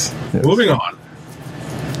yes. Moving on.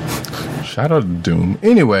 Shout out to Doom.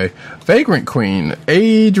 Anyway, Vagrant Queen,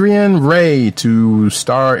 Adrienne Ray to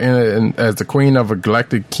star in as the Queen of a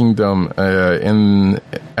Galactic Kingdom in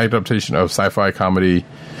adaptation of sci-fi comic,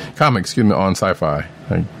 on Sci-Fi.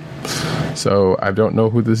 So I don't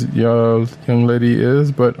know who this young lady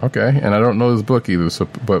is, but okay, and I don't know this book either. So,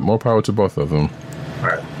 but more power to both of them. All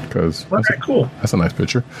right. Because cool. That's a nice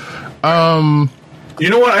picture. You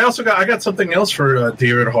know what? I got something else for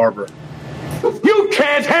David Harbour. You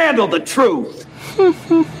can't handle the truth.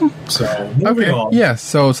 So moving on. Yeah,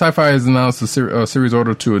 so Sci-Fi has announced a series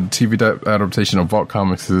order to a TV adaptation of Vault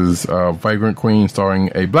Comics' Vagrant Queen, starring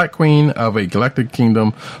a black queen of a galactic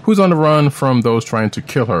kingdom who's on the run from those trying to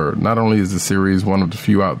kill her. Not only is the series one of the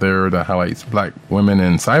few out there that highlights black women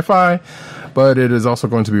in sci-fi, but it is also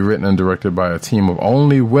going to be written and directed by a team of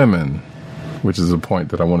only women, which is a point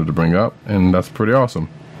that I wanted to bring up, and that's pretty awesome.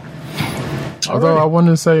 Although I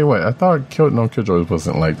wanted to say, I thought Killjoys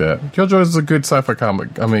wasn't like that. Killjoys is a good sci-fi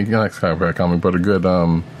comic. I mean, not sci-fi comic, but a good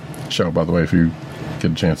show, by the way, if you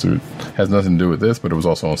get a chance to. It has nothing to do with this, but it was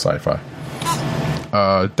also on Sci-Fi.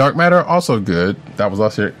 Dark Matter, also good. That was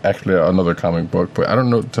also actually another comic book, but I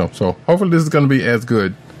don't know. So hopefully this is going to be as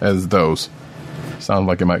good as those. Sounds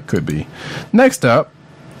like it could be. Next up,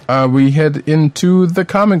 we head into the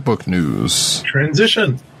comic book news.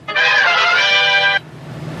 Transition.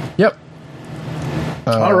 Yep.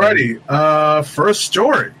 Alrighty. First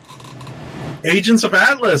story. Agents of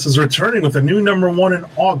Atlas is returning with a new #1 in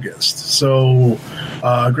August. So,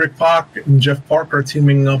 Greg Pak and Jeff Parker are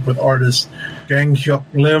teaming up with artists Gang Hyuk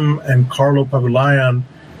Lim and Carlo Pagulayan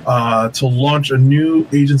to launch a new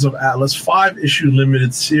Agents of Atlas 5-issue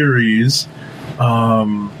limited series.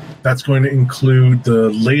 That's going to include the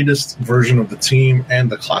latest version of the team and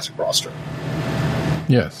the classic roster.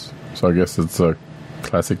 Yes. So I guess it's a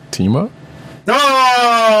classic team-up? Oh!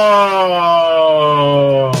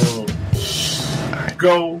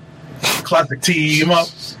 Go classic team up.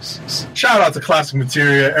 Shout out to Classic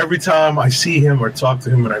Materia. Every time I see him or talk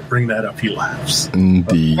to him and I bring that up, he laughs.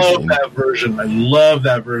 Indeed. I love that version. I love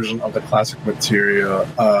that version of the Classic Materia,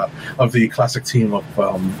 of the classic team of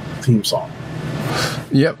theme song.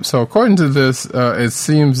 Yep. So according to this, it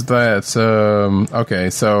seems that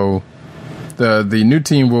so the new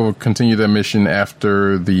team will continue their mission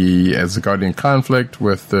after the Asgardian conflict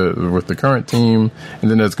with the current team,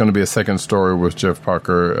 and then there's going to be a second story with Jeff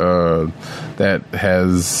Parker that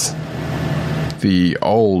has the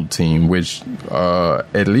old team, which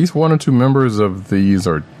at least one or two members of these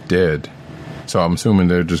are dead. So I'm assuming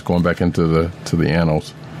they're just going back into the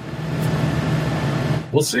annals.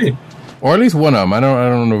 We'll see. Or at least one of them. I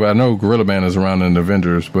don't know. I know Gorilla Man is around in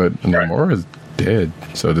Avengers, but Namor is dead,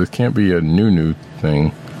 so this can't be a new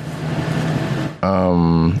thing.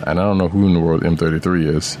 And I don't know who in the world M33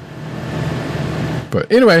 is.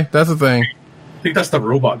 But anyway, that's the thing. I think that's the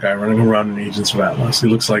robot guy running around in Agents of Atlas. He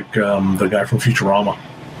looks like the guy from Futurama.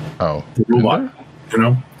 Oh, the robot. You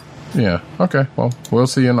know. Yeah. Okay. Well, we'll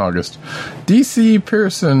see in August. DC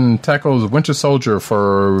Pearson tackles Winter Soldier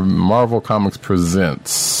for Marvel Comics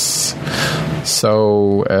Presents.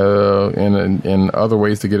 So, in other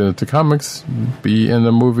ways to get into comics, be in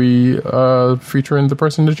the movie featuring the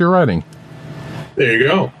person that you're writing. There you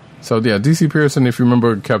go. So, yeah, DC Pearson, if you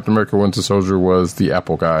remember, Captain America Winter Soldier was the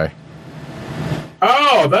Apple guy.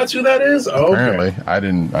 Oh, that's who that is? Oh, apparently. Okay. I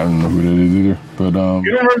don't know who that is either. But,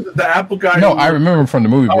 you don't remember the Apple guy? No, I remember from the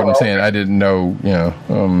movie, but what I'm saying, I didn't know,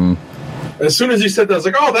 as soon as you said that, I was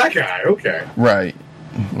like, oh, that guy, okay. Right.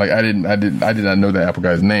 Like I did not know the Apple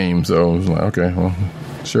guy's name, so I was like, okay, well,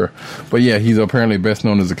 sure. But yeah, he's apparently best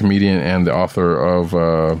known as a comedian and the author of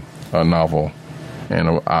a novel, and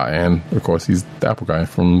of course he's the Apple guy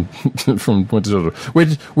from Winter Soldier.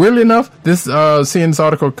 Which, weirdly enough, this seeing this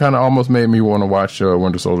article kind of almost made me want to watch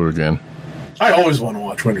Winter Soldier again. I always want to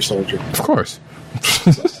watch Winter Soldier, of course.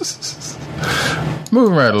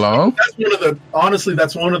 Moving right along.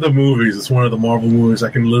 That's one of the movies. It's one of the Marvel movies I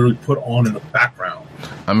can literally put on in the background.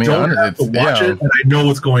 I mean, don't have to watch it, and I know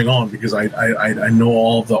what's going on because I know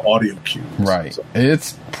all the audio cues. Right. So.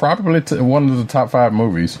 It's probably one of the top 5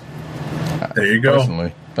 movies. There you go.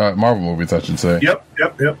 Personally, Marvel movies, I should say. Yep.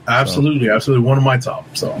 Absolutely, absolutely one of my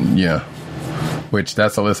top. So yeah. Which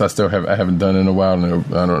that's a list I haven't done in a while,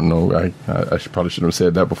 and I don't know. I probably shouldn't have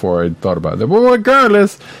said that before I thought about that. But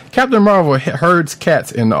regardless, Captain Marvel herds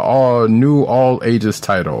cats in the all ages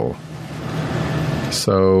title.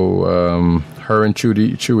 So her and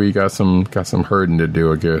Chewie got some herding to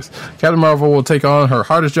do, I guess. Captain Marvel will take on her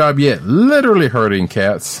hardest job yet, literally herding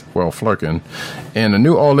cats, well, flirking, in a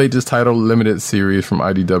new all-ages title limited series from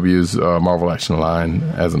IDW's Marvel Action line,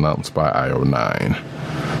 as announced by IO9.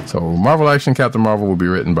 So, Marvel Action Captain Marvel will be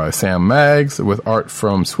written by Sam Maggs, with art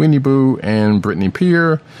from Sweeney Boo and Brittany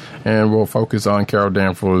Peer, and will focus on Carol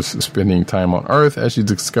Danvers spending time on Earth as she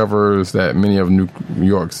discovers that many of New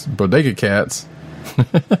York's bodega cats,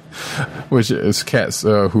 which is cats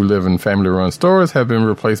who live in family-run stores, have been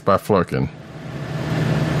replaced by Flurkin.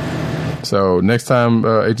 So, next time,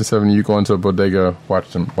 Agent 70, you go into a bodega,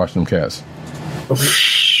 watch them cats.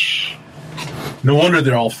 No wonder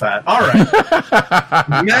they're all fat. All right.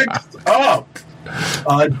 Next up,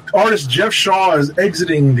 artist Jeff Shaw is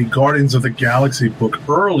exiting the Guardians of the Galaxy book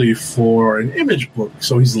early for an Image book.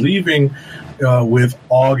 So he's leaving with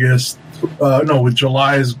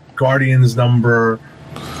July's Guardians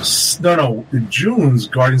June's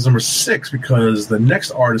Guardians number 6, because the next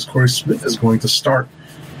artist, Corey Smith, is going to start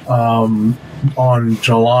on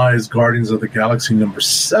July's Guardians of the Galaxy number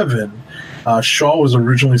 7. Shaw was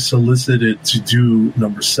originally solicited to do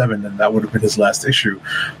number 7, and that would have been his last issue.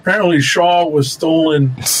 Apparently, Shaw was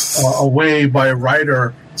stolen away by a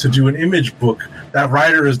writer to do an Image book. That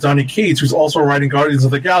writer is Donny Cates, who's also writing Guardians of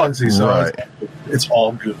the Galaxy. So right. It's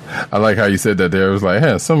all good. I like how you said that there. It was like,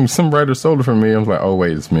 hey, some writer stole it from me. I was like, oh,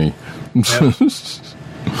 wait, it's me. Yep.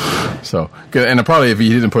 So, and probably if he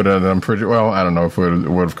didn't put it, I'm pretty well. I don't know if it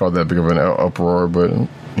would have caused that big of an uproar, but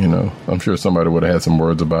I'm sure somebody would have had some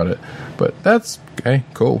words about it. But that's okay,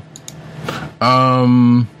 cool.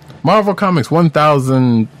 Marvel Comics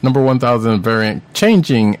 1000 number 1000 variant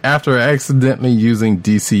changing after accidentally using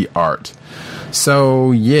DC art.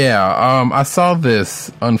 So yeah, I saw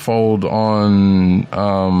this unfold on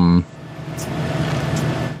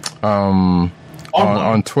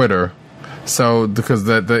Twitter. So, because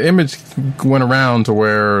the image went around to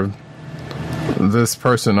where this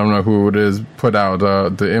person, I don't know who it is, put out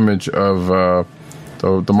the image of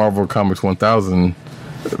the Marvel Comics 1000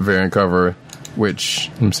 variant cover, which,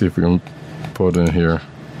 let me see if we can pull it in here.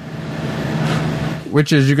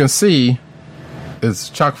 Which, as you can see, is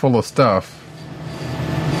chock full of stuff.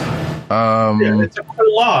 It's a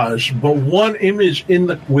collage, but one image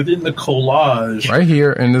within the collage, right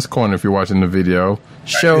here in this corner, if you're watching the video,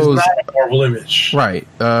 shows not a Marvel image, right?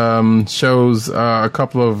 Shows a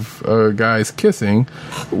couple of guys kissing,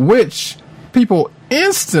 which people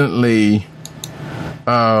instantly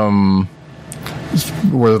were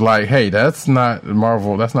like, "Hey, that's not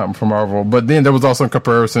Marvel. That's not from Marvel." But then there was also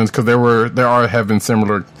comparisons, because there have been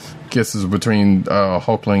similar kisses between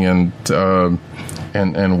Hulkling and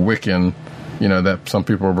Wiccan, that some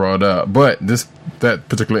people brought up. But that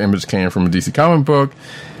particular image came from a DC comic book,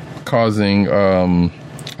 causing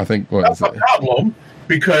I think that's a problem,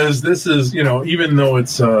 because this is even though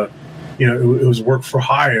it's it was work for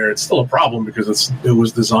hire, it's still a problem because it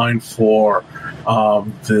was designed for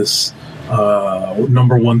this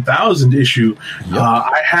number 1000 issue. Yep.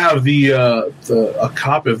 I have a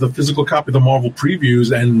copy of the physical copy of the Marvel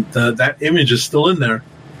previews, and that image is still in there.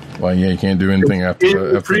 Well, yeah, you can't do anything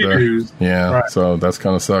after the previews. Yeah, right. So that's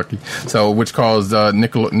kind of sucky. So, which caused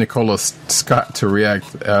Nicola Scott to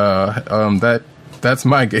react. That's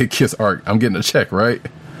my gay kiss art. I'm getting a check, right?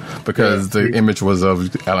 Because the image was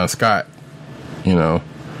of Alan Scott,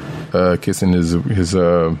 kissing his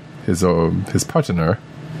partner.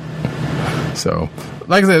 So,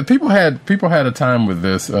 like I said, people had a time with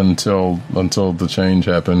this until the change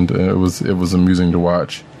happened. It was amusing to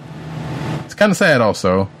watch. It's kind of sad,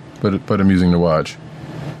 also, but amusing to watch.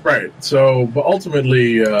 Right. So, but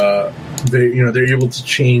ultimately, they're able to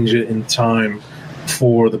change it in time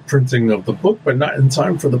for the printing of the book, but not in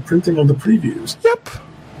time for the printing of the previews. Yep.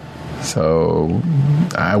 So,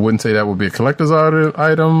 I wouldn't say that would be a collector's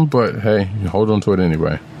item, but hey, you hold on to it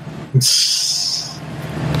anyway.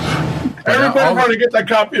 Everybody want to get that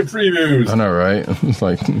copy of previews. I know, right? It's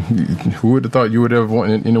like, who would have thought you would ever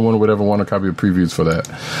want, anyone would ever want a copy of previews for that?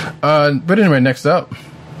 But anyway, next up.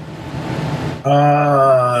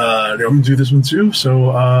 I'm going to do this one too.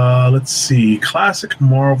 So, let's see. Classic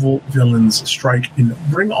Marvel villains strike in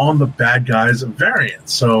Bring On the Bad Guys variant.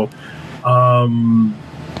 So,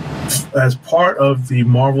 as part of the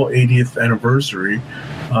Marvel 80th anniversary,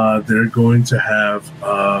 they're going to have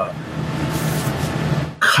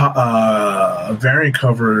variant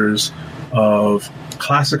covers of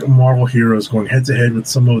classic Marvel heroes going head-to-head with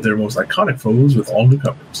some of their most iconic foes with all new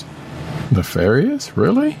covers. Nefarious?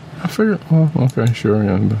 Really? I figured, okay, sure.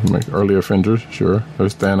 Yeah, make early offenders, sure.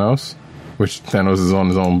 There's Thanos which Thanos is on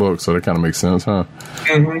his own book, so that kind of makes sense, huh?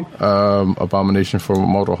 Mm-hmm. Abomination for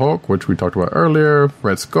Mortal Hulk, which we talked about earlier.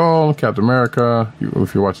 Red Skull, Captain America.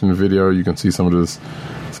 If you're watching the video, you can see some of these.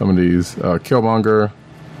 Killmonger.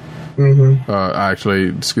 Mm-hmm.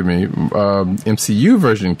 MCU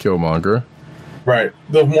version Killmonger. Right,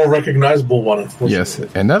 the more recognizable one, unfortunately. Yes,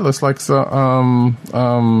 and that looks like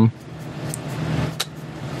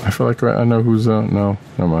I feel like I know who's no,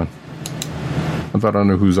 never mind. I thought I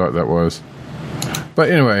knew whose art that was, but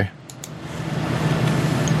anyway.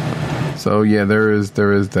 So yeah, there is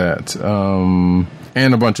that,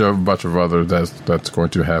 and a bunch of others that's going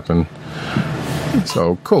to happen.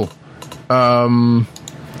 So cool.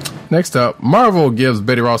 Next up, Marvel gives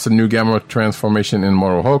Betty Ross a new gamma transformation in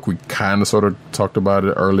Mortal Hulk. We kind of sort of talked about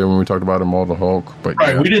it earlier when we talked about Immortal Hulk, but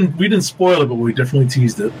right, yeah. we didn't spoil it, but we definitely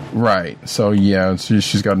teased it. Right. So yeah,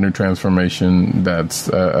 she's got a new transformation that's,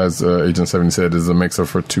 as Agent 70 said, is a mixer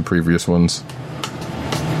for two previous ones.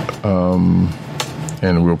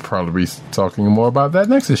 And we'll probably be talking more about that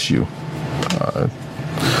next issue.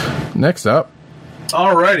 Next up.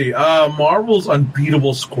 Alrighty, Marvel's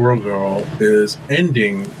Unbeatable Squirrel Girl is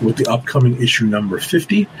ending with the upcoming issue number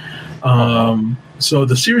 50. So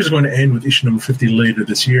the series is going to end with issue number 50 later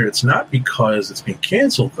this year. It's not because it's been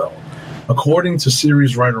canceled, though. According to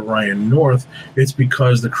series writer Ryan North, it's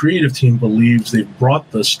because the creative team believes they've brought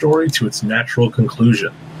the story to its natural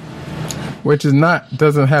conclusion. Which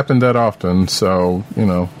doesn't happen that often, so,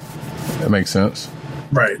 it makes sense.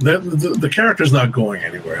 Right. The character's not going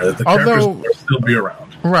anywhere. The characters will still be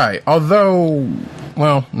around. Right. Although,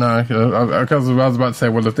 well, no, because I was about to say,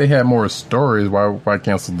 well, if they had more stories, why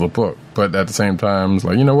cancel the book? But at the same time, it's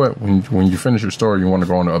like, you know what? When you finish your story, you want to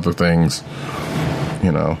go on to other things,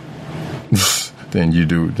 then you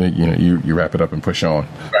do, you wrap it up and push on.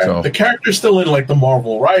 Right. So, the character's still in like the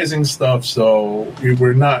Marvel Rising stuff, so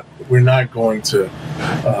we're not going to.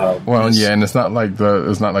 Yeah, and it's not like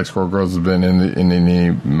Squirrel Girls has been in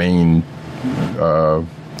any main,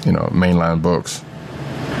 mainline books.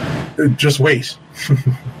 Just wait.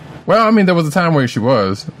 Well, I mean, there was a time where she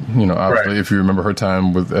was, obviously, right. if you remember her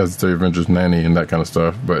time as the Avengers nanny and that kind of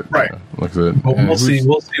stuff. But right, like I said, we'll see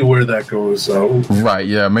where that goes. Right,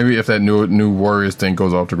 yeah, maybe if that new Warriors thing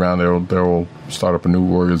goes off the ground, they'll start up a new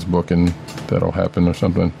Warriors book and that'll happen or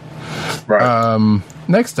something. Right.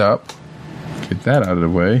 Next up, get that out of the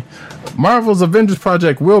way. Marvel's Avengers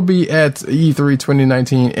Project will be at E3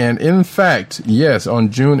 2019, and in fact, yes,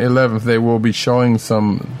 on June 11th they will be showing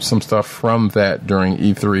some stuff from that during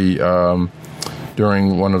E3,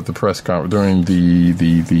 during one of the during the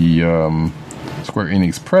Square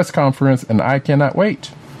Enix press conference, and I cannot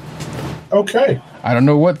wait. Okay. I don't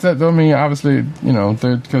know what that. I mean, obviously,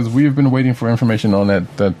 because we've been waiting for information on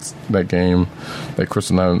that game that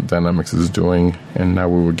Crystal Dynamics is doing, and now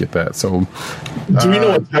we will get that. So, do we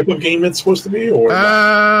know what type of game it's supposed to be? Or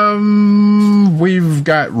we've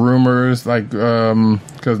got rumors, like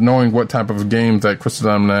because knowing what type of games that Crystal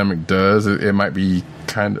Dynamics does, it might be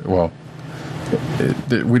kind of well.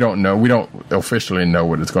 We don't know. We don't officially know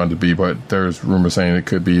what it's going to be, but there's rumors saying it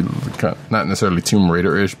could be not necessarily Tomb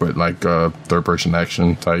Raider-ish, but like third-person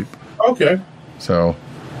action type. Okay. So,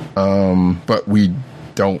 but we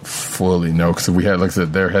don't fully know because we had, like I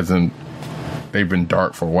said, they've been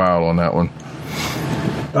dark for a while on that one.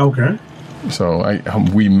 Okay. So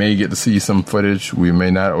we may get to see some footage, we may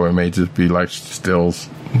not, or it may just be like stills.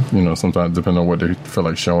 Sometimes depending on what they feel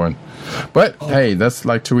like showing. But hey, that's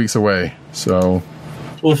like 2 weeks away, so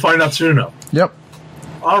we'll find out soon enough. Yep.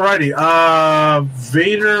 Alrighty.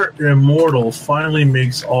 Vader Immortal finally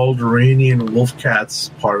makes Alderaanian Wolfcats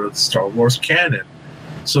part of the Star Wars canon.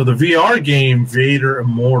 So the VR game Vader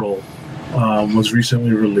Immortal was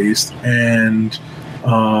recently released, and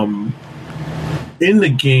in the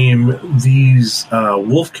game, these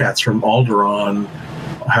Wolfcats from Alderaan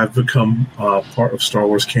have become part of Star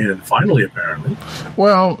Wars canon finally, apparently.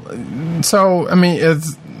 Well, so I mean,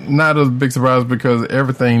 it's not a big surprise because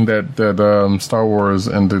everything that Star Wars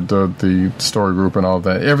and the story group and all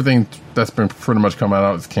that, everything that's been pretty much coming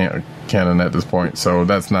out is canon at this point. So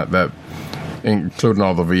that's not that, including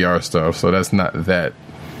all the VR stuff. So that's not that.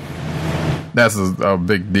 That's a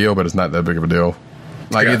big deal, but it's not that big of a deal.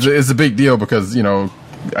 Like gotcha. It's a big deal because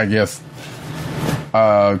I guess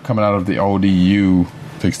coming out of the old EU.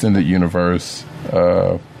 The extended universe,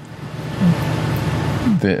 then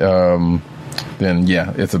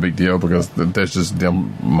yeah, it's a big deal because there's just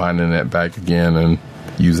them mining that back again and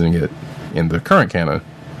using it in the current canon.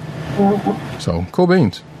 So cool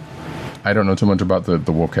beans. I don't know too much about the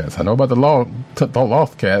Wolfcats. I know about the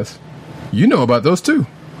Lothcats. You know about those too.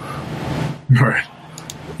 Right.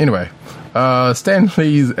 Anyway, Stan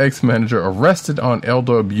Lee's ex-manager arrested on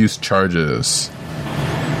elder abuse charges.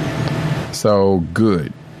 So,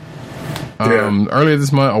 good. Earlier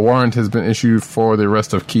this month, a warrant has been issued for the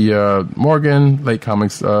arrest of Kia Morgan, late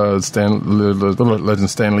comics legend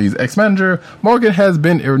Stan Lee's ex-manager. Morgan has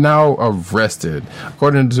been now arrested.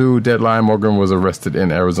 According to Deadline, Morgan was arrested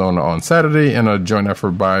in Arizona on Saturday in a joint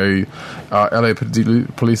effort by LA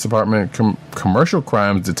Police Department commercial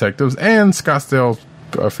crimes detectives and Scottsdale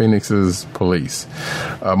Phoenix's police.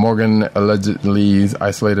 Morgan allegedly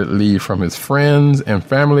isolated Lee from his friends and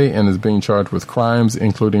family and is being charged with crimes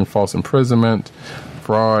including false imprisonment,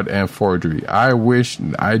 fraud, and forgery. I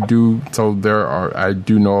do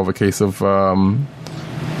know of a case of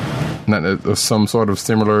some sort of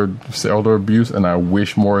similar elder abuse, and I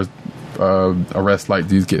wish more arrests like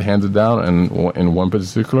these get handed down, and in one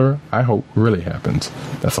particular, I hope really happens.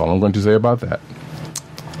 That's all I'm going to say about that.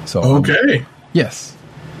 So okay. Yes.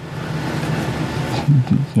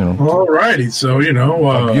 Alrighty, so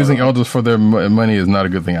abusing elders for their money is not a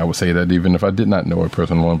good thing. I would say that even if I did not know a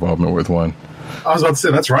personal involvement with one. I was about to say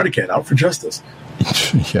that's Roddy Cat out for justice.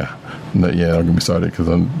 Yeah, don't get me started because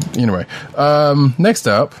anyway. Next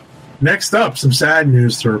up, some sad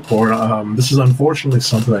news to report. This is unfortunately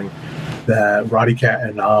something that Roddy Cat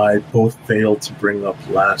and I both failed to bring up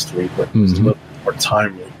last week, but it was a little more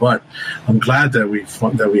timely. But I'm glad that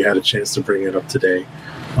we had a chance to bring it up today.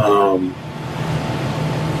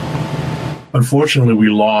 Unfortunately, we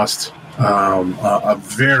lost a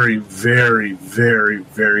very, very, very,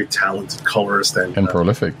 very talented colorist and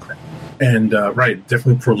prolific, and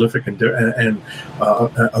definitely prolific and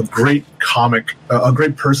a great a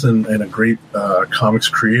great person and a great comics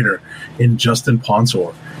creator in Justin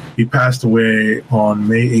Ponsor. He passed away on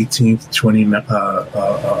May 18th,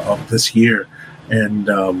 of this year, and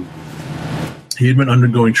he had been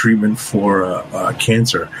undergoing treatment for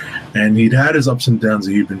cancer, and he'd had his ups and downs.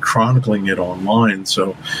 He'd been chronicling it online.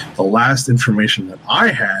 So the last information that I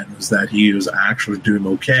had was that he was actually doing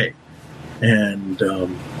okay. And,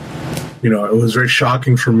 it was very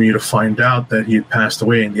shocking for me to find out that he had passed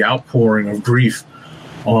away, and the outpouring of grief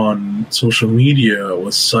on social media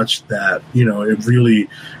was such that, it really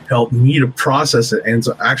helped me to process it and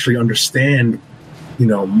to actually understand,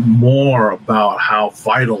 more about how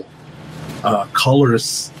vital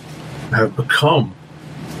colorists have become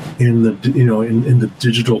in the in the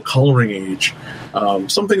digital coloring age.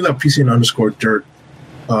 Something that PC_Dirt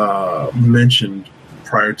mentioned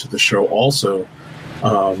prior to the show also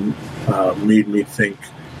made me think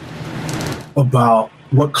about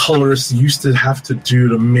what colorists used to have to do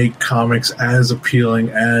to make comics as appealing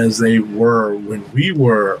as they were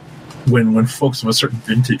when folks of a certain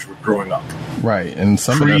vintage were growing up. Right, and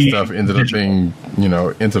some of that stuff ended up being,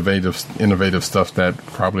 innovative stuff that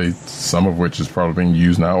probably, some of which is probably being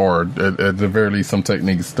used now, or at the very least, some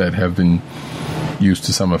techniques that have been used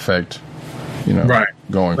to some effect,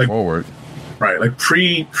 going forward. Right, like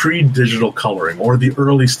pre-digital coloring, or the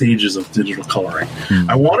early stages of digital coloring.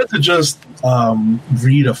 I wanted to just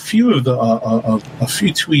read a few of a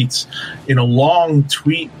few tweets in a long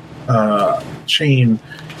tweet chain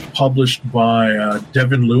published by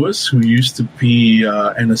Devin Lewis, who used to be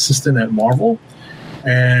an assistant at Marvel.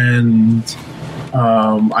 And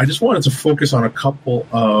I just wanted to focus on a couple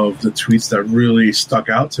of the tweets that really stuck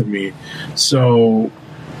out to me. So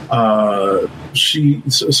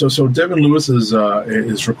Devin Lewis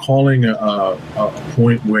is recalling a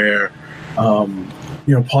point where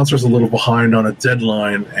Ponsor's a little behind on a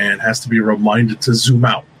deadline and has to be reminded to zoom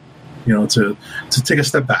out, to take a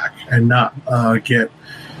step back and not get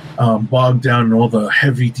bogged down in all the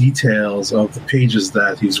heavy details of the pages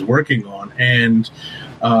that he's working on. And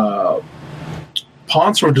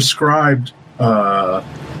Ponsor described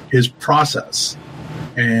his process.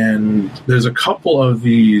 And there's a couple of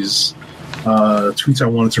these tweets I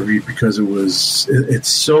wanted to read because it's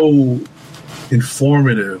so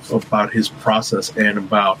informative about his process and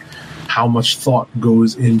about how much thought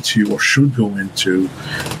goes into, or should go into,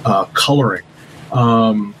 coloring.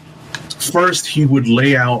 First, he would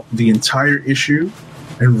lay out the entire issue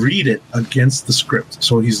and read it against the script.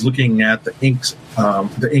 So he's looking at the inked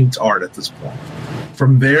art at this point.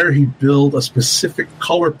 From there, he built a specific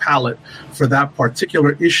color palette for that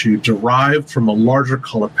particular issue, derived from a larger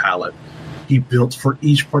color palette he built for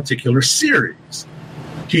each particular series.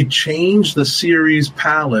 He changed the series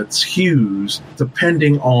palette's hues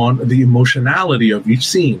depending on the emotionality of each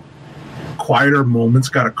scene. Quieter moments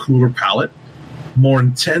got a cooler palette. More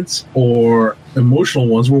intense or emotional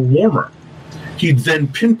ones were warmer. He'd then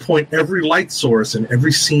pinpoint every light source in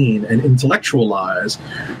every scene and intellectualize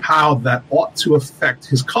how that ought to affect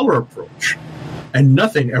his color approach. and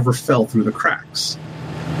nothing ever fell through the cracks.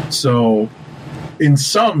 So, in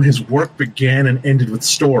sum, his work began and ended with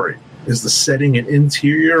story. Is the setting an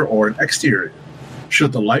interior or an exterior?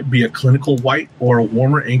 Should the light be a clinical white or a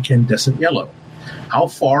warmer incandescent yellow? How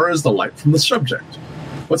far is the light from the subject?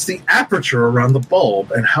 What's the aperture around the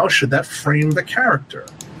bulb, and how should that frame the character?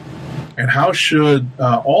 And how should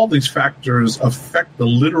all these factors affect the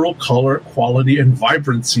literal color, quality, and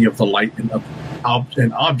vibrancy of the light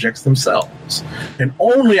and objects themselves? And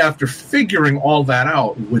only after figuring all that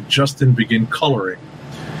out would Justin begin coloring.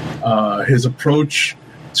 His approach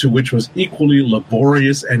to which was equally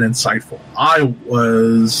laborious and insightful. I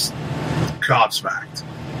was gobsmacked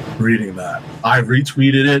reading that. I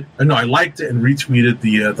retweeted it. No, I liked it and retweeted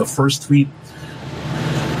the first tweet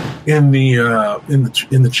in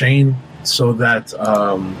the chain, so that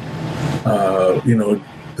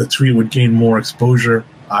the tweet would gain more exposure.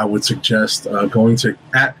 I would suggest going to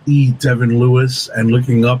 @eDevinLewis and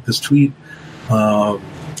looking up this tweet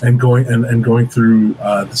and going through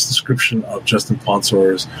this description of Justin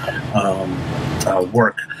Ponsor's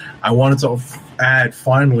work. I wanted to add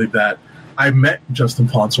finally that I met Justin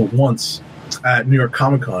Ponsor once at New York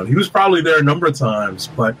Comic Con. He was probably there a number of times,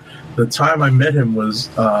 but the time I met him was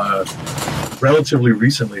relatively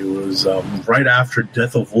recently. It was right after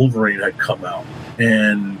Death of Wolverine had come out,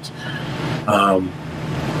 and I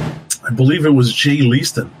believe it was Jay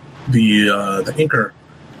Leaston, the inker,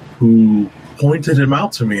 who pointed him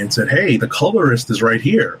out to me and said, "Hey, the colorist is right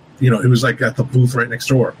here." He was like at the booth right next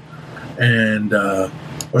door, and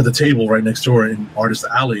or the table right next door in Artist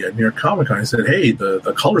Alley at New York Comic Con. I said, "Hey,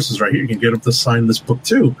 the colorist is right here. You can get him to sign this book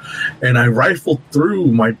too." And I rifled through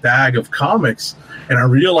my bag of comics, and I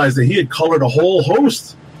realized that he had colored a whole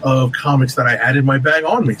host of comics that I had in my bag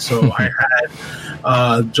on me. So I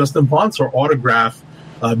had Justin Ponsor autograph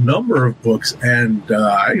a number of books, and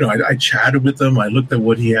I chatted with him. I looked at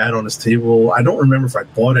what he had on his table. I don't remember if I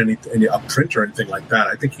bought any a print or anything like that.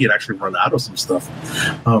 I think he had actually run out of some stuff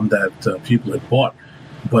that people had bought.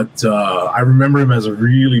 But I remember him as a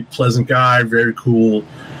really pleasant guy, very cool,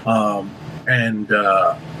 and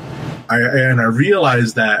I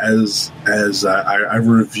realized that as I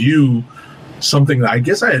review something that I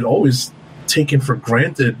guess I had always taken for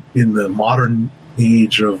granted in the modern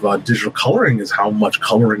age of digital coloring, is how much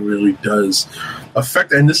coloring really does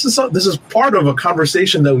affect. And this is part of a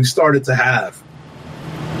conversation that we started to have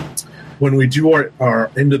when we do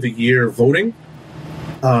our end of the year voting.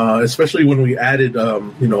 Especially when we added,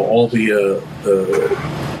 all the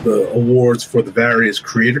awards for the various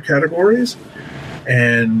creator categories,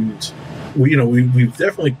 and we've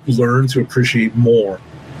definitely learned to appreciate more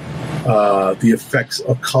the effects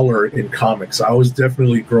of color in comics. I was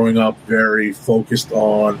definitely growing up very focused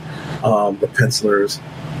on the pencilers,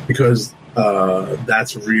 because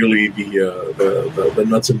that's really the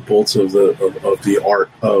nuts and bolts of the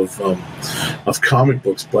art of comic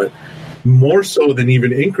books, but. More so than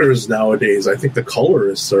even inkers nowadays, I think the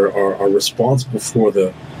colorists are responsible for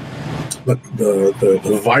the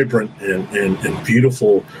vibrant and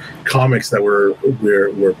beautiful comics that we're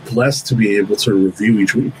blessed to be able to review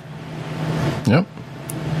each week. Yep.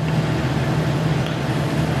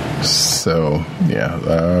 So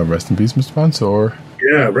rest in peace, Mr. Ponsor.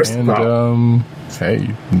 Yeah, rest in peace. Hey.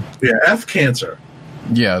 Yeah, F cancer.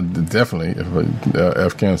 Yeah, definitely.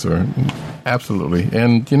 F cancer. Absolutely.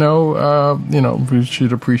 And, we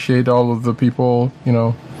should appreciate all of the people,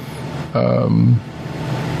 and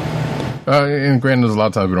granted, a lot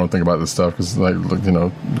of times we don't think about this stuff because,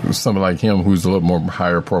 someone like him who's a little more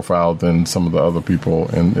higher profile than some of the other people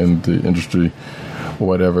in the industry or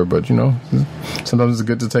whatever. But, sometimes it's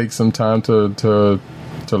good to take some time to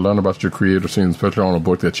learn about your creative scene, especially on a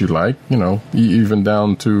book that you like, even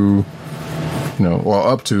down to...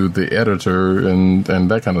 up to the editor and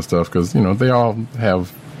that kind of stuff, because they all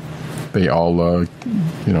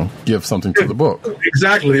give something to the book.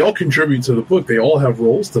 Exactly, they all contribute to the book. They all have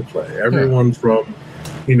roles to play. Everyone from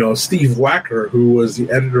Steve Wacker, who was the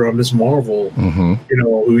editor on Ms. Marvel,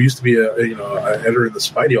 who used to be a editor in the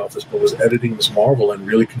Spidey office, but was editing Ms. Marvel and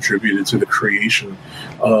really contributed to the creation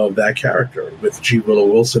of that character with G. Willow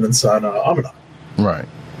Wilson and Sana Amina. Right.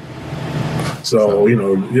 So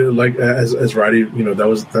like as Roddy,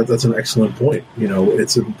 that's an excellent point.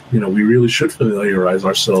 It's we really should familiarize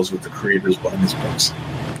ourselves with the creators behind these books.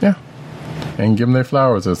 Yeah, and give them their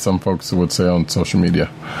flowers, as some folks would say on social media.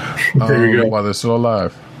 There you go. While they're still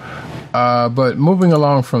alive. But moving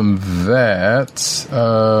along from that,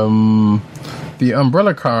 the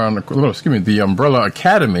Umbrella Academy,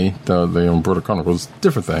 the Umbrella Chronicles,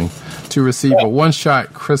 different thing, to receive a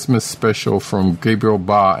one-shot Christmas special from Gabriel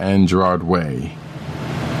Ba and Gerard Way.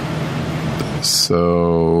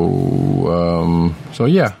 So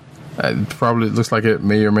yeah, it probably looks like it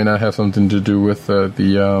may or may not have something to do with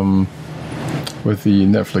the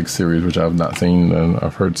Netflix series, which I've not seen and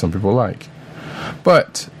I've heard some people like.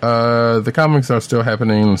 But the comics are still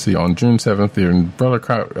happening. Let's see, on June 7th,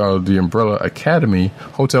 the Umbrella Academy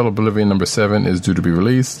Hotel Oblivion number 7 is due to be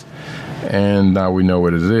released, and now we know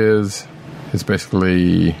what it is. It's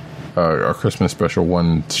basically a Christmas special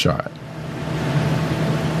one shot.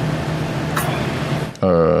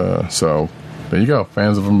 So there you go,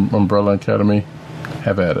 fans of Umbrella Academy,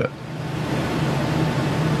 have at it.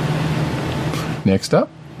 Next up.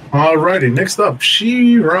 Alrighty, next up,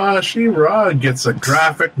 She-Ra gets a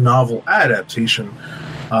graphic novel adaptation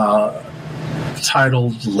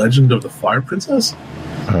titled Legend of the Fire Princess.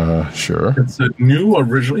 Sure. It's a new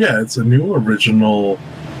original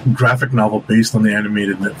graphic novel based on the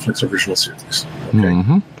animated Netflix original series. Okay.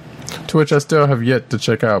 Mm-hmm. To which I still have yet to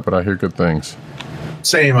check out, but I hear good things.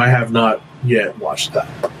 Same, I have not yet watched that.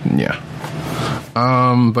 Yeah.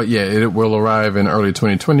 But yeah, it will arrive in early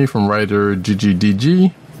 2020 from writer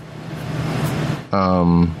GGDG.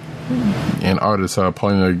 And artist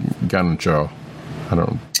Paulina Gancho. I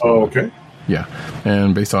don't. Oh, okay. Yeah,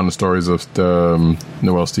 and based on the stories of the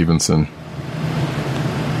Noelle Stevenson.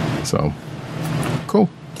 So cool.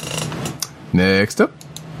 Next up,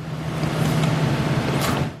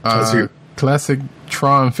 classic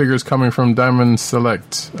Tron figures coming from Diamond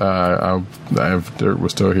Select. If Dirt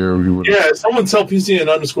was still here, we would. Yeah, someone tell PC and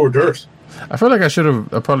 _ Dirt. I feel like I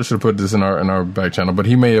probably should have put this in our back channel, but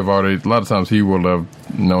he may have already. A lot of times he will have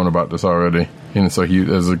known about this already, and so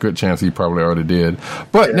there's a good chance he probably already did.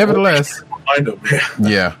 But nevertheless,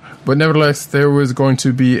 yeah. But nevertheless, there was going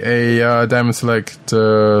to be a Diamond Select.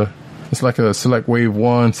 It's like a Select Wave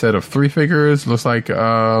 1 set of 3 figures. Looks like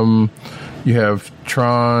you have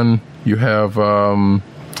Tron, you have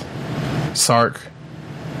Sark,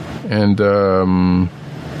 and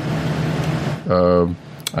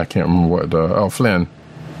I can't remember what. Flynn.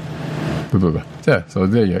 Yeah, so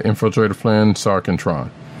there you go. Infiltrator, Flynn, Sark, and Tron.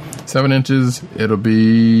 7 inches. It'll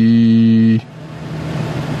be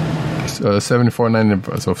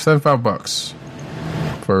 $74.90. So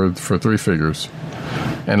 $75 for 3 figures.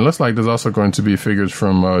 And it looks like there's also going to be figures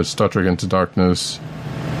from Star Trek Into Darkness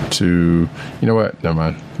to. You know what? Never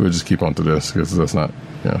mind. We'll just keep on to this because that's not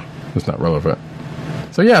relevant.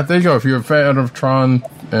 So yeah, there you go. If you're a fan of Tron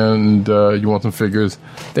and you want some figures,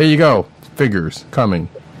 there you go. Figures coming.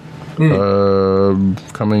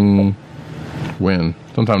 Coming when?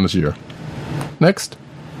 Sometime this year. Next.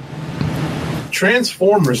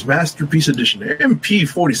 Transformers Masterpiece Edition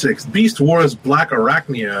MP46 Beast Wars Black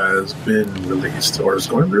Arachnia has been released, or is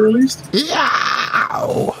going to be released. Yeah.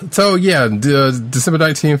 So yeah, December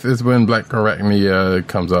 19th is when Black Arachnia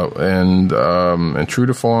comes out, and true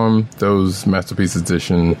to form, those Masterpiece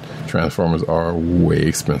Edition Transformers are way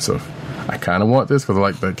expensive. I kind of want this because I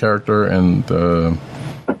like that character, and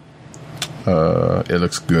it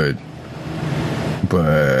looks good,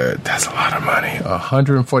 but that's a lot of money.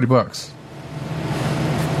 $140.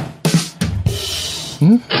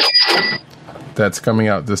 That's coming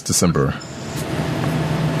out this December.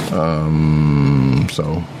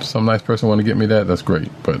 So some nice person want to get me that, that's great.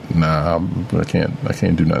 But nah, I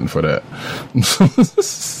can't do nothing for that.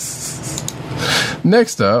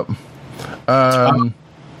 Next up,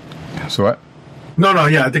 so what? No,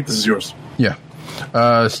 yeah, I think this is yours. Yeah.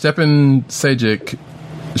 Stepan Sajic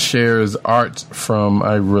shares art from,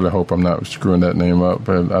 I really hope I'm not screwing that name up,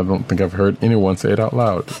 but I don't think I've heard anyone say it out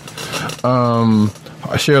loud.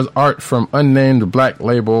 Shares art from unnamed Black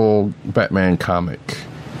Label Batman comic.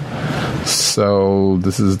 So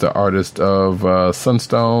this is the artist of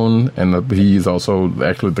Sunstone, and he's also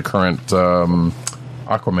actually the current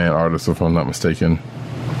Aquaman artist, if I'm not mistaken.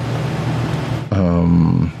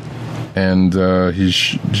 And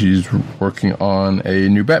he's working on a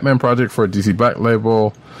new Batman project for a DC Black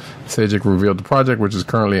Label. Sajic revealed the project, which is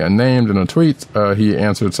currently unnamed, in a tweet. He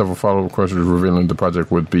answered several follow-up questions revealing the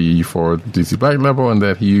project would be for DC Black Label and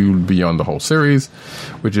that he would be on the whole series,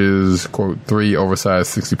 which is, quote, 3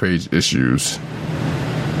 oversized 60-page issues.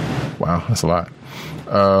 Wow, that's a lot.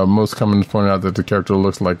 Most comments pointed out that the character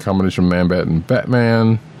looks like a combination of Man-Bat and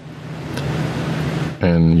Batman.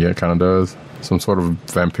 And yeah, it kind of does. Some sort of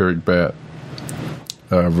vampiric bat.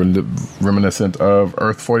 Reminiscent of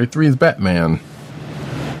Earth 43's Batman.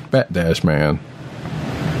 Bat-Dash Man.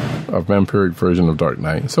 A vampiric version of Dark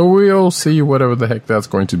Knight. So we'll see whatever the heck that's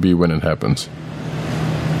going to be when it happens.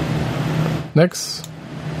 Next.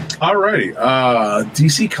 Alrighty.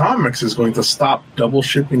 DC Comics is going to stop double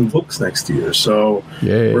shipping books next year. So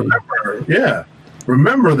yay. Remember, yeah.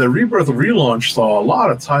 remember the Rebirth relaunch saw a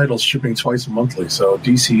lot of titles shipping twice monthly, so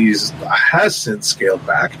DC's has since scaled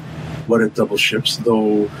back what it double ships,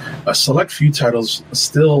 though a select few titles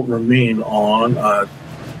still remain on a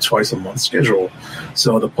twice a month schedule.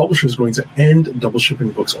 So the publisher is going to end double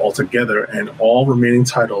shipping books altogether, and all remaining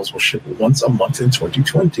titles will ship once a month in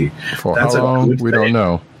 2020. For how long? We don't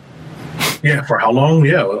know. Yeah, for how long?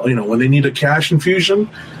 Yeah, well, when they need a cash infusion,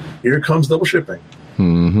 here comes double shipping.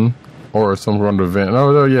 Mm-hmm. Or some kind of event.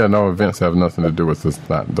 No, events have nothing to do with this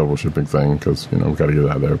not double shipping thing because, we got to get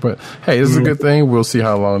out there. But, hey, this is a good thing. We'll see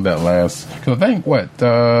how long that lasts. Because I think, what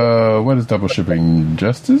is double shipping?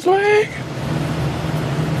 Justice League?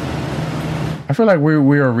 I feel like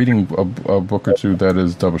we are reading a book or two that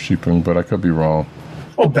is double shipping, but I could be wrong.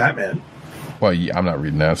 Oh, Batman. Well, yeah, I'm not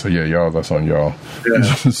reading that, so yeah, y'all, that's on y'all.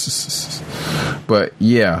 Yeah. But,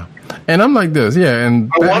 yeah. And I'm like this, yeah, and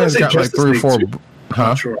Batman's got like 3 or 4...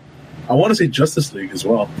 Huh? Sure. I want to say Justice League as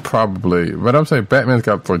well. Probably. But I'm saying Batman's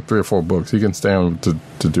got like 3 or 4 books. He can stand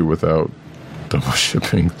to do without double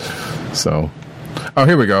shipping. So, oh,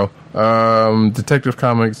 here we go. Detective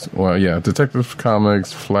Comics. Well, yeah, Detective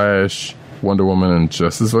Comics, Flash, Wonder Woman, and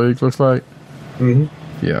Justice League, looks like. Mm-hmm.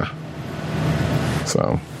 Yeah.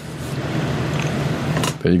 So,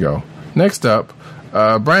 there you go. Next up,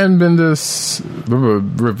 Brian Bendis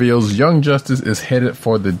reveals Young Justice is headed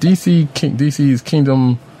for the DC's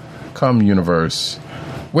Kingdom Come universe,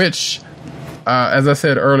 which, as I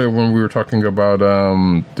said earlier when we were talking about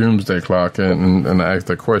Doomsday Clock and I asked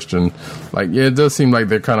that question, it does seem like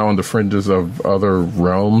they're kind of on the fringes of other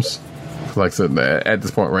realms. Like I said, at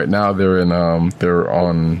this point right now, they're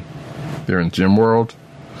in Gem World,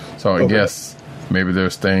 so I guess maybe they're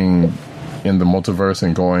staying in the multiverse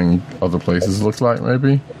and going other places. Looks like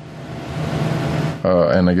maybe,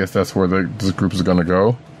 and I guess that's where this group is going to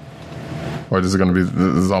go. Or this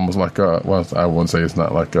is almost like well, I wouldn't say it's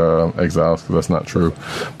not like Exiles, because that's not true.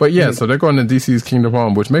 But yeah, so they're going to DC's Kingdom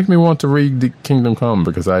Come, which makes me want to read the Kingdom Come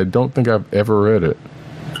because I don't think I've ever read it.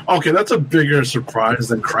 Okay, that's a bigger surprise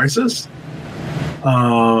than Crisis.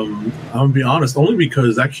 I'm gonna be honest, only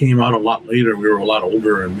because that came out a lot later. We were a lot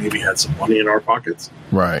older and maybe had some money in our pockets.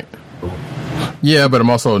 Right. Yeah, but I'm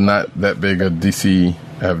also not that big a DC.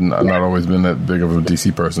 I have not always been that big of a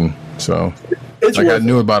DC person, so. I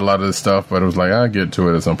knew about a lot of this stuff, but it was like, I'll get to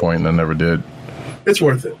it at some point, and I never did. It's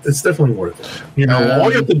worth it. It's definitely worth it. All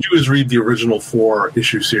you have to do is read the original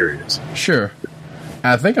 4-issue series. Sure.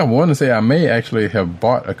 I think I want to say I may actually have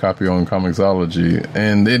bought a copy on Comixology,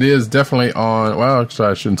 and it is definitely on... Well, actually,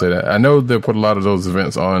 I shouldn't say that. I know they put a lot of those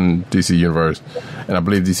events on DC Universe, and I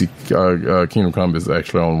believe DC Kingdom Come is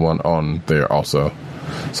actually on one on there also.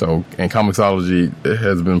 So, and Comixology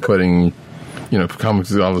has been putting...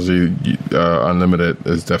 Comixology Unlimited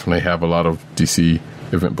is definitely have a lot of DC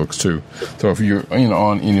event books too. So if you're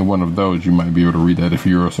on any one of those, you might be able to read that if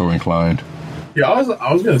you're so inclined. Yeah,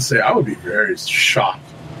 I was going to say I would be very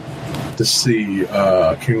shocked to see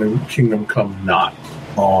Kingdom Come not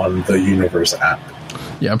on the Universe app.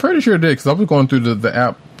 Yeah, I'm pretty sure it did because I was going through the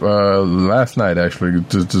app last night actually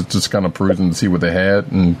to just kind of perusing to see what they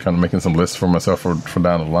had and kind of making some lists for myself for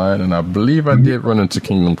down the line, and I believe I did run into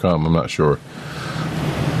Kingdom Come. I'm not sure.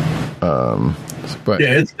 But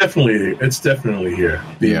yeah, it's definitely here.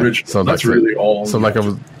 The original. So that's really all. So like I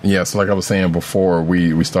was saying before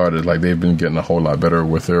we started, like they've been getting a whole lot better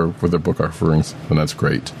with their book offerings, and that's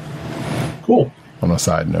great. Cool. On a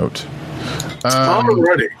side note.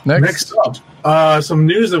 Alrighty. Next up, some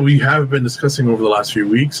news that we have been discussing over the last few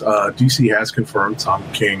weeks. DC has confirmed Tom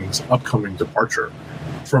King's upcoming departure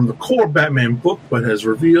from the core Batman book, but has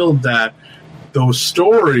revealed that those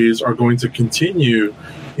stories are going to continue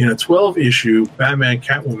in a 12-issue Batman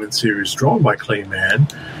Catwoman series drawn by Clayman,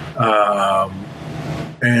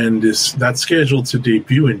 and that's scheduled to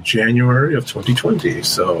debut in January of 2020.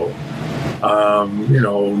 So,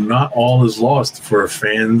 not all is lost for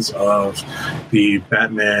fans of the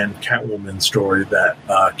Batman Catwoman story that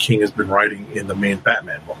King has been writing in the main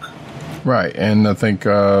Batman book. Right, and I think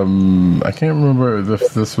I can't remember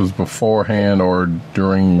if this was beforehand or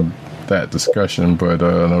during that discussion, but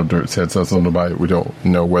I know Dirt said something about it. We don't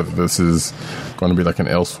know whether this is going to be like an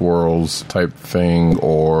Elseworlds type thing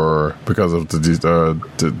or because of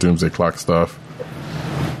the Doomsday Clock stuff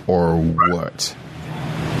or what.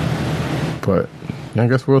 But yeah, I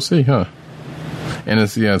guess we'll see, huh? And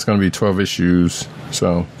it's going to be 12 issues,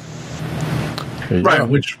 so right, go.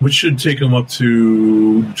 which should take them up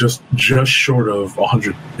to just short of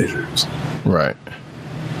 100 issues. Right.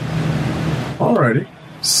 Alrighty.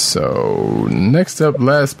 So, next up,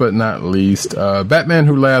 last but not least, Batman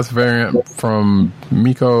Who Laughs variant from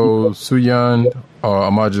Miko Tsuyan,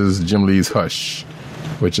 homages Jim Lee's Hush,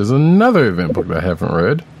 which is another event book that I haven't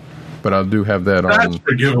read, but I do have that on. That's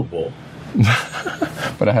forgivable.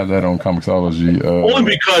 But I have that on Comixology.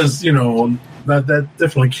 Only because, that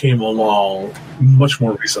definitely came along much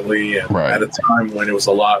more recently, and at a time when it was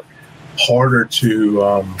a lot harder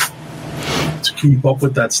to keep up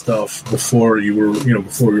with that stuff before we were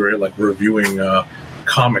like reviewing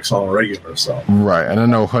comics on a regular. So right, and I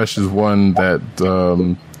know Hush is one that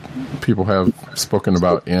people have spoken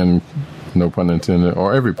about in, no pun intended,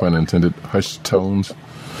 or every pun intended, Hush tones.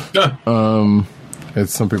 Yeah.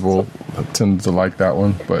 It's some people tend to like that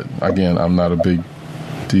one, but again, I'm not a big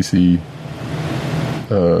DC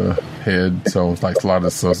head, so like a lot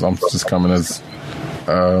of stuff, I'm just coming as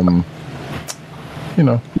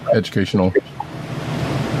educational.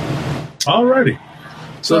 Alrighty.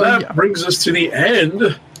 So that brings us to the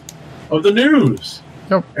end of the news.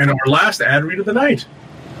 Yep. And our last ad read of the night.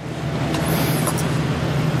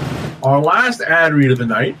 Our last ad read of the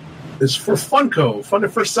night is for Funko, Fun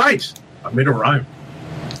at First Sight. I made a rhyme.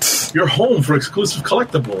 Your home for exclusive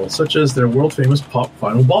collectibles, such as their world-famous Pop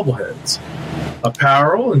Vinyl bobbleheads.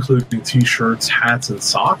 Apparel, including t-shirts, hats, and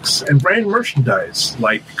socks, and brand merchandise,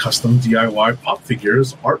 like custom DIY pop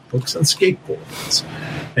figures, art books, and skateboards.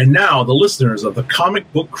 And now, the listeners of the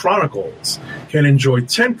Comic Book Chronicles can enjoy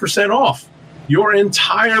 10% off your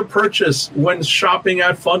entire purchase when shopping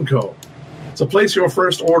at Funko. So place your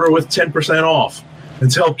first order with 10% off, and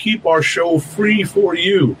to help keep our show free for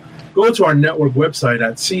you, go to our network website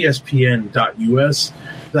at cspn.us.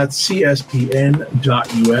 That's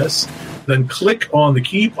cspn.us. Then click on the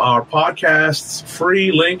Keep Our Podcasts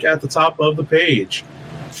free link at the top of the page.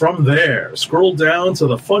 From there, scroll down to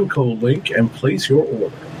the Funko link and place your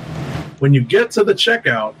order. When you get to the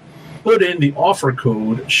checkout, put in the offer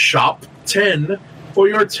code SHOP10 for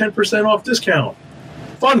your 10% off discount.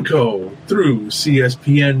 Funko through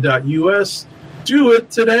cspn.us. Do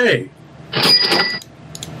it today.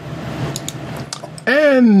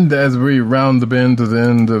 And as we round the bend to the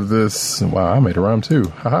end of this, wow, I made a rhyme too,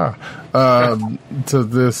 haha. To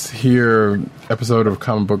this here episode of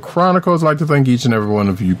Comic Book Chronicles, I'd like to thank each and every one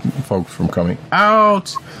of you folks from coming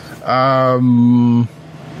out.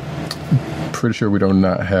 Pretty sure we do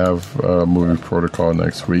not have Movie Protocol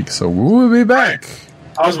next week, so we will be back.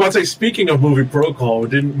 I was about to say, speaking of Movie Protocol,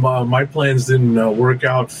 my plans didn't work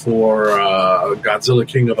out for Godzilla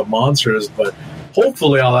King of the Monsters, but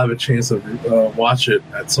hopefully I'll have a chance to watch it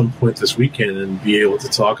at some point this weekend and be able to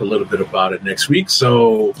talk a little bit about it next week.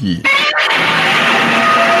 So,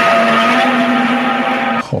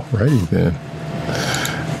 alrighty then.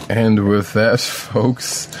 And with that,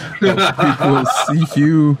 folks, we will see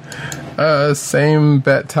you same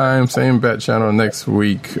bat time, same bat channel next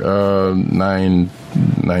week,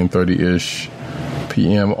 9:30-ish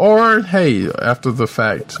p.m. or hey, after the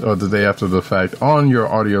fact or the day after the fact on your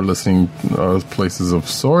audio listening places of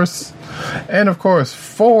source. And of course,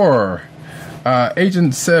 for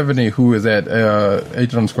Agent 70, who is at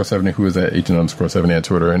Agent_70, who is at Agent_70 at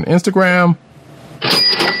Twitter and Instagram.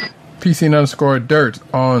 PC_Dirt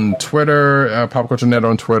on Twitter, PopCultureNet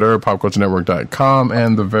on Twitter, PopCultureNetwork.com,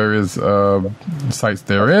 and the various sites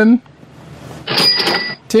therein.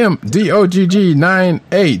 Tim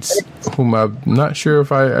DOGG98, whom I'm not sure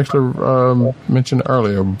if I actually mentioned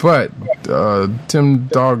earlier, but Tim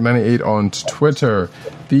Dog98 on Twitter.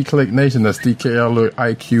 TheClick Nation, that's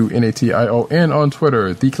DKLIQNATION on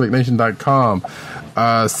Twitter. TheClickNation.com.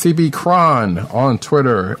 CB Cron on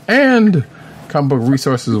Twitter, and Comic Book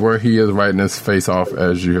Resources, where he is writing his face off,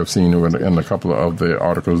 as you have seen in a couple of the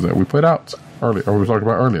articles that we put out earlier, or we talked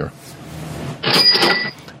about earlier.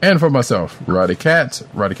 And for myself, Roddy Cat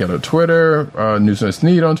on Twitter, News Nerds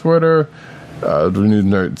Need on Twitter, the News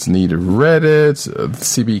Nerds Need Reddit,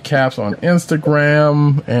 CB Caps on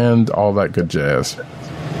Instagram, and all that good jazz.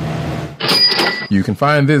 You can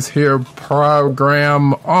find this here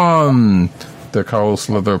program on the Cold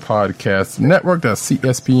Slither Podcast Network. That's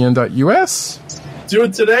cspn.us. Do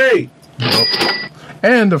it today. Yep.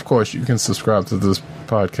 And of course, you can subscribe to this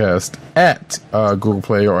podcast at Google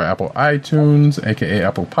Play or Apple iTunes, aka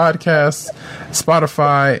Apple Podcasts,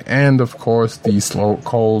 Spotify, and of course the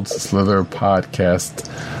Cold Slither Podcast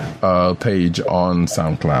page on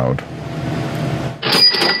SoundCloud.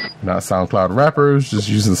 Not SoundCloud rappers, just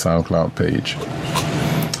use the SoundCloud page.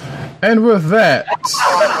 And with that,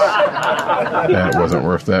 that wasn't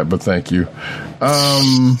worth that, but thank you.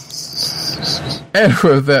 And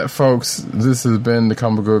with that, folks, this has been the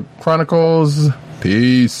Comic Book Chronicles.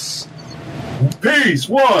 Peace. Peace.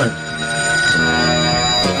 One.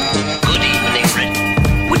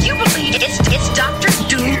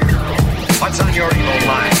 your evil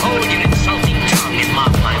mind?